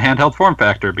in a handheld form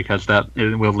factor, because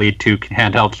it will lead to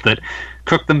handhelds that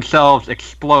cook themselves,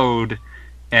 explode,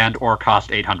 and or cost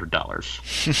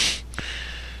 $800.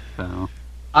 So,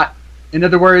 In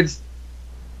other words,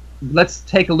 let's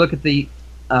take a look at the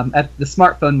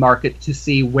smartphone market to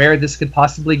see where this could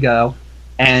possibly go,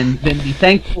 and then be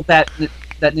thankful that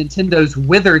Nintendo's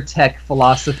WitherTech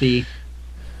philosophy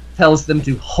tells them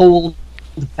to hold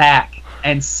back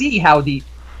and see how the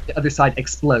other side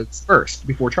explodes first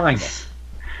before trying it.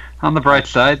 on the bright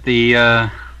side, the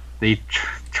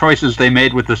choices they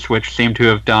made with the Switch seem to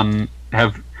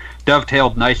have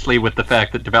dovetailed nicely with the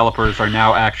fact that developers are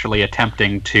now actually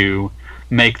attempting to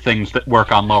make things that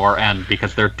work on lower end,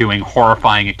 because they're doing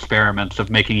horrifying experiments of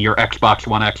making your Xbox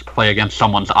One X play against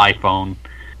someone's iPhone.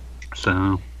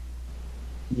 So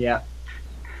Yeah.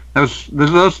 that's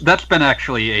been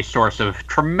actually a source of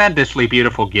tremendously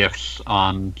beautiful GIFs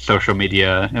on social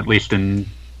media, at least in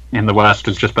the West.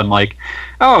 It's just been like,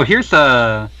 oh, here's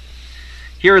a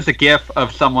GIF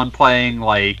of someone playing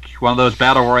like one of those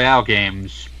battle royale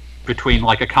games between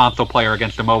like a console player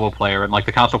against a mobile player, and like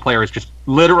the console player is just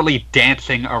literally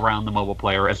dancing around the mobile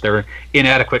player as their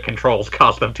inadequate controls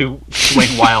cause them to swing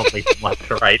wildly from left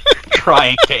to right,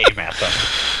 trying to aim at them.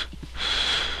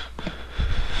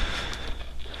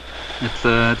 It's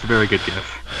a very good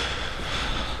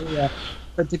GIF. Yeah.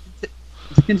 But to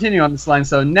continue on this line,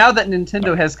 so now that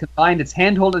Nintendo has combined its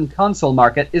handheld and console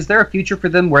market, is there a future for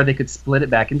them where they could split it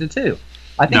back into two?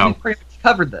 I think No. we've pretty much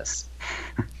covered this.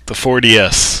 The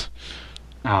 4DS.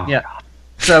 Oh, Yeah.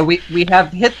 So we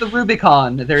have hit the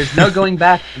Rubicon. There is no going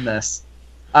back from this.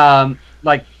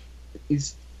 Like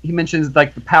he mentions,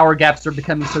 like the power gaps are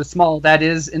becoming so small. That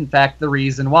is, in fact, the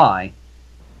reason why.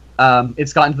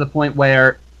 It's gotten to the point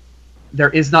where there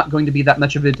is not going to be that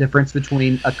much of a difference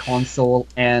between a console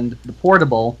and the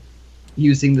portable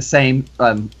using the same,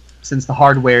 since the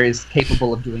hardware is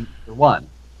capable of doing either one.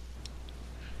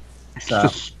 So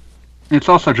It's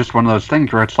also just one of those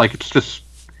things where it's like, it's just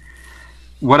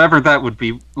whatever that would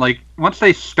be. Like, once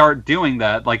they start doing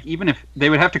that, like, even if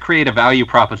they would have to create a value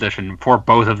proposition for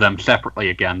both of them separately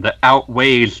again that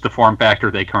outweighs the form factor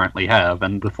they currently have,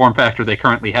 and the form factor they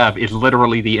currently have is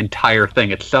literally the entire thing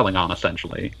it's selling on,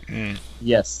 essentially.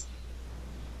 yes.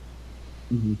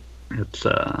 Mm-hmm.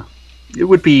 It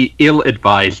would be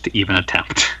ill-advised to even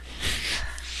attempt.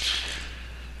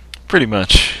 Pretty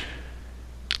much.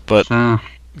 But So,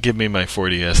 Give me my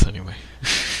 4DS anyway.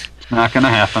 Not gonna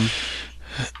happen.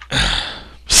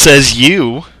 Says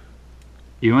you.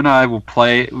 You and I will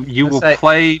play. You will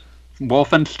play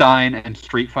Wolfenstein and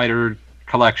Street Fighter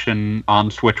Collection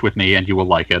on Switch with me, and you will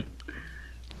like it.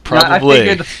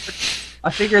 Probably. No, I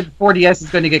figured the 4DS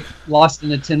is going to get lost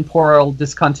in a temporal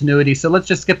discontinuity, so let's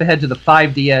just skip ahead to the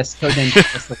 5DS, codenamed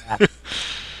Tesseract.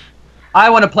 I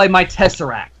want to play my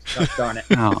Tesseract. Oh, darn it.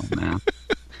 Oh, man.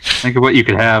 Think of what you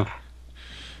could have.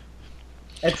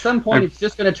 At some point, it's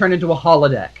just going to turn into a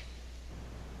holodeck.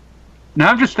 Now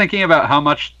I'm just thinking about how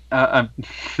much...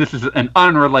 this is an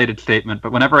unrelated statement,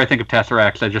 but whenever I think of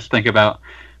Tesseracts, I just think about...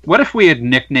 What if we had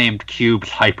nicknamed cubes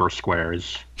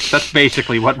hypersquares? That's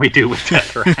basically what we do with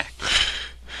Tesseract.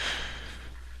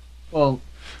 Well,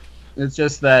 it's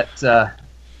just that,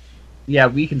 yeah,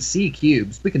 we can see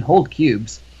cubes. We can hold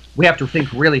cubes. We have to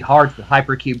think really hard for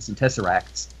hypercubes and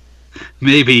Tesseracts.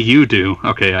 Maybe you do.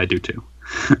 Okay, I do too.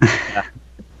 Yeah.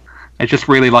 I just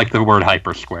really like the word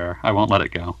hypersquare. I won't let it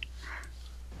go.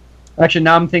 Actually,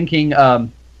 now I'm thinking the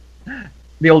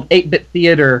old 8-bit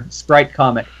theater sprite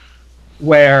comic,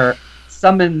 where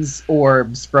summons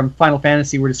orbs from Final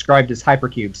Fantasy were described as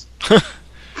hypercubes.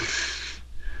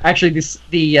 Actually,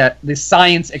 the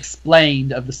science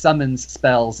explained of the summons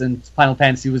spells in Final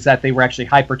Fantasy was that they were actually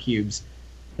hypercubes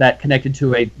that connected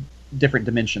to a different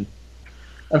dimension.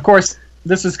 Of course,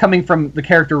 this was coming from the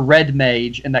character Red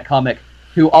Mage in that comic,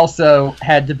 who also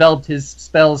had developed his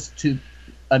spells to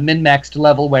a min-maxed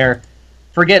level where,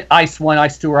 forget Ice 1,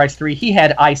 Ice 2, or Ice 3, he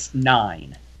had Ice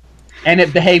 9. And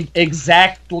it behaved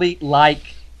exactly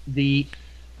like the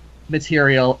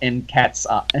material in Cat's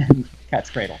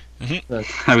Cradle.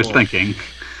 I was thinking.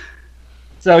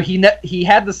 So he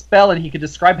had the spell and he could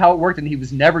describe how it worked, and he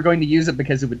was never going to use it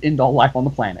because it would end all life on the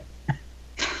planet.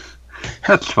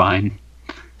 That's fine.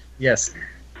 Yes.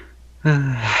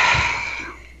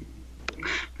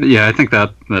 Yeah, I think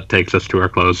that takes us to our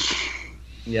close.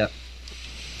 Yeah.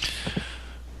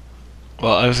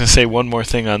 Well, I was going to say one more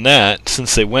thing on that.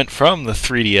 Since they went from the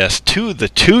 3DS to the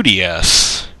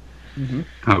 2DS,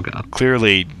 Oh god.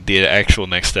 clearly the actual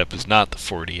next step is not the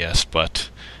 4DS, but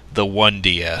the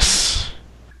 1DS.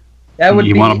 That would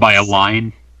You want to buy a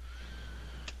line?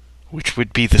 Which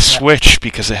would be the Switch,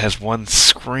 because it has one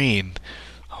screen.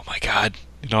 Oh my god.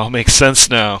 It all makes sense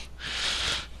now.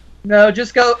 No,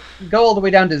 just go all the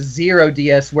way down to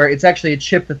 0DS, where it's actually a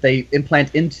chip that they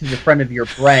implant into the front of your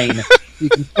brain. You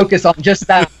can focus on just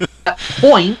that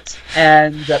point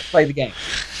and play the game.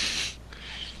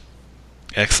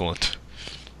 Excellent.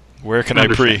 Where can I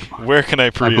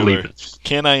pre-order? believe it.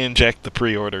 Can I inject the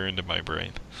pre-order into my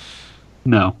brain?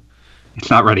 No. It's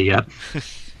not ready yet.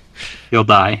 You'll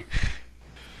die.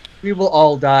 We will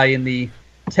all die in the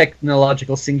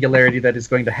technological singularity that is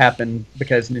going to happen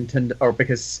because Nintendo, or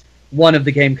because one of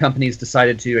the game companies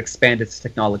decided to expand its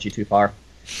technology too far.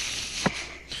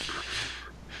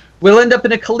 We'll end up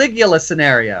in a Caligula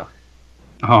scenario.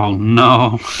 Oh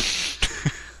no.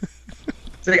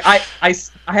 So I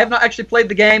have not actually played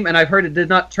the game, and I've heard it did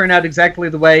not turn out exactly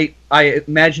the way I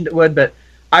imagined it would, but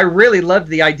I really loved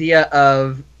the idea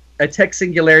of a tech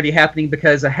singularity happening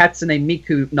because a Hatsune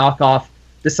Miku knockoff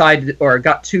decided or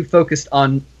got too focused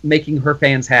on making her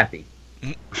fans happy.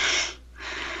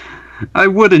 I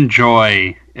would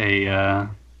enjoy a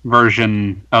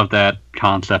version of that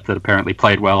concept that apparently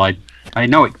played well. I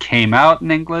know it came out in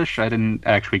English. I didn't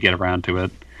actually get around to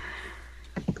it.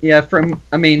 Yeah,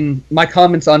 my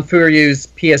comments on Furyu's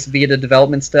PS Vita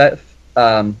development stuff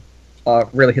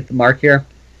really hit the mark here.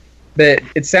 But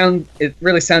it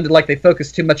really sounded like they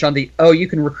focused too much on the, you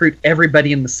can recruit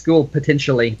everybody in the school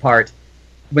potentially part,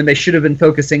 when they should have been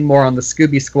focusing more on the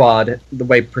Scooby Squad, the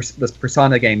way the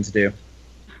Persona games do.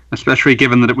 Especially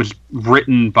given that it was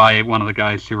written by one of the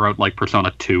guys who wrote, like,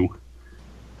 Persona 2.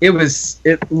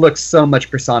 It looks so much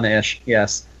Persona-ish,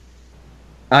 yes.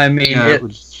 I mean, yeah, it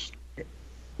was...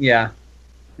 Yeah.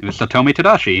 It was Satomi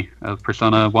Tadashi of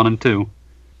Persona 1 and 2.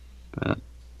 But,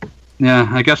 yeah,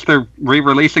 I guess they're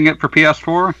re-releasing it for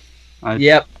PS4.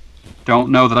 Yep.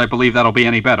 Don't know that I believe that'll be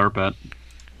any better, but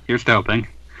here's to hoping.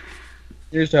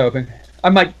 Here's to hoping. I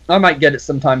might get it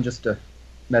sometime just to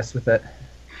mess with it.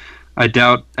 I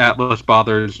doubt Atlas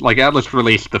bothers... Like, Atlas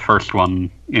released the first one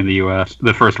in the US,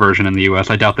 the first version in the US.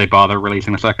 I doubt they bother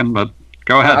releasing the second, but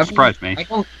go ahead, surprise me.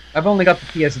 I've only got the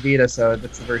PS Vita, so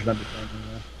that's the version I've been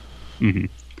playing.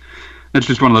 It's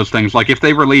just one of those things. Like, if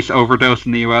they release Overdose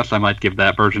in the US, I might give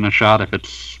that version a shot if it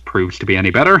proves to be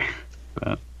any better.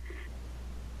 But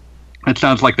it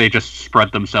sounds like they just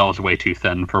spread themselves way too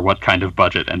thin for what kind of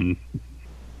budget and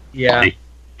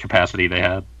capacity they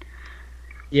had.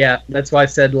 Yeah, that's why I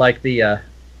said, like, the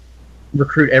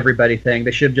recruit everybody thing.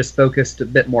 They should have just focused a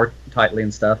bit more tightly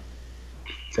and stuff.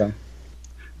 So.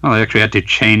 Well, they actually had to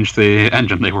change the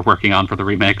engine they were working on for the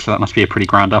remake, so that must be a pretty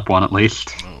ground-up one at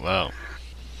least. Oh, wow.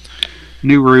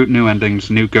 New route, new endings,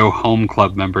 new Go Home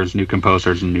Club members, new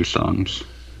composers, and new songs.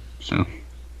 So,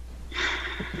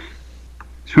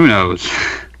 who knows?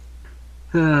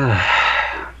 Oh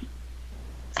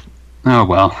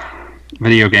well.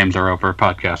 Video games are over,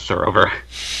 podcasts are over.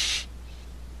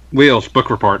 Wheels, book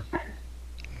report.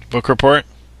 Book report?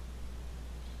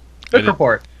 Book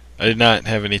report. I did not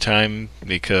have any time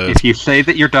because... If you say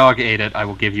that your dog ate it, I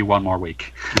will give you one more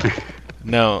week.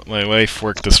 No, my wife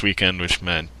worked this weekend, which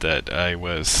meant that I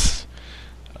was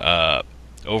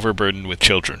overburdened with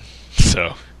children.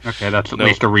 So okay, that's at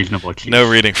least a reasonable excuse. No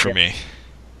reading for me.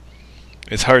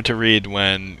 It's hard to read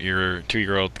when your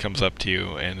 2-year-old comes up to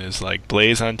you and is like,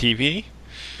 Blaze on TV?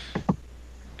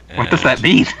 What does that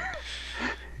mean?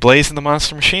 Blaze and the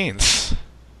Monster Machines.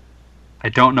 I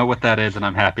don't know what that is, and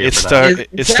I'm happy Is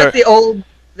that the old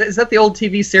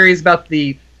TV series about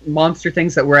the monster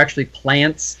things that were actually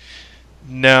plants?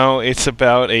 No, it's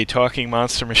about a talking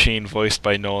monster machine voiced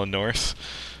by Nolan North.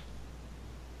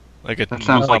 Like a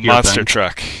monster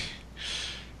truck.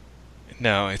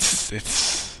 No, it's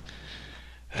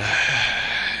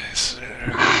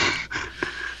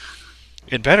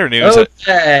in better news.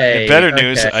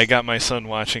 News, I got my son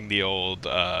watching the old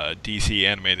DC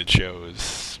animated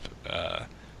shows.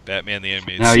 Batman the Animated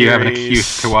Series. Now you have an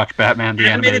excuse to watch Batman the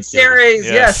Animated Series.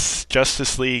 Yes.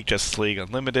 Justice League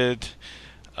Unlimited.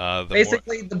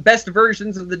 Basically, the best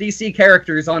versions of the DC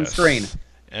characters on screen.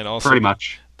 And also, pretty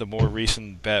much the more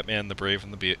recent Batman, the Brave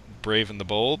and the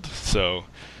Bold. So,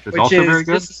 which also is very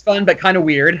good. Just as fun, but kind of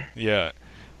weird. Yeah,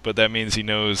 but that means he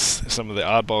knows some of the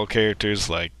oddball characters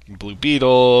like Blue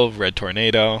Beetle, Red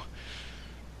Tornado.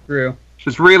 True. Which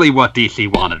is really what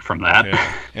DC wanted from that.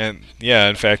 Yeah. And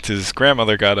in fact, his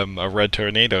grandmother got him a Red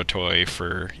Tornado toy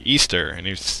for Easter, and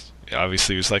he was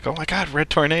like, "Oh my God,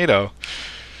 Red Tornado!"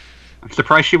 I'm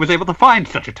surprised she was able to find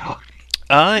such a toy.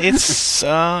 It's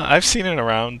I've seen it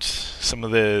around some of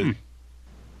the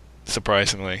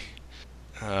surprisingly.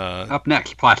 Up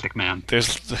next, Plastic Man. I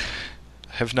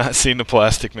have not seen the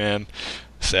Plastic Man,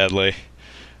 sadly,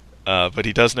 but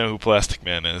he does know who Plastic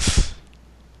Man is.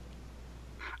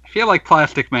 I feel like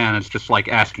Plastic Man is just like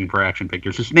asking for action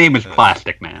figures. His name is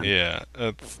Plastic Man. Yeah,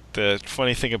 the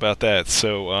funny thing about that.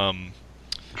 So,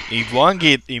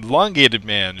 Elongated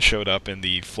Man showed up in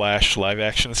the Flash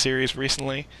live-action series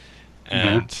recently,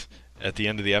 and at the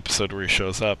end of the episode where he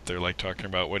shows up, they're like talking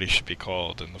about what he should be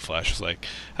called, and the Flash is like,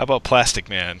 "How about Plastic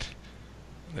Man?"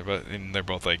 And they're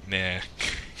both like, "Nah."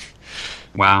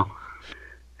 Wow.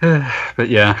 But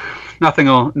yeah, nothing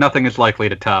is likely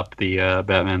to top the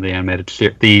Batman the Animated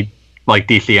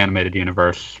DC animated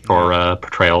universe for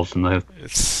portrayals in the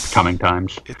coming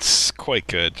times. It's quite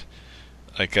good.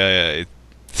 Like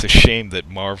it's a shame that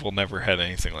Marvel never had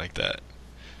anything like that.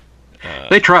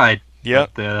 They tried.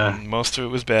 Yep. Most of it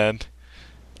was bad.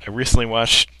 I recently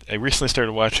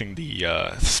started watching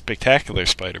the Spectacular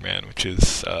Spider-Man, which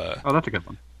is that's a good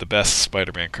one. The best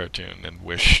Spider-Man cartoon, and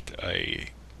wished I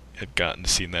had gotten to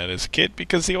see that as a kid,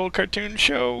 because the old cartoon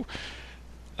show,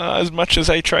 as much as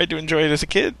I tried to enjoy it as a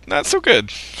kid, not so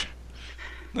good.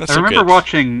 I remember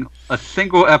watching a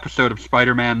single episode of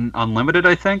Spider-Man Unlimited,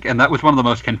 I think, and that was one of the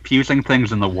most confusing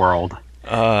things in the world.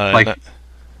 Have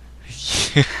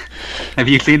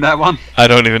you seen that one? I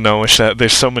don't even know which that.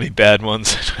 There's so many bad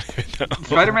ones. I don't even know.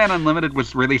 Spider-Man Unlimited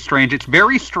was really strange. It's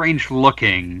very strange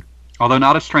looking, although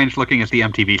not as strange looking as the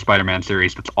MTV Spider-Man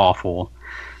series. That's awful.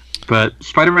 But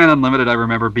Spider-Man Unlimited, I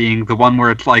remember being the one where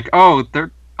it's like, oh,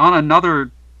 they're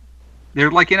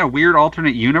like in a weird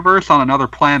alternate universe on another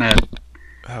planet.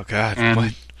 Oh God! And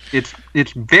what?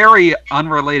 it's very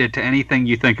unrelated to anything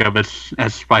you think of as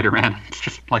Spider-Man. It's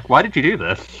just like, why did you do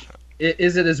this?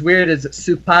 Is it as weird as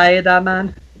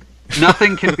Spider-Man?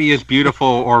 Nothing can be as beautiful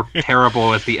or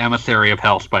terrible as the emissary of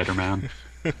hell, Spider-Man.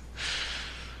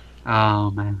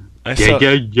 Oh man!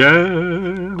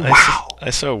 Wow! I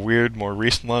saw a weird, more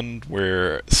recent one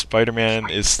where Spider-Man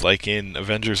is like in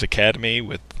Avengers Academy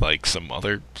with like some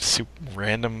other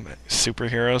random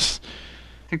superheroes.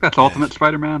 I think that's Ultimate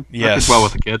Spider-Man. Yes. That did well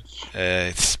with the kids.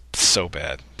 It's so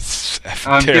bad. It's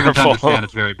I'm terrible. given to understand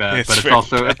it's very bad, but it's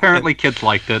also bad. Apparently kids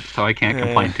liked it, so I can't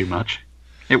complain too much.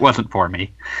 It wasn't for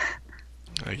me.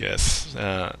 I guess.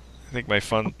 I think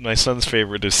my son's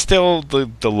favorite is still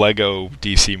the Lego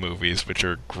DC movies, which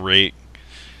are great.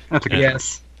 That's a good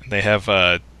yes. They have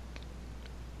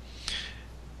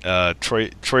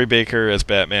Troy Baker as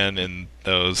Batman in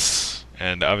those,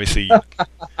 and obviously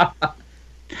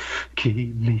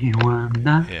keep me warm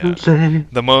now. Yeah. Say. And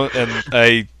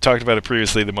I talked about it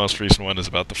previously. The most recent one is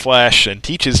about the Flash and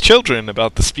teaches children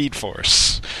about the Speed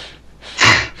Force.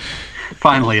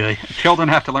 Finally, the children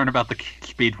have to learn about the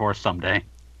Speed Force someday.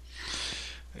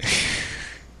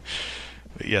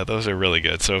 Yeah, those are really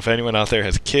good. So if anyone out there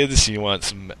has kids, you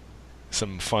want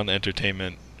some fun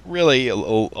entertainment. Really,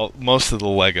 most of the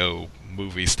Lego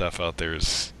movie stuff out there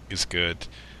is good,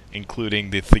 including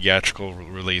the theatrical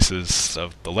releases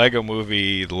of the Lego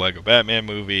Movie, the Lego Batman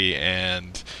movie,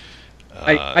 and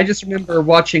I just remember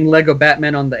watching Lego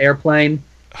Batman on the airplane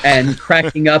and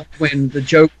cracking up when the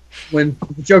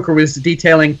Joker was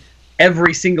detailing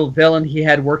every single villain he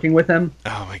had working with him.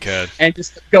 Oh my god! And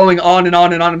just going on and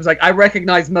on and on. I was like, I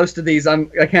recognize most of these. I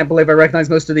can't believe I recognize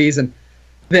most of these. And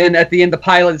then at the end, the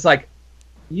pilot is like,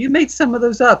 "You made some of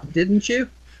those up, didn't you?"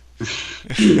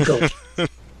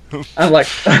 I'm like,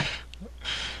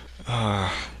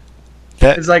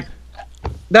 it's like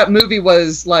that movie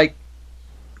was like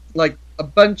a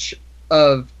bunch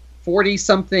of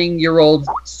 40-something-year-old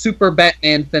super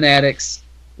Batman fanatics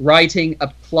writing a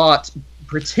plot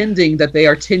pretending that they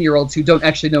are 10-year-olds who don't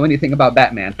actually know anything about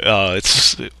Batman. Oh,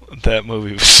 that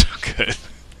movie was so good.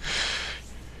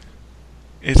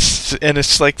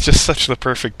 It's like just such the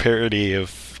perfect parody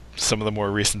of some of the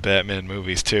more recent Batman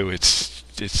movies too. It's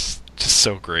just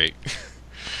so great.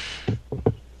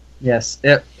 Yes,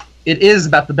 it is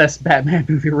about the best Batman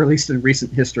movie released in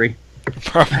recent history.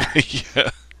 Probably, yeah.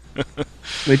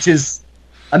 Which is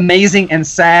amazing and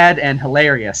sad and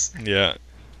hilarious. Yeah.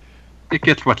 It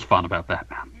gets what's fun about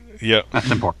Batman. Yep. That's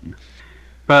important.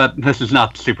 But this is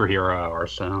not superhero hour,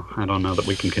 so I don't know that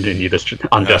we can continue this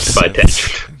unjustified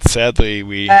tangent. Sadly,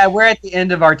 we're at the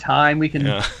end of our time. We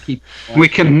can keep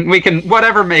going. We can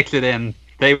whatever makes it in.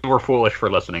 They were foolish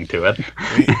for listening to it.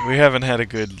 we haven't had a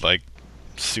good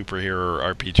superhero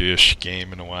RPG-ish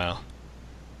game in a while.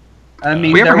 I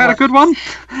mean, we ever had a good one?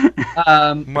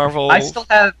 Marvel. I still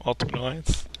have Ultimate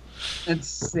Alliance. Let's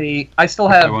see. I still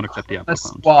have a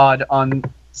squad on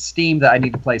Steam that I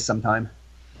need to play sometime.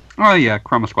 Oh yeah,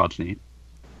 Chroma Squad's neat.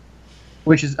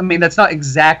 Which is, I mean, that's not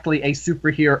exactly a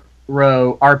superhero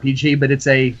RPG, but it's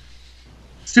a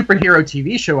superhero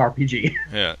TV show RPG.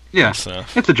 Yeah.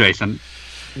 It's adjacent.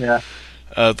 Yeah.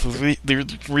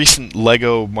 The recent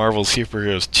Lego Marvel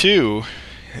Superheroes 2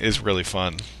 is really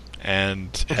fun, and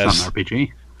it's not an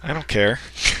RPG. I don't care.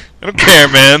 I don't care,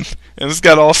 man. And it's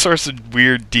got all sorts of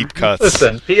weird deep cuts.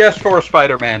 Listen, PS4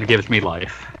 Spider-Man gives me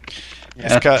life.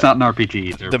 Yeah, it's not an RPG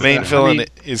either. The main villain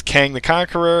is Kang the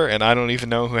Conqueror, and I don't even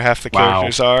know who half the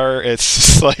characters are. It's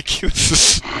just like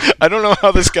I don't know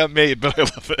how this got made, but I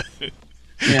love it.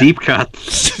 Yeah. Deep cuts.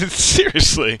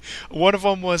 Seriously, one of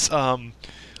them was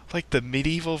like the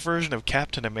medieval version of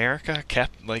Captain America,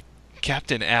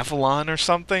 Captain Avalon or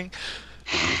something.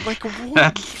 Like what?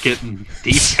 That's getting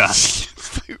deep cuts.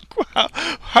 Wow.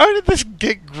 How did this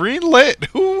get greenlit?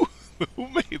 Who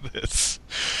made this?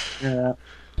 Yeah.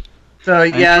 So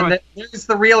yeah, there's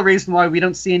the real reason why we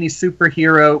don't see any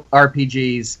superhero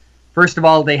RPGs. First of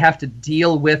all, they have to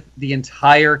deal with the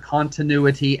entire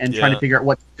continuity and trying to figure out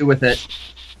what to do with it.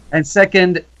 And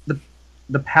second,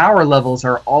 the power levels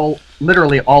are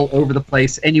literally all over the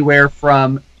place, anywhere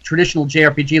from traditional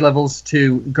JRPG levels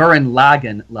to Gurren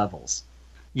Lagann levels.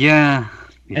 Yeah.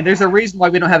 And there's a reason why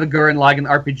we don't have a Gurren Lagann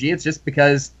RPG. It's just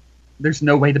because there's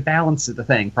no way to balance the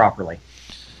thing properly.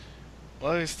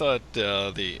 Well, I always thought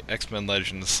the X-Men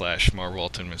Legends / Marvel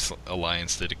Ultimate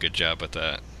Alliance did a good job at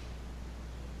that.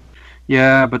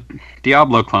 Yeah, but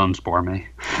Diablo clones bore me.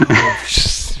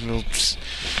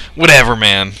 Whatever,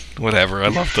 man. Whatever. I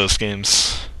love those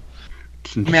games.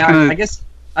 I mean,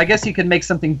 I guess you could make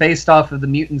something based off of the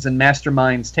Mutants and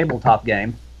Masterminds tabletop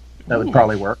game. That would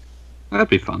probably work. That'd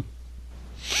be fun.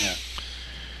 Yeah.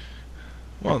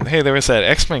 Well, hey, there was that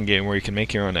X-Men game where you can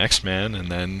make your own X-Men, and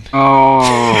then...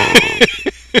 Oh.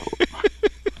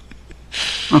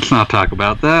 Let's not talk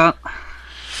about that.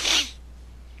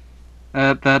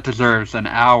 That deserves an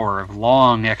hour of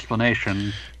long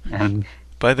explanation, and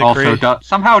also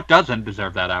somehow doesn't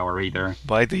deserve that hour either.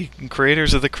 By the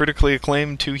creators of the critically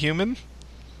acclaimed Too Human?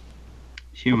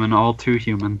 Human, all too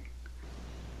human.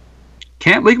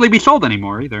 Can't legally be sold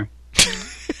anymore either.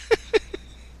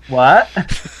 What?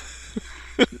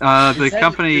 The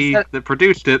company that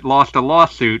produced it lost a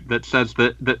lawsuit that says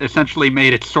that essentially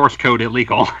made its source code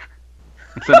illegal.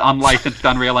 It's an unlicensed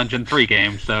Unreal Engine 3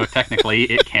 game, so technically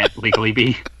it can't legally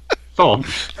be sold.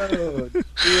 Oh,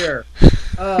 dear.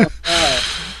 Oh,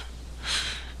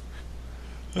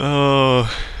 no.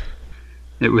 Oh.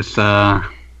 It was, yeah.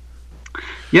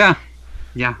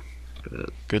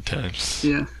 Good times.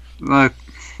 Yeah.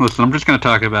 Listen, I'm just going to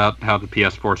talk about how the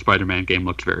PS4 Spider-Man game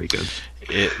looks very good.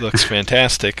 It looks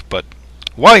fantastic, but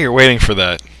while you're waiting for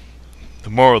that, the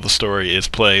moral of the story is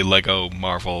play Lego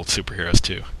Marvel Superheroes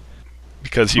 2.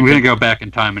 Because we're going to go back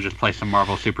in time and just play some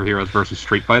Marvel Superheroes versus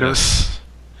Street Fighter. Yes.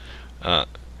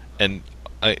 And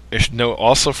I should note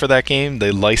also for that game, they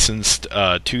licensed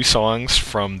 2 songs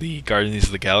from the Guardians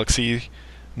of the Galaxy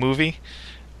movie.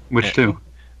 Which two?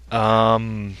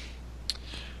 Come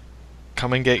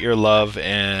and Get Your Love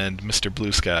and Mr.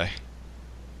 Blue Sky.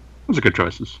 Those are good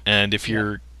choices. And if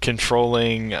you're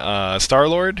controlling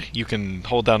Star-Lord, you can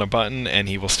hold down a button and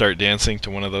he will start dancing to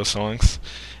one of those songs.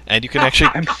 And you can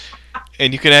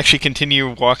actually continue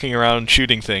walking around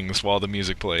shooting things while the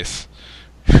music plays.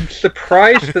 I'm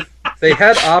surprised that they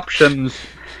had options.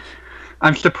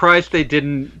 I'm surprised they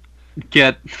didn't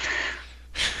get...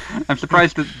 I'm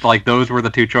surprised that those were the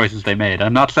 2 choices they made.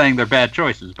 I'm not saying they're bad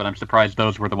choices, but I'm surprised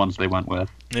those were the ones they went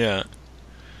with. Yeah.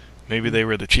 Maybe they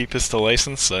were the cheapest to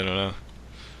license? I don't know.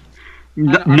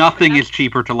 Nothing is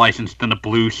cheaper to license than a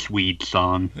Blue Swede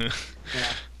song. Yeah.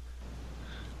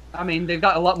 I mean, they've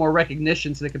got a lot more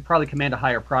recognition, so they could probably command a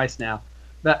higher price now.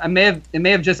 But it may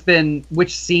have just been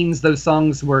which scenes those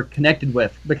songs were connected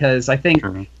with, because I think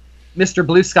Mr.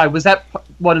 Blue Sky was that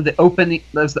one of the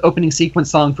opening sequence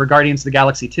song for Guardians of the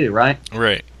Galaxy 2, right?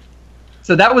 Right.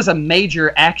 So that was a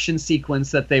major action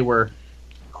sequence that they were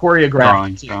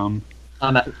choreographed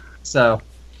on that. So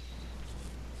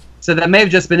that may have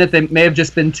just been it. They may have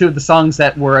just been 2 of the songs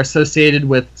that were associated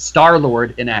with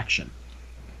Star-Lord in action.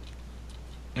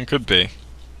 It could be.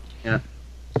 Yeah.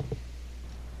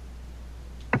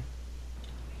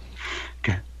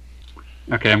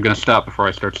 Okay, I'm going to stop before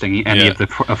I start singing any of the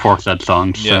aforesaid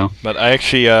songs. Yeah, so. But I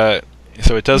actually,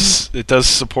 so it does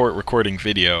support recording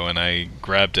video, and I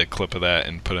grabbed a clip of that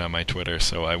and put it on my Twitter.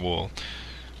 So I will,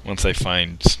 once I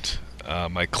find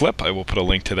my clip, I will put a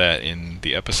link to that in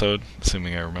the episode,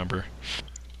 assuming I remember.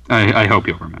 I hope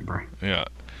you'll remember. Yeah.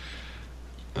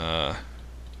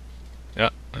 Yeah,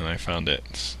 and I found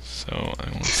it, so I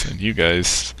will send it to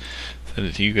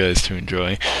you guys to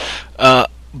enjoy.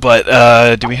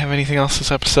 But do we have anything else this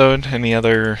episode? Any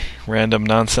other random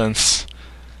nonsense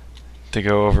to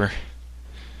go over?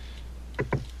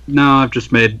 No, I've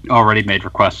just already made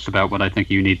requests about what I think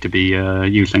you need to be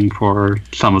using for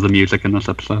some of the music in this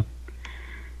episode.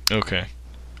 Okay.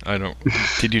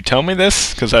 Did you tell me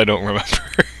this? Because I don't remember.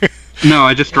 No,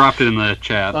 I just dropped it in the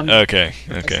chat. Okay.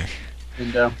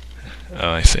 Window.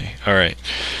 Oh, I see. All right.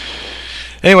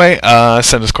 Anyway,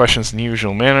 send us questions in the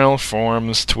usual manner: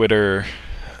 forums, Twitter.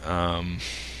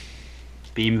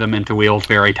 Beam them into Wheel's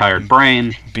very tired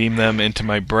brain. Beam them into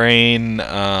my brain.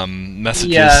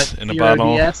 Messages in a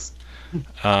bottle.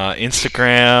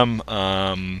 Instagram.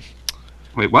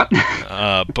 Wait, what?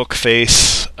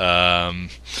 Bookface.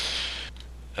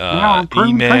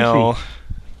 Email.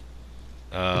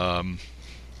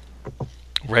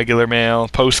 Regular mail.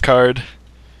 Postcard.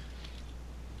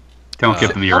 Don't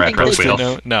give them your address,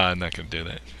 Wheel. No, I'm not going to do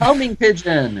that. Homing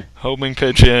pigeon. Homing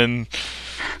pigeon.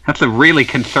 That's a really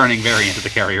concerning variant of the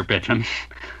carrier pigeon.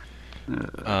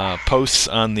 Posts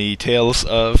on the Tales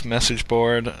of message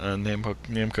board on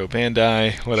Namco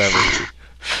Bandai, whatever.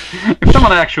 If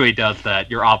someone actually does that,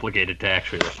 you're obligated to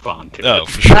actually respond to it. Oh,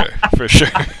 for sure.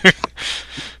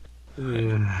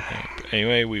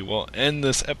 Anyway, we will end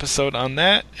this episode on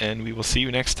that, and we will see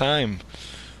you next time.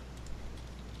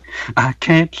 I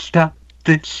can't stop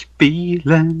this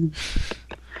feeling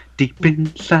deep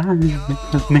inside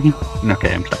of me.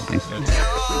 Okay, I'm stopping.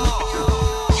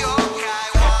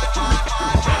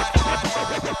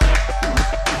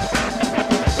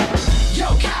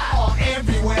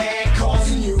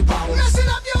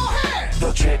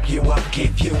 Trip you up,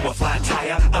 give you a flat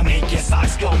tire. I make your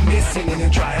socks go missing in the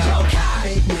dryer. Your car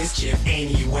make mischief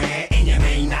anywhere, and you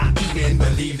may not even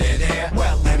believe they're there.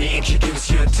 Well, let me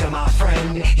introduce you to my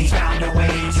friend. He's found a way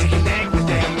to connect